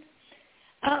again.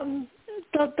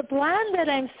 The blonde that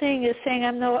I'm seeing is saying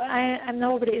I'm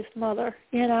nobody's mother.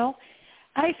 You know,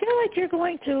 I feel like you're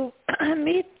going to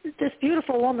meet this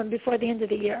beautiful woman before the end of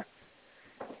the year.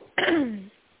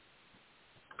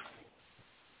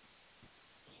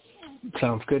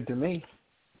 Sounds good to me.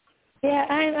 Yeah,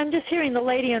 I'm just hearing the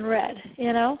lady in red,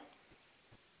 you know?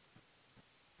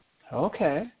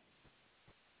 Okay.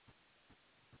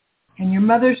 And your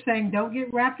mother's saying, don't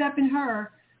get wrapped up in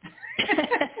her.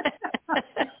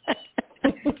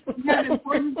 You have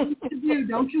important things to do.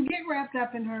 Don't you get wrapped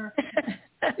up in her.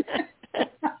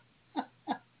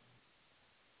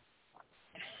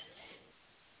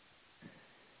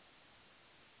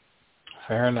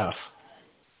 Fair enough.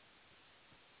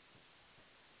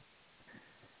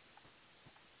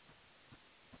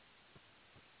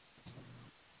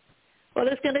 Well,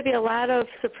 there's going to be a lot of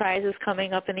surprises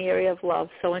coming up in the area of love,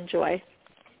 so enjoy.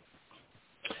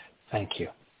 Thank you.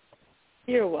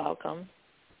 You're welcome.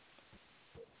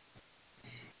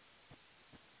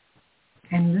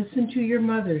 And listen to your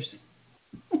mothers.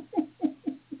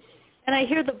 And I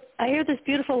hear this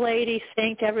beautiful lady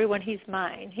saying to everyone, he's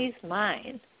mine. He's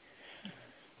mine.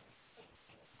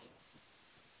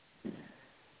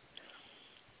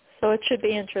 So it should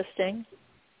be interesting.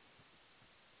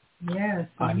 Yes.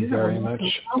 I'm very much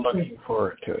looking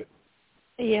forward to it.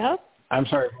 Yep. I'm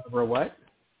sorry, Barbara, what?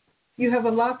 You have a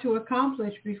lot to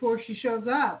accomplish before she shows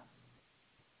up.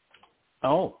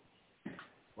 Oh,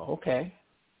 okay.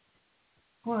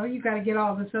 Well, you got to get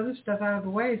all this other stuff out of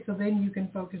the way so then you can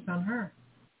focus on her.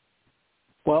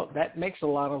 Well, that makes a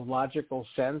lot of logical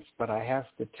sense, but I have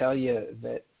to tell you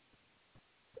that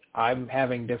I'm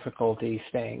having difficulty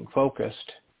staying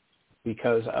focused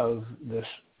because of this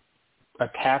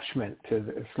attachment to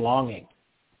this longing.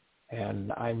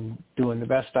 And I'm doing the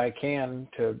best I can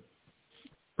to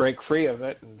break free of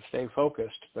it and stay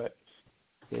focused, but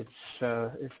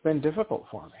it's been difficult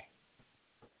for me.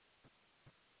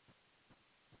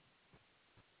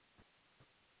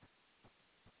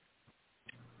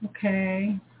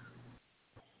 Okay.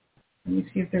 Let me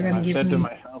see if they're going to give me... I said to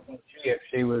myself,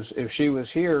 if she was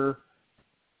here,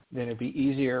 then it'd be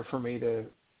easier for me to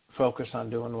focus on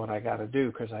doing what I got to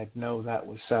do because I'd know that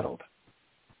was settled.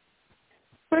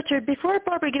 Richard, before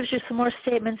Barbara gives you some more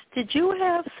statements, did you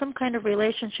have some kind of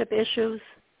relationship issues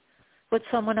with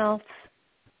someone else?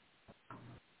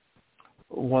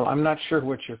 Well, I'm not sure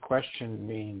what your question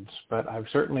means, but I've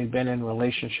certainly been in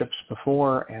relationships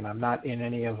before, and I'm not in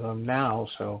any of them now.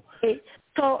 So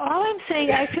all I'm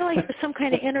saying, I feel like there's some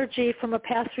kind of energy from a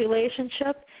past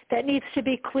relationship that needs to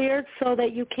be cleared so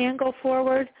that you can go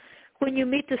forward when you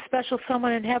meet this special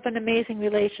someone and have an amazing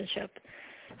relationship.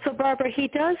 So, Barbara, he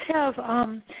does have,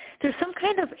 there's some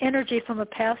kind of energy from a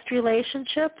past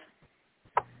relationship.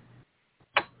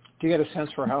 Do you get a sense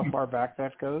for how far back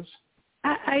that goes?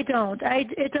 I don't.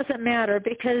 It doesn't matter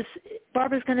because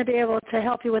Barbara's going to be able to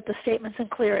help you with the statements and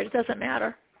clear it. It doesn't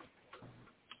matter.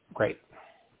 Great.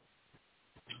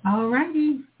 All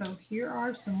righty. So here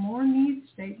are some more need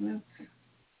statements.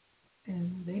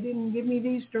 And they didn't give me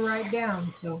these to write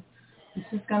down, so this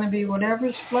is going to be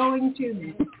whatever's flowing to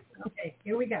me. Okay,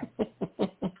 here we go.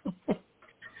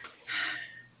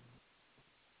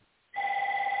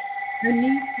 I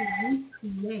need to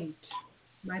recreate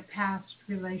my past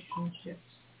relationships.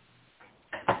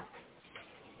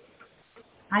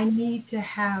 I need to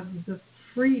have the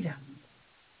freedom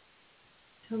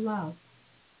to love.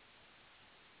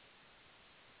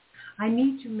 I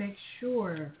need to make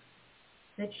sure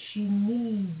that she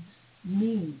needs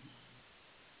me.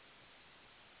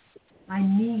 I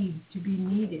need to be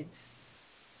needed.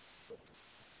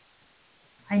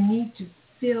 I need to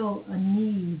fill a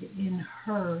need in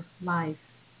her life.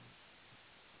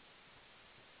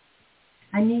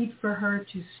 I need for her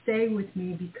to stay with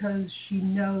me because she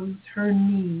knows her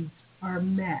needs are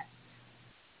met.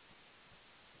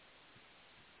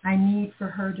 I need for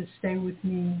her to stay with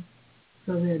me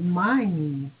so that my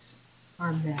needs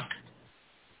are met.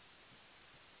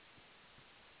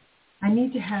 I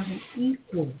need to have an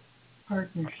equal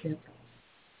partnership.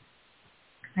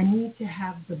 I need to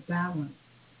have the balance.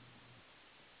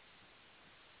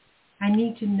 I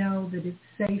need to know that it's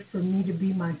safe for me to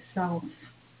be myself.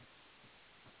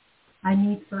 I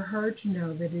need for her to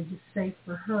know that it is safe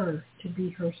for her to be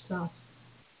herself.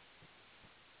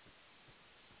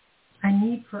 I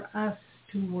need for us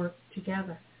to work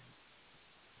together.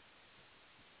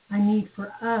 I need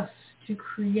for us to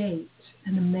create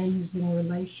an amazing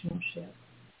relationship.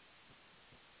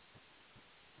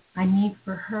 I need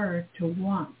for her to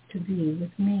want to be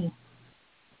with me.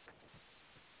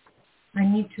 I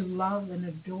need to love and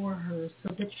adore her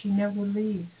so that she never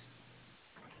leaves.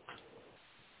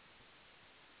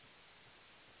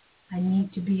 I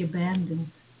need to be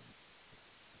abandoned.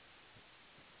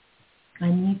 I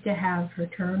need to have her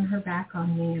turn her back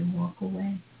on me and walk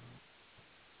away.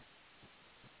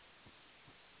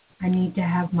 I need to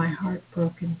have my heart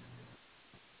broken.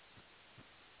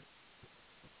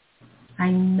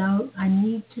 I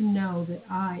need to know that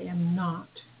I am not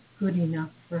good enough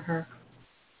for her.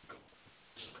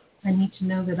 I need to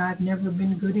know that I've never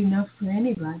been good enough for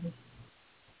anybody.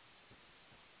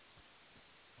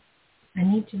 I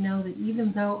need to know that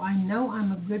even though I know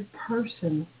I'm a good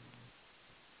person,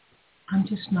 I'm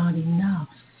just not enough.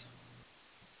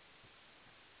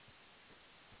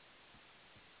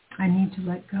 I need to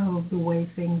let go of the way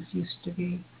things used to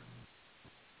be.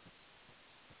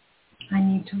 I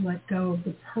need to let go of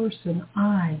the person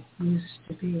I used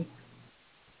to be.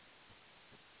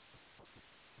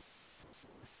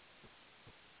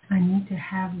 I need to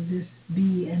have this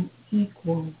be an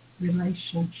equal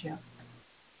relationship.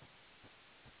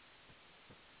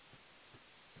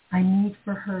 I need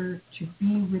for her to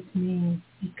be with me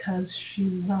because she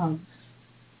loves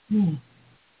me.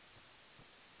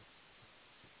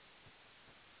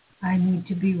 I need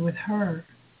to be with her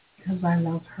because I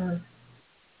love her.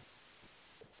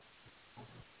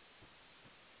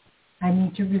 I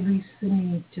need to release the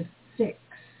need to fix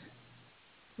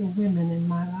the women in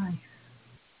my life.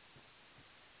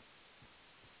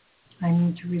 I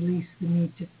need to release the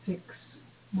need to fix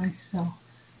myself.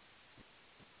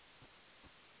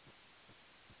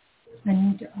 I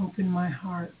need to open my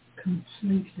heart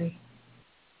completely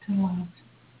to love.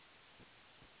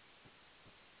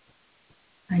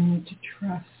 I need to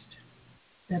trust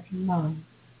that love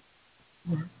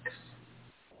works.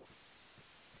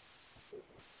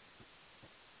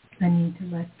 I need to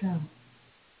let go.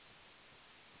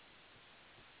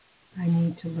 I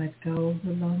need to let go of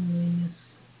the loneliness.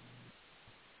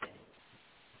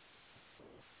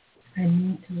 I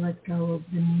need to let go of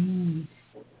the need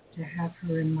to have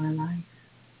her in my life.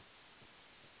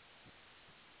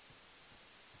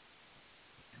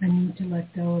 I need to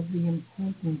let go of the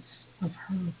importance of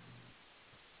her.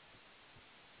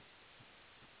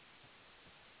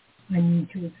 I need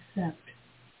to accept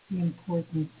the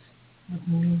importance of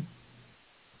me.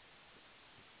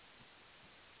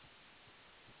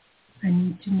 I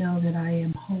need to know that I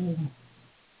am whole.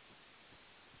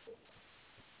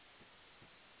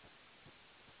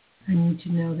 I need to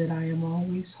know that I am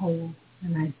always whole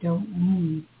and I don't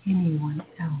need anyone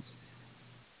else.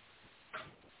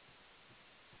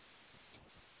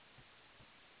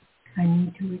 I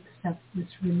need to accept this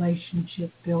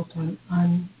relationship built on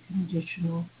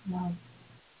unconditional love.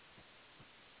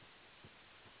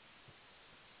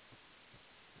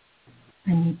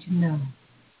 I need to know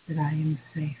that I am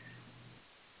safe.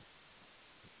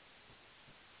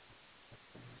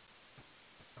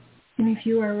 And if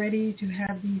you are ready to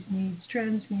have these needs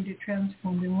transmuted,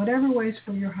 transformed in whatever ways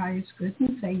for your highest good,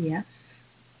 then say yes.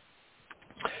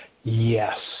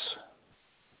 Yes.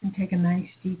 And take a nice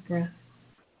deep breath.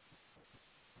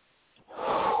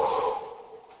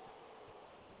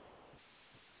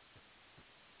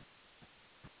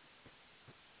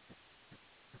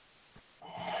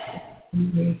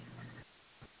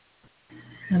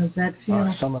 How does that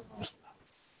feel? Some of those,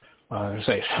 I was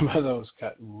say some of those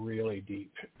got really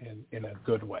deep in a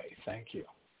good way. Thank you.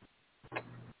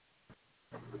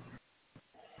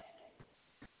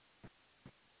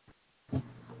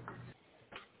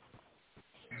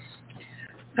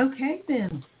 Okay,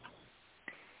 then.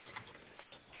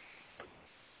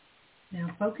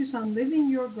 Now focus on living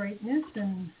your greatness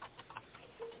and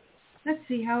let's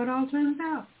see how it all turns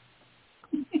out.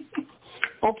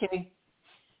 Okay.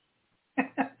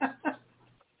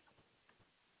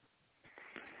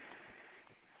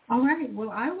 All right. Well,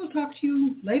 I will talk to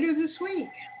you later this week.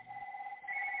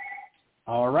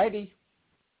 All righty.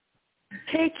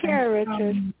 Take care,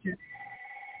 Richard.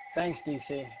 Thanks,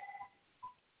 DC.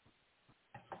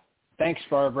 Thanks,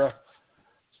 Barbara.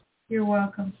 You're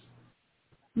welcome.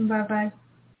 Bye-bye.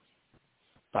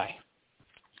 Bye.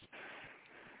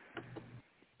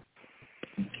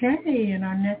 Okay, and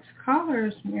our next caller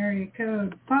is from area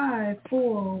code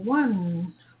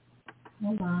 541.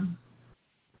 Hold on.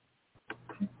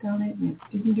 Clicked on it and it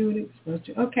didn't do what it's supposed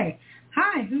to. Okay.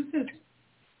 Hi, who's this?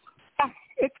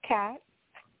 It's Kat.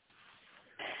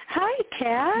 Hi,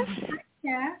 Kat. Hi,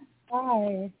 Kat.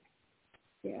 Hi.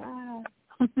 Yeah.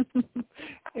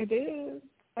 It is.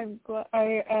 I'm glad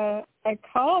I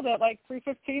called at like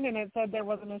 3:15 and it said there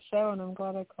wasn't a show, and I'm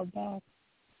glad I called back.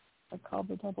 I called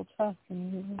to double check,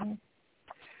 and you were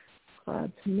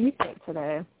glad to meet it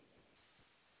today.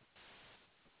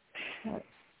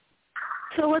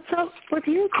 So what's up with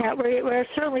you, Kat? We're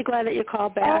certainly glad that you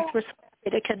called back. We're happy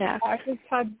to connect. I just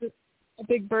had a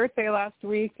big birthday last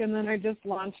week, and then I just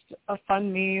launched a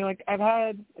FundMe. Like, I've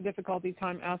had a difficulty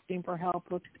time asking for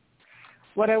help with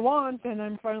what I want, and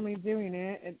I'm finally doing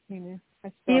it.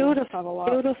 I still have a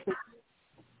lot to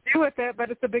do with it, but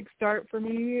it's a big start for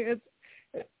me.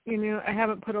 I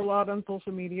haven't put a lot on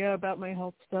social media about my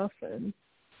health stuff, and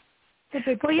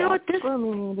well, you know what, this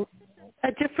is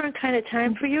a different kind of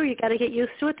time for you. You got to get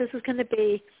used to it. This is going to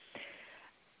be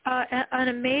an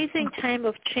amazing time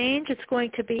of change. It's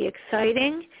going to be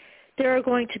exciting. There are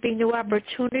going to be new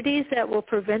opportunities that will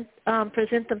present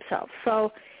themselves.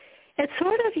 So it's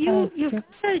sort of you've got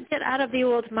to get out of the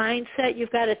old mindset.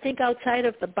 You've got to think outside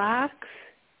of the box.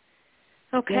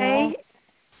 Okay? Yeah.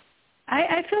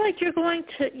 I feel like you're going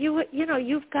to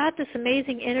you've got this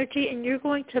amazing energy, and you're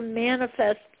going to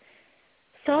manifest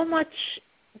so much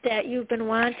that you've been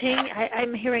wanting.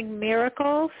 I'm hearing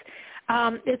miracles.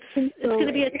 It's going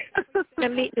to be going to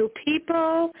meet new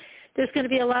people. There's going to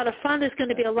be a lot of fun. There's going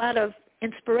to be a lot of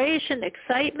inspiration,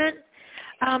 excitement.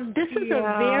 This is a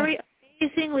very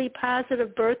amazingly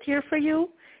positive birth year for you,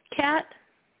 Kat.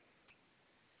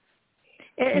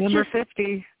 It's Number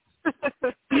 50.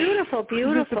 Beautiful,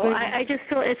 beautiful. I just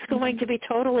feel it's going to be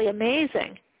totally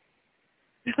amazing.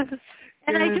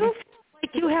 And I do feel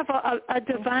like you have a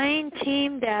divine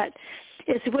team that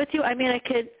is with you. I mean,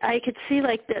 I could see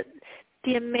like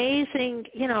the amazing,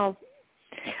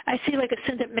 I see like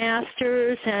Ascendant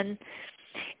Masters and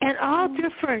all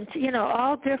different,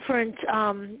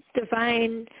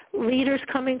 divine leaders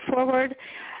coming forward.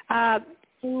 I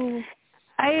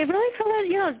really feel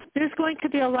that, there's going to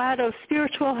be a lot of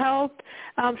spiritual help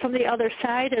from the other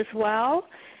side as well.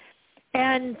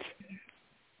 And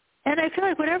I feel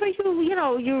like whatever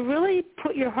you really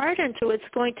put your heart into, it's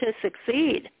going to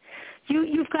succeed.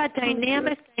 You've got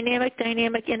dynamic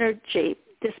energy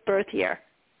this birth year.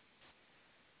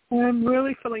 I'm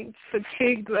really feeling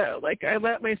fatigued, though. Like, I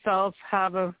let myself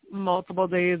have multiple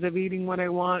days of eating what I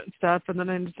want and stuff, and then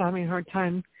I'm just having a hard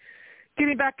time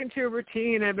getting back into a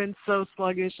routine. I've been so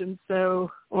sluggish and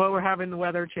we're having the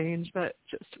weather change, but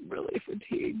just really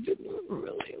fatigued and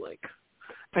really,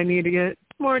 I need to get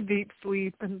more deep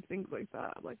sleep and things like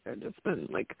that. Like, I've just been,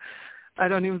 I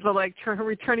don't even feel like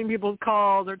returning people's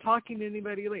calls or talking to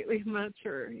anybody lately much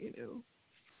or,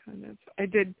 kind of. I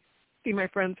did see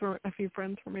a few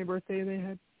friends for my birthday. They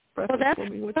had breakfast with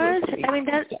me. Well, that's good. I mean,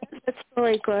 that's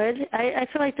really good. I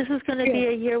feel like this is going to be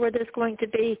a year where there's going to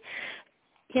be,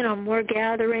 more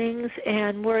gatherings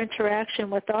and more interaction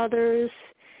with others.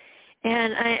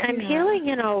 And I'm healing,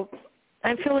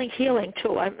 I'm feeling healing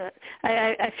too.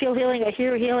 I feel healing. I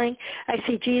hear healing. I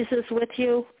see Jesus with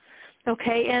you.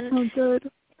 Okay. And good.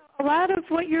 A lot of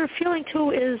what you're feeling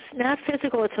too is not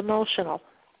physical. It's emotional.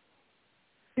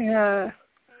 Yeah.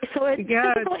 So it's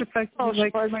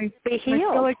affecting be healed.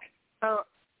 I feel like I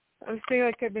was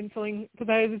saying I've been feeling because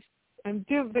I've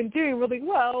been doing really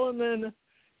well, and then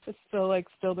just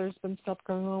still there's been stuff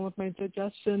going on with my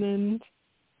digestion and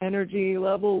energy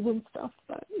levels and stuff.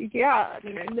 But I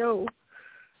mean I know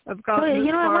I've got. Well, I want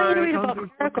you to read about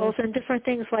miracles and different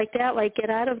things like that. Like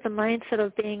get out of the mindset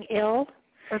of being ill,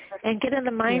 and get in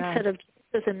the mindset of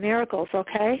Jesus and miracles.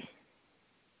 Okay.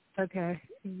 Okay.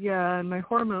 Yeah, and my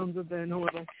hormones have been a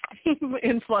little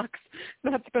in flux.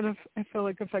 That's been, I feel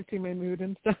like, affecting my mood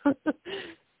and stuff.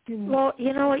 Well,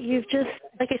 you've just,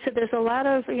 like I said, there's a lot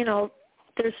of,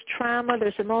 there's trauma,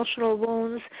 there's emotional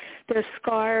wounds, there's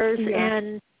scars,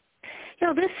 and,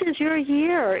 this is your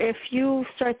year if you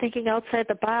start thinking outside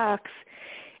the box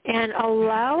and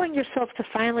allowing yourself to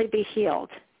finally be healed.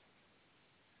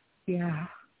 Yeah.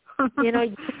 You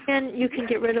can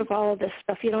get rid of all of this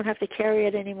stuff. You don't have to carry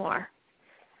it anymore.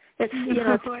 It's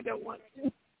I don't want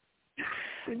to.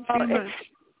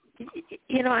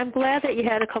 I'm glad that you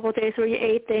had a couple of days where you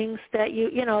ate things that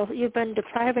you've been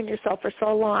depriving yourself for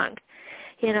so long,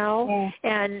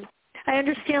 and I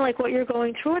understand what you're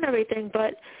going through and everything,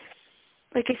 but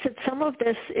like I said, some of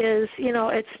this is,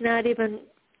 it's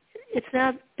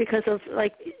not because of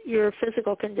your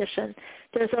physical condition.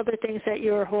 There's other things that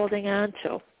you're holding on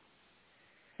to.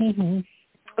 Mm-hmm.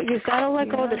 You've got to let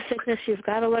go of the sickness. You've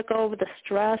got to let go of the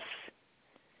stress.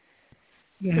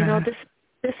 Yeah.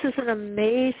 This is an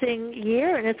amazing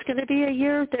year, and it's going to be a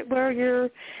year where your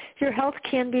health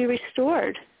can be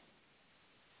restored.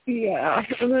 Yeah,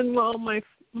 and then my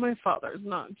father's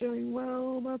not doing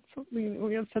well. That's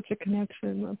we have such a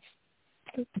connection.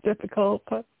 That's difficult,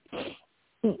 but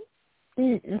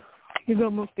he's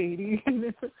almost 80.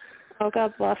 Oh,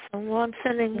 God bless him. Well, I'm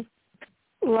sending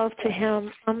love to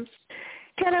him.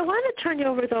 Ken, I want to turn you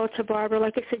over though to Barbara.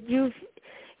 Like I said, you've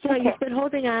been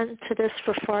holding on to this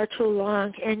for far too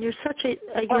long, and you're such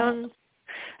a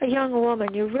young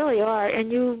woman. You really are,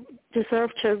 and you deserve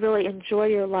to really enjoy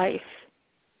your life.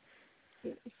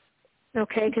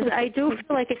 Okay, because I do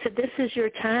feel like I said, this is your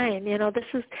time.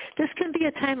 This can be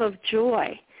a time of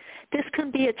joy. this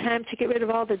can be a time to get rid of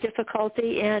all the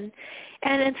difficulty and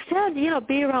instead,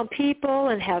 be around people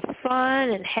and have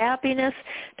fun and happiness,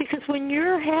 because when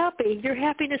you're happy, your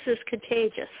happiness is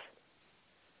contagious.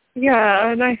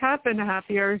 Yeah, and I have been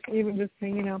happier, even just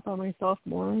hanging out by myself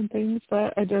more and things.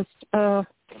 But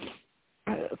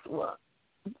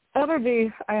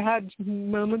energy, I had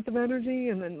moments of energy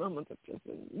and then moments of just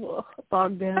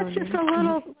bogged down. That's just a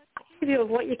little preview of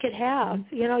what you could have.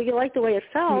 You like the way it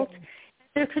felt. Yeah.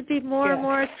 There could be more and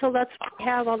more, so that's what we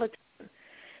have all the time.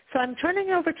 So I'm turning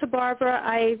over to Barbara.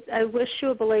 I wish you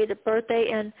a belated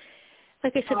birthday. And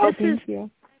like I said, everything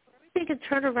can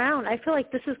turn around. I feel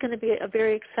like this is going to be a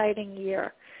very exciting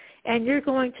year. And you're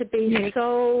going to be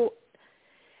so,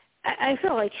 I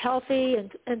feel like, healthy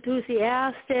and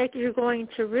enthusiastic. You're going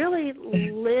to really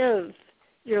live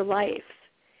your life.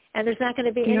 And there's not going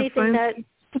to be anything that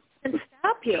can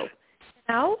stop you,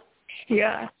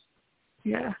 Yeah.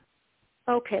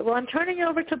 Okay, well, I'm turning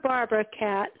over to Barbara,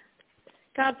 Kat.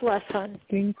 God bless, hon.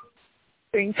 Thank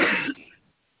you.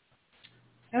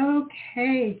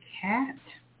 Okay, Kat.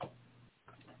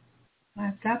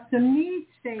 I've got some need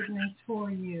statements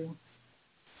for you.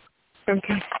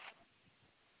 Okay.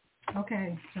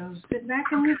 Okay, so sit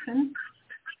back and listen.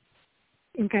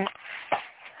 Okay.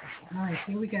 All right,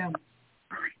 here we go.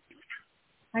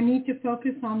 I need to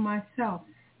focus on myself.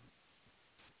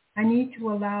 I need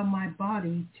to allow my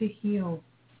body to heal.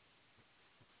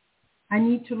 I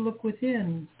need to look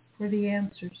within for the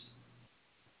answers.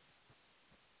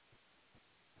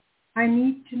 I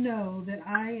need to know that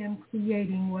I am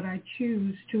creating what I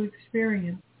choose to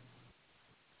experience.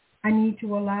 I need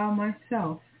to allow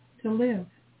myself to live.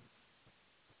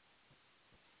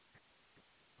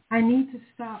 I need to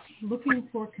stop looking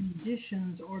for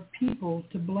conditions or people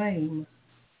to blame.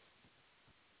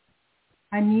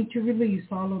 I need to release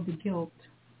all of the guilt.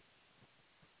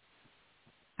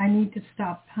 I need to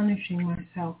stop punishing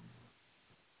myself.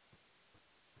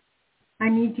 I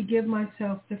need to give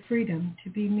myself the freedom to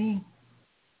be me.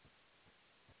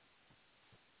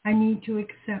 I need to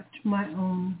accept my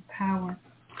own power.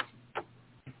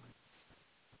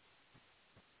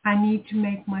 I need to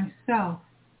make myself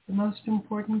the most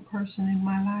important person in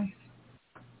my life.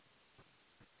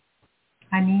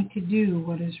 I need to do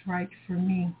what is right for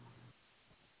me.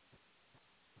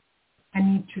 I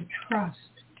need to trust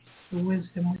the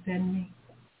wisdom within me.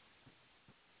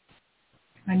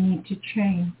 I need to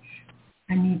change.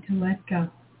 I need to let go.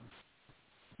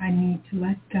 I need to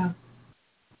let go.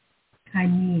 I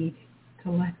need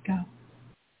to let go.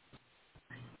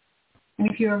 And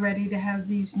if you are ready to have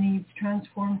these needs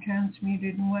transformed,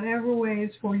 transmuted in whatever way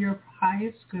is for your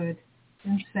highest good,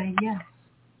 then say yes.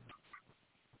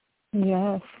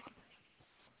 Yes.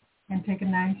 And take a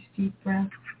nice deep breath.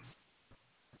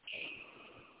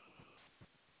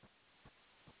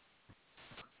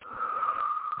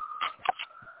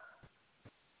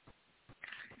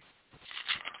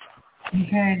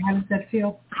 Okay, how does that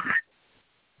feel?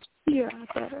 Yeah,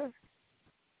 better.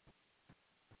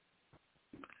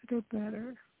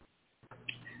 Better.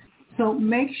 So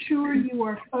make sure you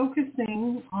are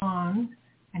focusing on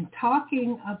and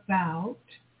talking about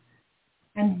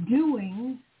and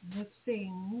doing the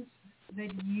things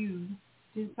that you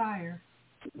desire.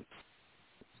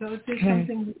 So if there's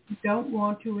something that you don't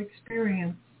want to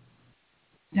experience,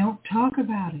 don't talk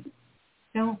about it.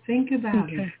 Don't think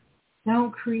about it.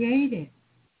 Don't create it.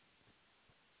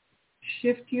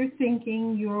 Shift your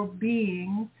thinking, your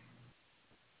being,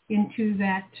 into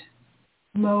that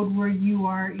mode where you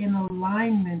are in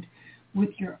alignment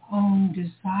with your own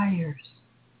desires.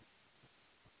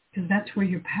 Because that's where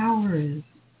your power is.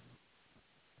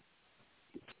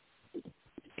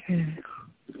 Okay.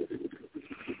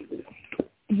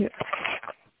 Yeah.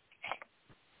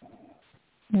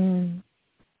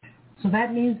 So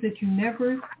that means that you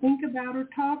never think about or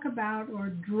talk about or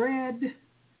dread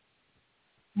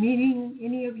meeting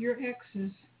any of your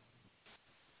exes.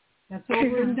 That's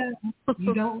over and done.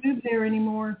 You don't live there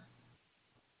anymore.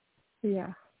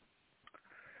 Yeah.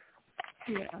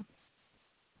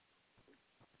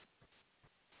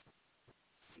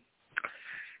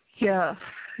 Yeah.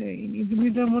 Hey, you need to be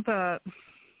done with that.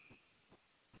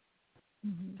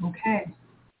 Okay.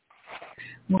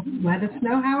 Well, let us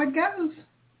know how it goes.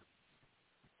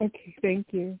 Okay,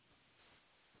 thank you.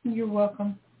 You're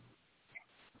welcome.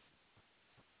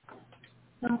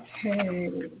 Okay.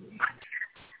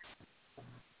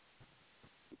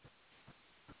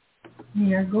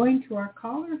 We are going to our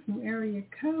caller from area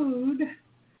code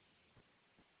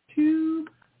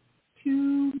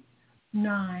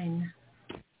 229.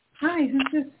 Hi, who's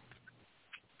this?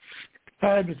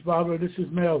 Hi, Miss Barbara. This is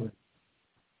Melvin.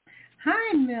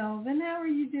 Hi, Melvin. How are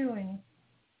you doing?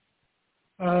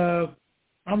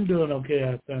 I'm doing okay,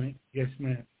 I think. Yes,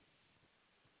 ma'am.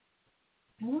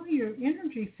 Well, your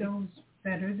energy feels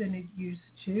better than it used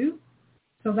to,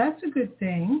 so that's a good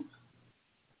thing.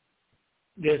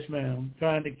 Yes, ma'am.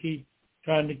 Trying to keep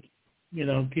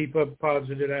up a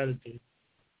positive attitude.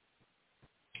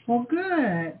 Well,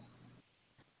 good.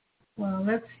 Well,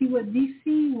 let's see what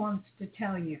DC wants to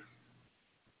tell you.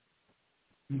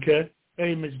 Okay.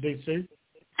 Hey, Miss DC.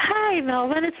 Hi,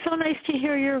 Melvin. It's so nice to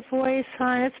hear your voice,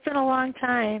 hon. It's been a long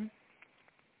time.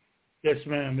 Yes,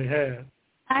 ma'am, it has.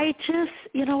 I just,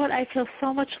 you know what, I feel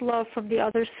so much love from the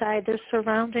other side. They're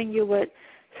surrounding you with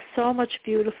so much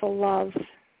beautiful love.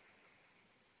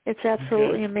 It's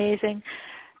absolutely amazing.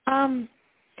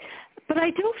 But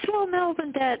I do feel,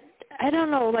 Melvin, that, I don't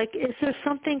know, like, is there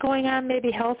something going on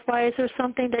maybe health-wise or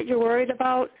something that you're worried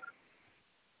about?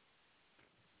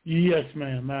 Yes,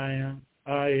 ma'am, I am.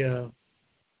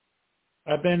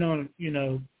 I've been on,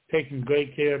 taking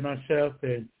great care of myself,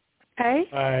 and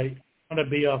I want to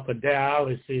be off of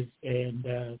dialysis, and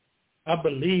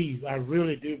I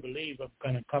really do believe I'm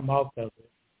going to come off of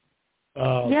it.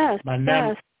 Yes, my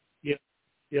numbers,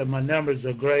 my numbers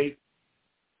are great.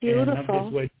 Beautiful.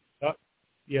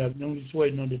 And I'm just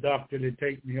waiting on the doctor to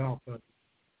take me off of it.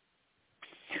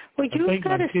 Well, you've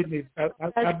got to kidneys. I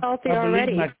healthy believe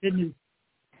already. my kidneys.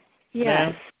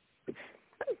 Yes.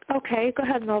 Okay, go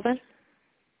ahead, Melvin.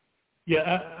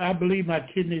 Yeah, I believe my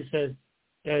kidneys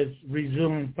has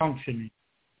resumed functioning.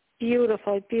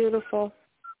 Beautiful, beautiful.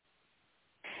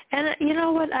 And you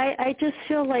know what? I just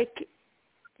feel like,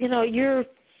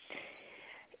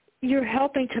 you're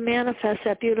helping to manifest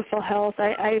that beautiful health.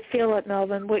 I feel it,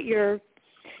 Melvin, with your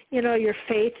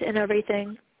faith and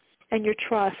everything and your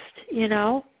trust,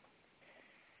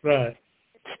 Right.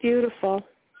 It's beautiful.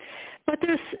 But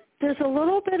there's a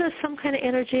little bit of some kind of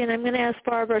energy, and I'm going to ask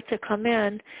Barbara to come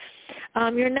in.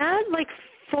 You're not, like,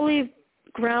 fully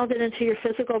grounded into your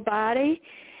physical body,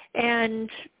 and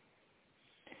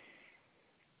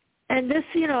this,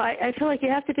 I feel like you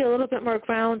have to be a little bit more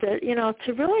grounded,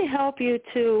 to really help you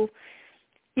to,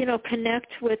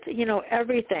 connect with,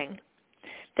 everything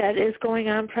that is going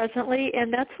on presently.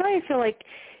 And that's why I feel like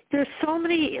there's so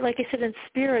many, like I said, in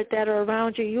spirit that are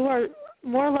around you. You are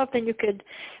more loved than you could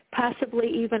possibly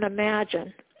even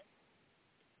imagine.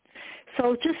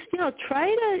 So just,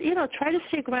 try to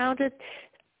stay grounded,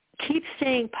 keep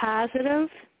staying positive,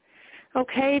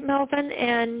 okay, Melvin?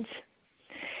 And,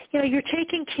 you're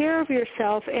taking care of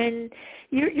yourself, and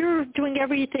you're doing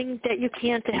everything that you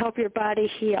can to help your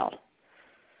body heal.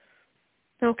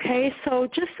 Okay, so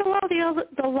just allow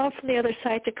the love from the other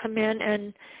side to come in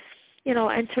and,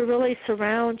 and to really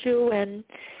surround you and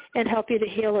help you to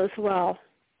heal as well.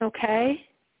 Okay?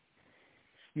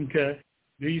 Okay.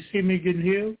 Do you see me getting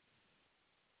healed?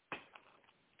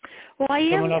 Well, I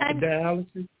am. Coming off of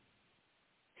dialysis?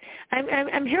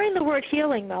 I'm hearing the word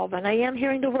healing, Melvin. I am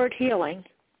hearing the word healing.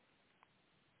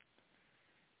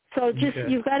 So just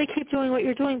you've got to keep doing what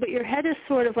you're doing, but your head is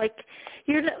sort of like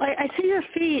I see your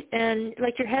feet, and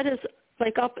like your head is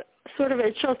like up, sort of.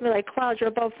 It shows me like clouds. You're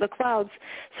above the clouds,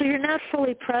 so you're not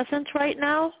fully present right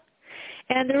now.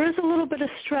 And there is a little bit of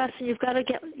stress, and you've got to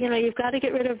get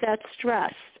rid of that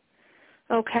stress.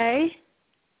 Okay?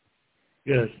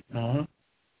 Yes. Uh-huh.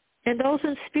 And those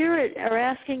in spirit are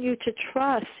asking you to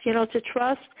trust, to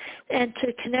trust and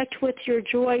to connect with your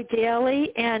joy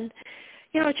daily, and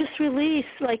just release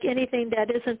like anything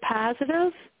that isn't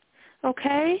positive.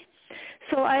 Okay?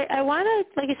 So I want to,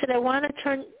 like I said, I want to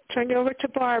turn you over to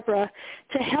Barbara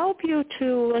to help you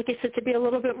to, like I said, to be a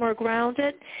little bit more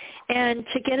grounded and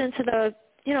to get into the,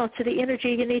 to the energy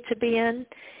you need to be in.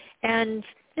 And,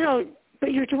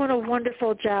 but you're doing a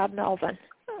wonderful job, Melvin,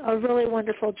 a really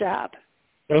wonderful job.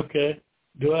 Okay.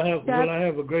 Will I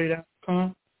have a great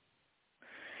outcome?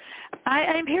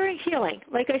 I'm hearing healing.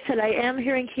 Like I said, I am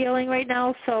hearing healing right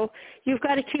now, so you've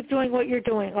got to keep doing what you're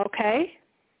doing, okay?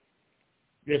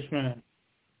 Yes, ma'am.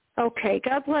 Okay.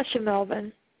 God bless you,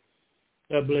 Melvin.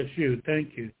 God bless you.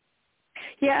 Thank you.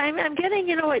 Yeah, I'm getting,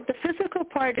 the physical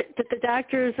part that the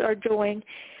doctors are doing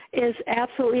is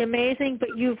absolutely amazing, but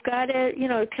you've got to,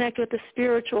 connect with the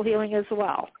spiritual healing as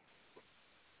well.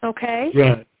 Okay?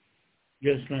 Right.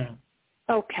 Yes, ma'am.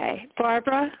 Okay.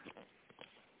 Barbara?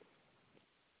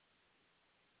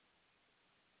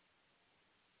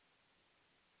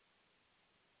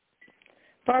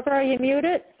 Barbara, are you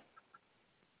muted?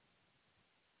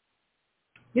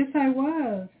 Yes, I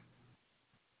was.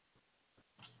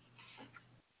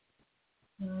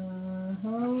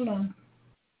 Hold on.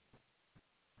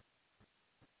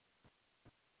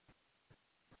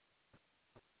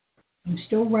 I'm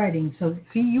still writing. So,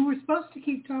 see, you were supposed to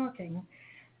keep talking.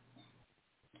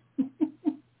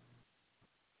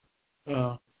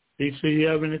 DC, you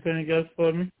have anything else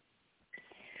for me?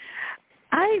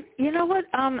 You know what?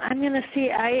 I'm going to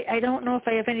see. I don't know if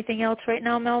I have anything else right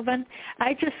now, Melvin.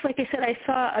 I just, like I said, I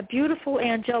saw a beautiful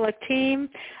angelic team.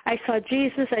 I saw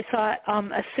Jesus. I saw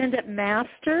Ascended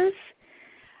Masters.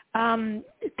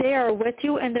 They are with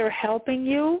you and they're helping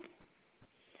you.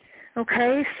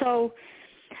 Okay, so,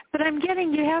 but I'm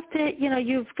getting, you have to,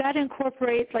 you've got to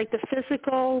incorporate like the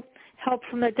physical help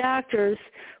from the doctors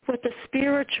with the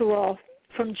spiritual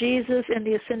from Jesus and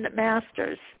the Ascended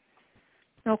Masters.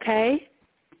 Okay?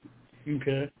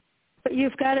 Okay. But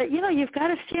you've got to, you've got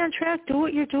to stay on track. Do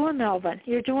what you're doing, Melvin.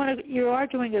 You are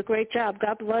doing a great job.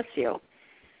 God bless you.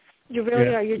 You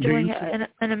really are. You're doing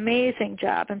an amazing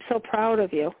job. I'm so proud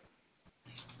of you.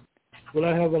 Will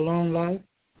I have a long life?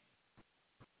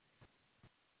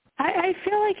 I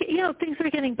feel like, things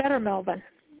are getting better, Melvin.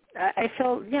 I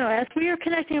feel, as we are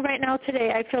connecting right now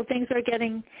today, I feel things are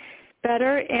getting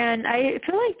better, and I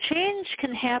feel like change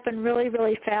can happen really,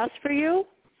 really fast for you.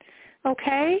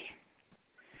 Okay?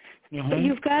 But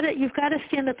you've got to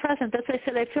stay in the present. That's what I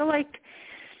said. I feel like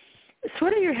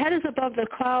sort of your head is above the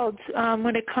clouds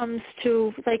when it comes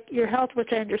to like your health, which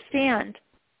I understand.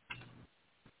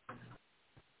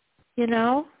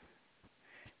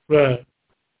 Right.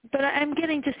 But I'm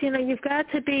getting just, you've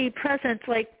got to be present,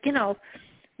 like,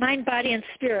 mind, body, and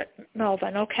spirit,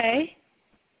 Melvin, okay?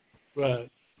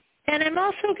 Right. And I'm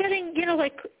also getting,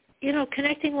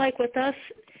 connecting like with us,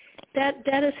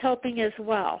 that is helping as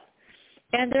well.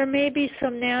 And there may be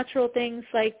some natural things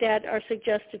like that are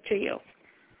suggested to you.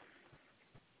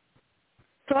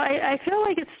 So I feel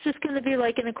like it's just going to be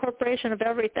like an incorporation of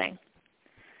everything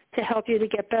to help you to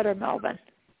get better, Melvin.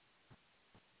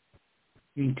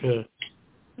 Okay.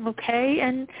 Okay,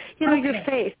 and, your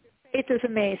faith is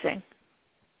amazing.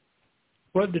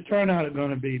 What the turnout going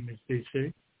to be, Miss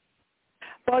DC?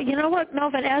 Well, you know what,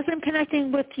 Melvin, as I'm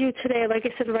connecting with you today, like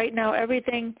I said, right now,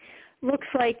 everything looks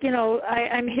like,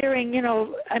 I'm hearing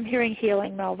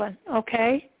healing, Melvin,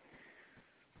 okay?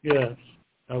 Yes,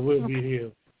 I will be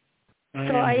healed.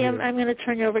 I'm going to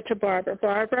turn you over to Barbara.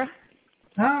 Barbara?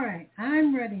 All right,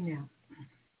 I'm ready now.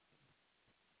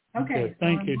 Okay,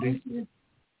 thank you, DC.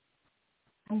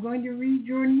 I'm going to read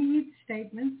your need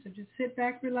statement, so just sit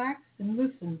back, relax, and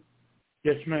listen.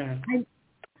 Yes, ma'am.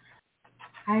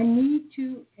 I need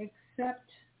to accept.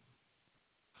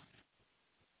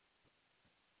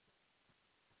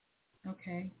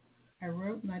 Okay, I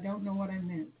wrote and I don't know what I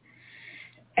meant.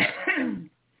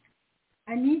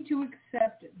 I need to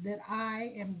accept that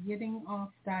I am getting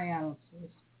off dialysis.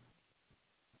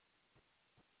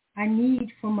 I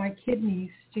need for my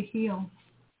kidneys to heal.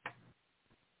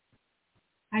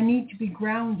 I need to be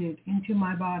grounded into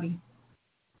my body.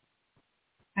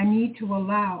 I need to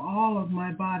allow all of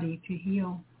my body to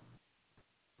heal.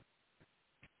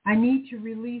 I need to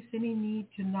release any need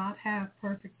to not have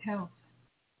perfect health.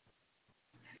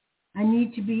 I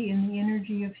need to be in the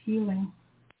energy of healing.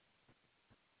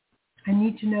 I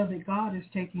need to know that God is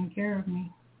taking care of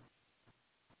me.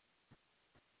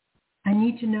 I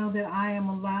need to know that I am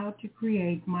allowed to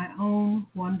create my own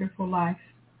wonderful life.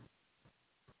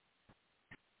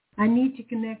 I need to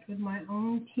connect with my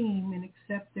own team and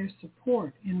accept their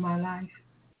support in my life.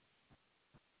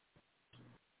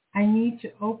 I need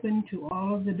to open to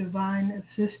all of the divine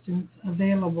assistance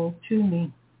available to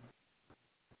me.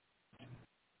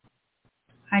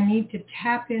 I need to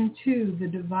tap into the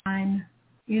divine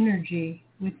energy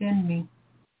within me.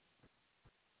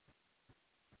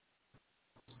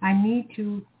 I need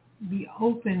to be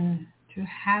open to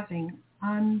having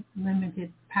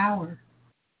unlimited power.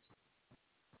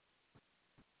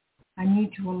 I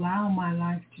need to allow my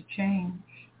life to change.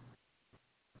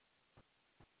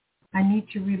 I need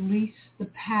to release the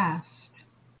past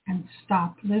and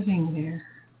stop living there.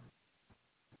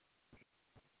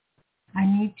 I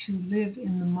need to live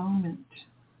in the moment.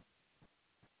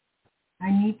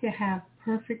 I need to have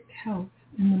perfect health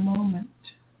in the moment.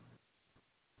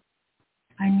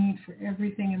 I need for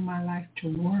everything in my life to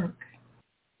work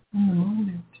in the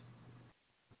moment.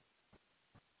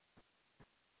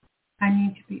 I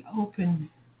need to be open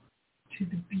to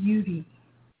the beauty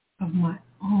of my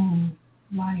own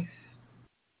life.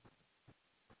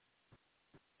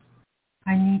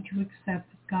 I need to accept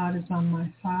that God is on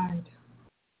my side.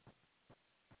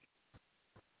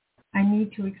 I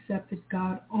need to accept that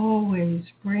God always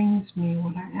brings me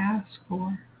what I ask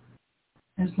for,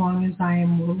 as long as I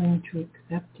am willing to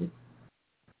accept it.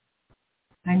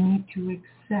 I need to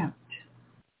accept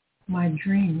my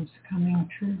dreams coming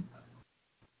true.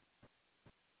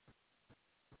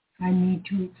 I need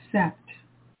to accept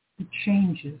the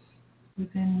changes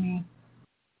within me.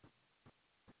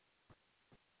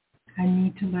 I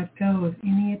need to let go of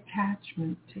any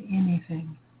attachment to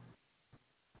anything.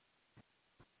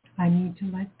 I need to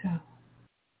let go.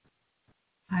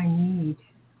 I need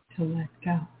to let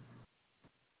go.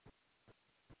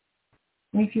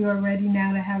 If you are ready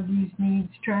now to have these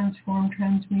needs transformed,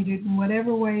 transmuted in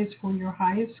whatever way is for your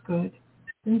highest good,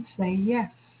 then say yes.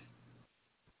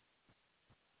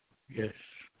 Yes.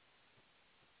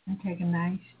 And take a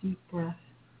nice deep breath.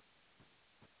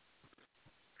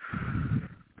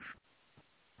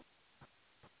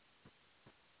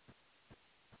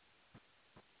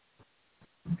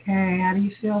 Okay, how do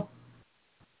you feel?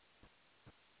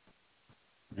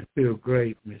 I feel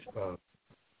great, Miss Bob.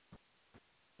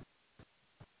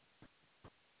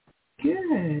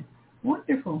 Good.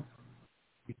 Wonderful.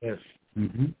 Yes.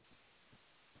 Mm-hmm.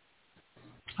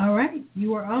 All right.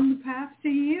 You are on the path to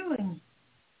healing.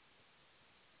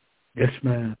 Yes,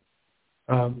 ma'am.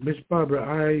 Miss Barbara,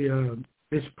 I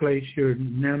misplaced your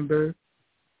number.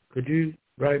 Could you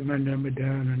write my number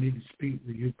down? I need to speak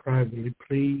with you privately,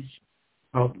 please,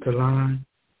 off the line.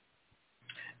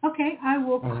 Okay, I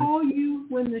will call you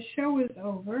when the show is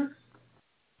over.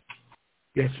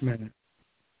 Yes, ma'am.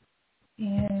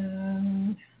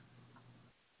 And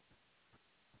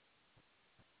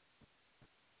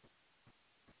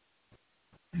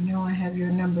I know I have your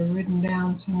number written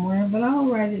down somewhere, but I'll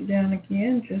write it down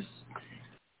again just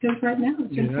because right now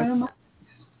it's in front of my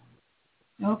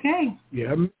eyes. Okay.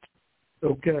 Yeah.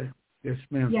 Okay. Yes,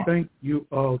 ma'am. Yeah. Thank you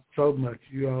all so much.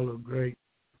 You all are great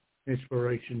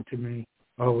inspiration to me.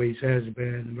 Always has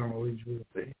been and always will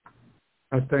be.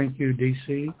 I thank you,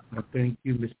 DC. I thank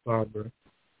you, Miss Barbara.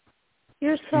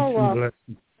 You're so welcome,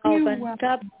 Melvin.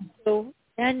 God bless you.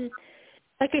 And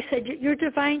like I said, your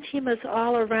divine team is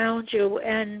all around you,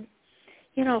 and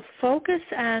focus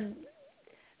on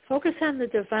the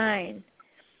divine.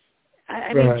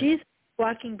 I mean, Jesus is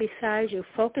walking beside you.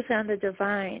 Focus on the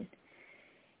divine,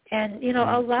 and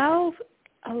allow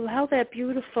that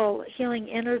beautiful healing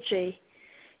energy,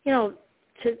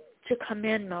 to come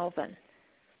in, Melvin.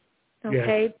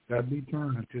 Okay. Yes, I'd be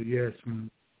trying to. Yes, ma'am.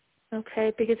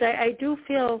 Okay, because I do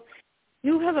feel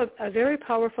you have a very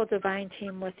powerful divine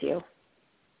team with you.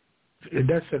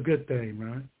 That's a good thing,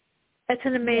 right? That's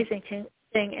an amazing thing.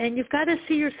 And you've got to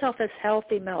see yourself as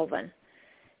healthy, Melvin.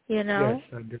 Yes,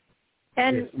 I do.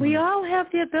 And yes, we all have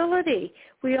the ability.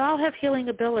 We all have healing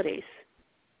abilities.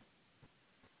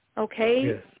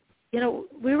 Okay? Yes.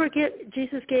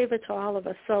 Jesus gave it to all of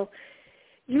us. So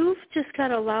you've just got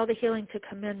to allow the healing to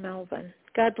come in, Melvin.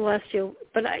 God bless you.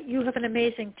 But you have an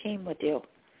amazing team with you.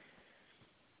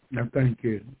 No, thank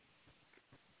you.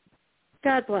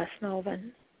 God bless,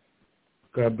 Melvin.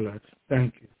 God bless.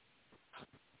 Thank you.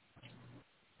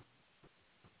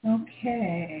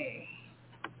 Okay.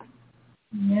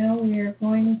 Now we are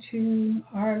going to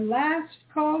our last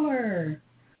caller.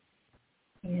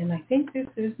 And I think this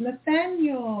is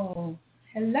Nathaniel.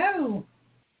 Hello.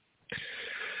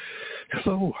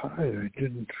 Hello. Hi. I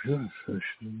didn't realize I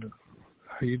should.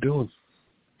 How you doing?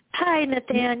 Hi,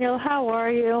 Nathaniel. How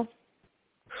are you?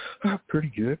 Pretty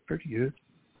good. Pretty good.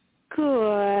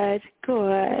 Good.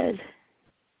 Good.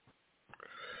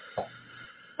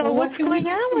 So what's going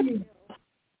on with you?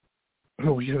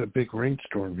 Oh, we had a big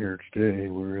rainstorm here today.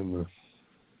 We're in the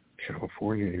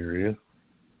California area.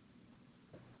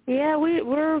 Yeah,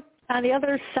 we're on the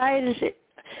other side.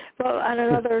 Well, on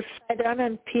another side, I'm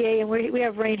in PA, and we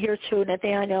have rain here too,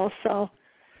 Nathaniel. So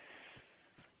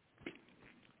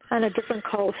on a different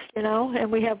coast,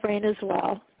 and we have rain as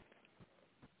well.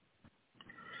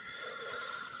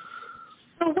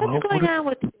 So what's going on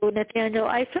with you, Nathaniel?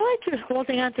 I feel like you're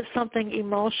holding on to something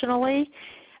emotionally,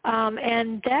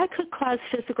 and that could cause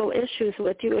physical issues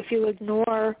with you if you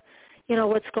ignore,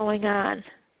 what's going on.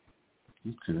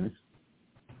 Okay.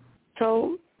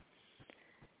 So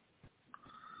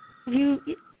you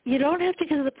don't have to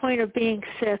get to the point of being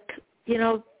sick,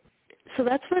 So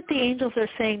that's what the angels are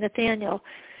saying, Nathaniel.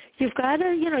 You've got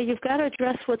to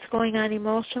address what's going on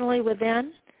emotionally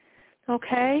within,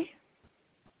 okay?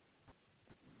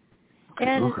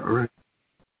 And all right.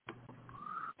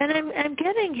 And I'm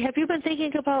getting. Have you been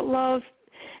thinking about love?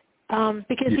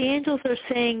 Because the angels are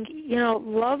saying,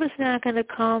 love is not going to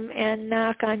come and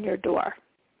knock on your door.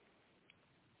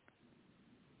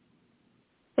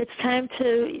 It's time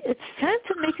to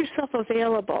make yourself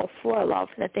available for love,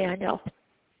 Nathaniel.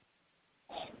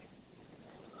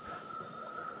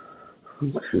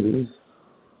 Okay.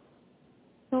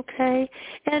 Okay.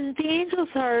 And the angels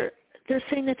are they're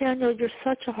saying, Nathaniel, you're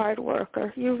such a hard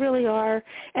worker. You really are.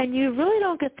 And you really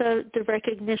don't get the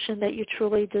recognition that you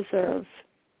truly deserve.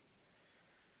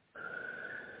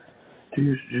 Do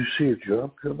you see a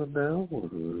job coming now? Or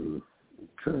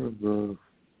kind of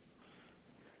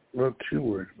not too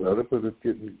worried about it, but I'm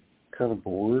getting kind of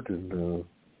bored and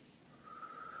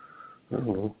I don't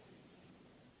know.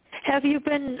 Have you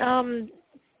been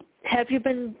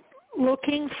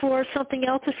looking for something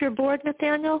else if you're bored,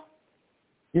 Nathaniel?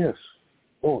 Yes.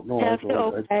 Oh no.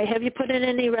 Okay. Have you put in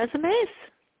any resumes?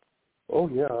 Oh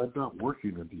yeah, I'm not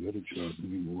working at the other job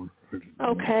anymore.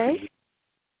 Okay.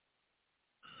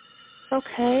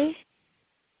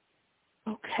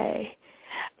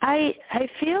 I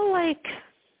feel like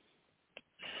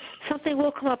something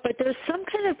will come up, but there's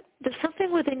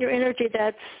something within your energy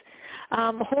that's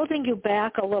holding you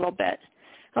back a little bit.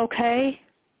 Okay?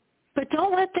 But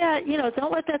don't let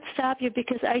that stop you,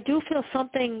 because I do feel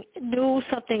something new,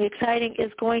 something exciting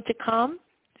is going to come.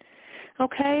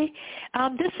 Okay?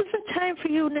 This is a time for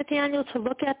you, Nathaniel, to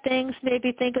look at things,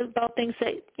 maybe think about things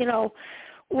that,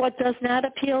 what does not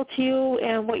appeal to you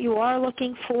and what you are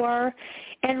looking for,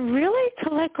 and really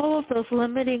to let go of those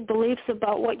limiting beliefs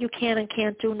about what you can and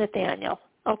can't do, Nathaniel.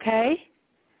 Okay?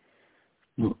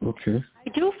 Okay. I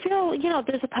do feel,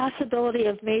 there's a possibility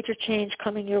of major change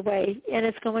coming your way, and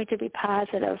it's going to be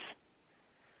positive.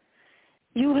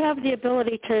 You have the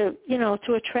ability to,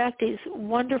 to attract these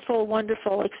wonderful,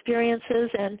 wonderful experiences,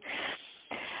 and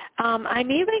I'm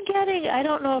even getting, I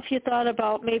don't know if you thought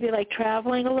about maybe like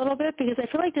traveling a little bit, because I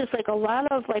feel like there's like a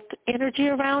lot of like energy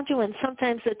around you, and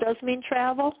sometimes it does mean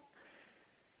travel.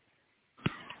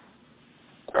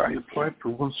 I applied for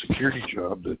one security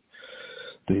job that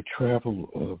they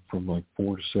travel from like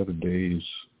 4 to 7 days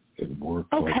and work.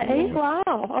 Okay, wow,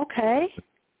 okay.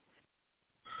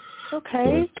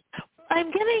 Okay. I'm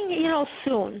getting,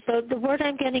 soon. The word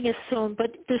I'm getting is soon,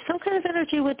 but there's some kind of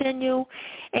energy within you,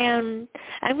 and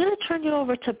I'm going to turn you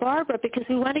over to Barbara, because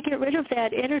we want to get rid of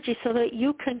that energy so that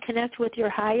you can connect with your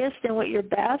highest and with your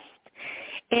best,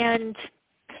 and,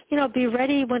 be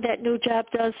ready when that new job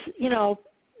does,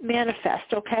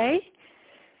 manifest, okay?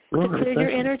 To clear your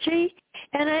energy.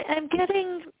 And I'm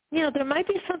getting, there might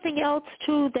be something else,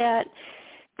 too, that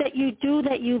you do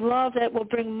that you love that will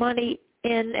bring money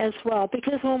in as well,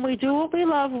 because when we do what we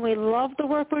love, when we love the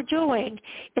work we're doing,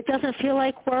 it doesn't feel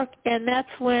like work, and that's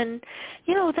when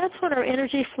our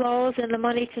energy flows and the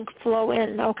money can flow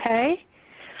in, okay?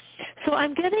 So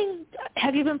I'm getting,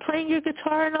 have you been playing your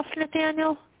guitar enough,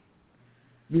 Nathaniel?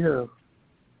 Yeah.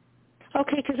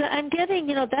 Okay, because I'm getting,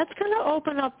 that's going to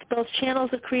open up those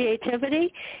channels of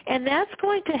creativity, and that's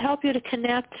going to help you to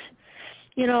connect,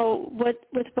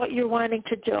 with what you're wanting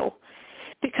to do.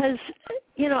 Because,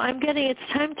 I'm getting it's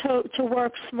time to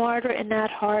work smarter and not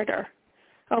harder,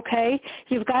 okay?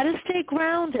 You've got to stay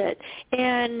grounded,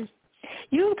 and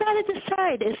you've got to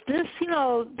decide, is this,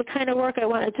 the kind of work I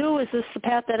want to do? Is this the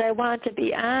path that I want to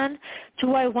be on?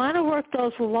 Do I want to work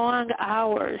those long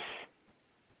hours,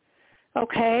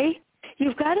 okay?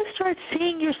 You've got to start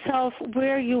seeing yourself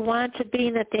where you want to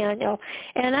be, Nathaniel,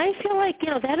 and I feel like,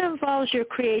 that involves your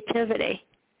creativity.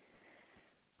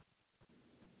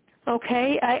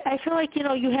 Okay, I feel like,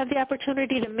 you have the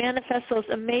opportunity to manifest those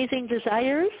amazing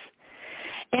desires,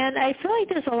 and I feel like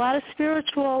there's a lot of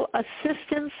spiritual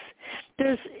assistance.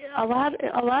 There's a lot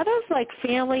of like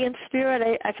family in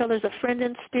spirit. I feel there's a friend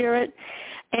in spirit,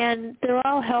 and they're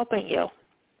all helping you.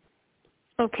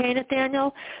 Okay,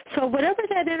 Nathaniel? So whatever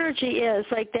that energy is,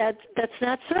 like that's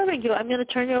not serving you, I'm going to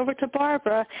turn you over to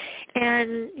Barbara,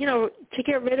 and, to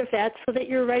get rid of that so that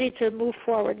you're ready to move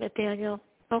forward, Nathaniel.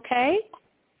 Okay?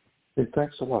 Hey,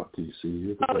 thanks a lot,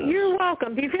 DC. You're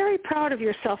welcome. Be very proud of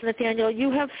yourself, Nathaniel.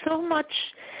 You have so much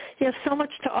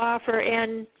to offer,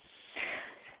 and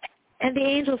the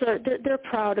angels they're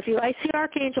proud of you. I see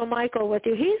Archangel Michael with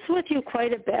you. He's with you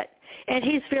quite a bit, and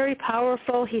he's very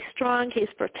powerful. He's strong. He's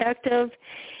protective,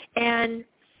 and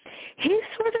he's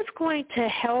sort of going to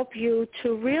help you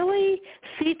to really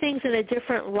see things in a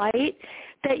different light,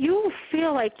 that you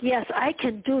feel like, yes, I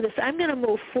can do this. I'm going to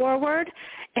move forward,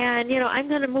 and, I'm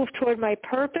going to move toward my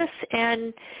purpose.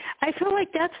 And I feel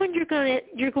like that's when you're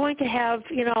going to have,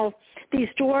 these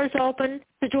doors open,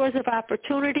 the doors of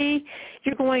opportunity.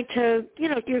 You're going to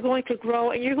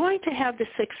grow, and you're going to have the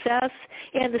success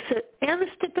and the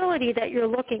stability that you're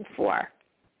looking for.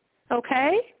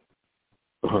 Okay?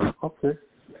 Okay.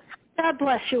 God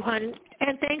bless you, hon.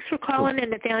 And thanks for calling in,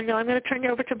 Nathaniel. I'm going to turn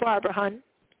you over to Barbara, hon.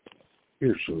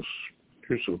 You're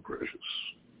so precious.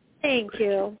 Thank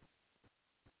you.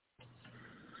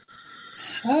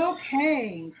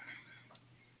 Okay.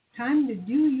 Time to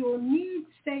do your need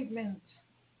statements.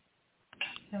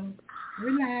 So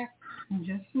relax, and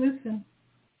just listen.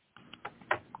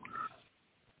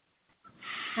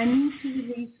 I need to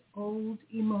release old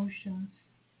emotions.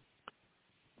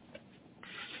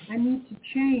 I need to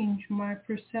change my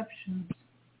perceptions.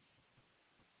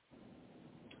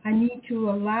 I need to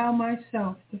allow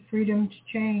myself the freedom to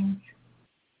change.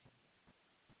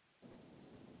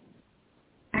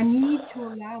 I need to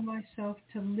allow myself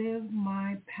to live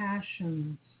my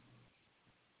passions.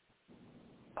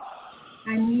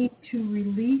 I need to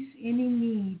release any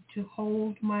need to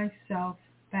hold myself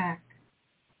back.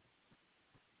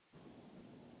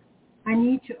 I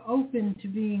need to open to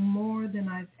being more than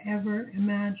I've ever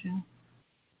imagined.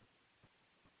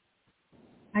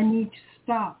 I need to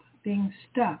stop being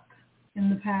stuck in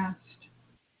the past.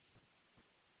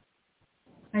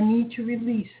 I need to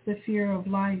release the fear of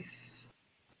life.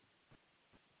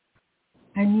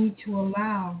 I need to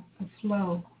allow the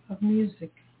flow of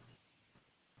music.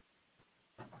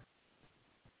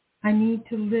 I need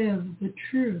to live the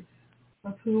truth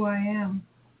of who I am.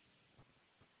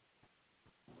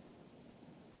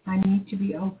 I need to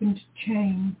be open to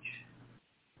change.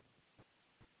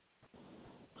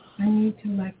 I need to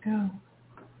let go.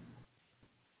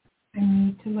 I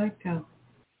need to let go.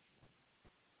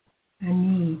 I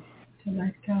need to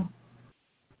let go.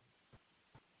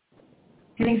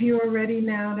 And if you are ready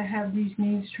now to have these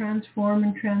needs transformed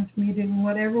and transmuted in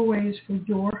whatever ways for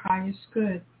your highest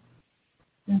good,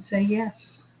 then say yes.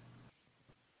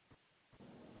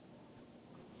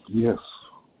 Yes.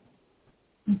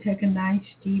 And take a nice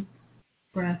deep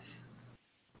breath.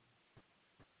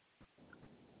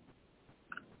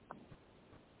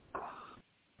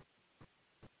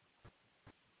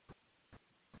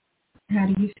 How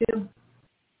do you feel?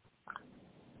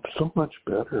 So much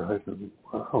better.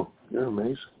 Wow, you're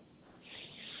amazing.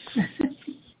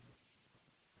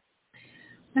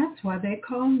 That's why they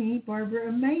call me Barbara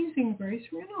Amazing Grace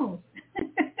Reynolds.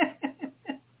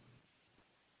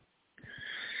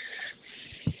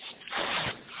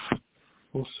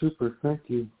 Well, super. Thank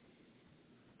you.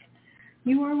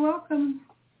 You are welcome.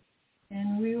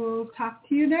 And we will talk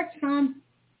to you next time.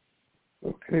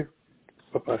 Okay.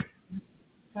 Bye-bye.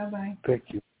 Bye-bye. Thank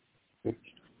you. Thank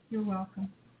you. You're welcome.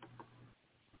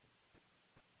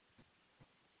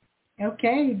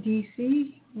 Okay,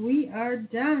 DC, we are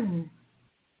done.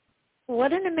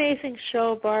 What an amazing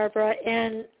show, Barbara.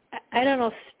 And I don't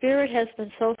know, Spirit has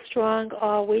been so strong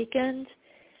all weekend.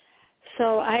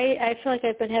 So I feel like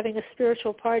I've been having a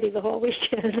spiritual party the whole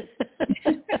weekend.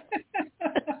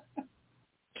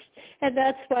 And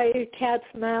that's why your cat's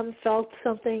mom felt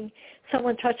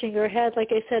someone touching her head.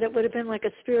 Like I said, it would have been like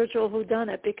a spiritual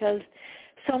whodunit because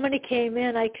so many came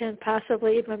in, I can't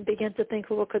possibly even begin to think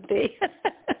who it could be.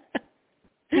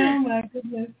 Oh, my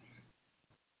goodness.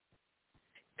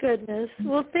 Goodness.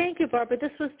 Well, thank you, Barbara.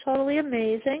 This was totally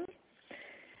amazing.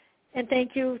 And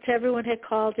thank you to everyone who had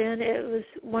called in. It was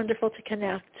wonderful to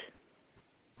connect.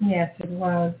 Yes, it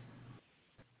was.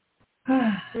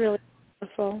 Really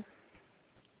wonderful.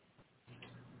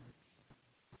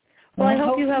 Well, I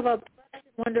hope you have a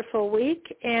wonderful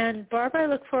week. And Barbara, I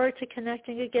look forward to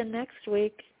connecting again next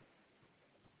week.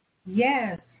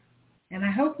 Yes, and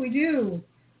I hope we do.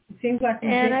 It seems like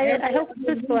and I hope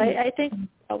this way. I think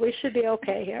we should be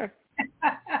okay here.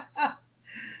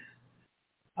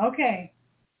 Okay.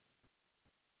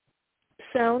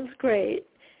 Sounds great.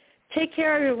 Take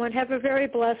care, everyone. Have a very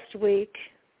blessed week.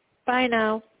 Bye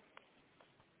now.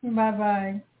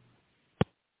 Bye-bye.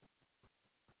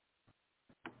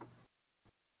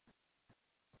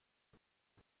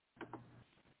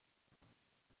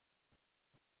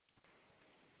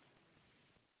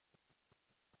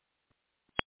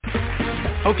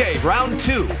 Okay, round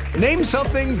two. Name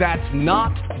something that's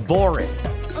not boring.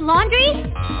 A laundry?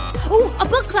 Ooh, a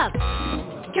book club.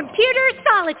 Computer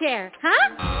solitaire,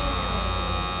 huh?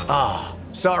 Ah,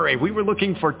 sorry, we were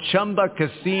looking for Chumba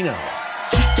Casino.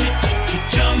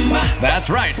 That's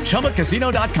right,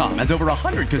 ChumbaCasino.com has over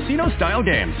 100 casino-style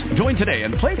games. Join today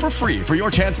and play for free for your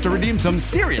chance to redeem some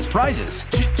serious prizes.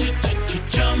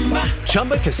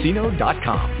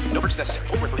 ChumbaCasino.com. No purchase necessary.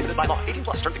 Void where prohibited by law. 18+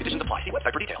 terms and conditions apply. See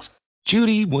website for details.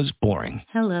 Judy was boring.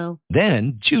 Hello.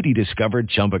 Then Judy discovered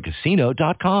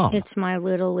ChumbaCasino.com. It's my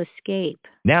little escape.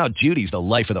 Now Judy's the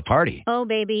life of the party. Oh,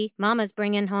 baby, mama's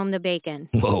bringing home the bacon.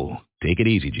 Whoa, take it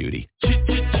easy, Judy.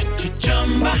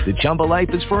 The Chumba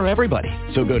life is for everybody.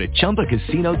 So go to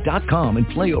ChumbaCasino.com and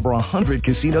play over 100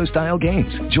 casino-style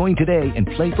games. Join today and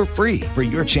play for free for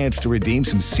your chance to redeem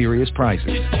some serious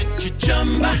prizes.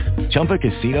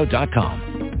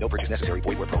 ChumbaCasino.com. No purchase necessary.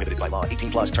 Void where prohibited by law.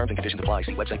 18+ terms and conditions apply.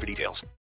 See website for details.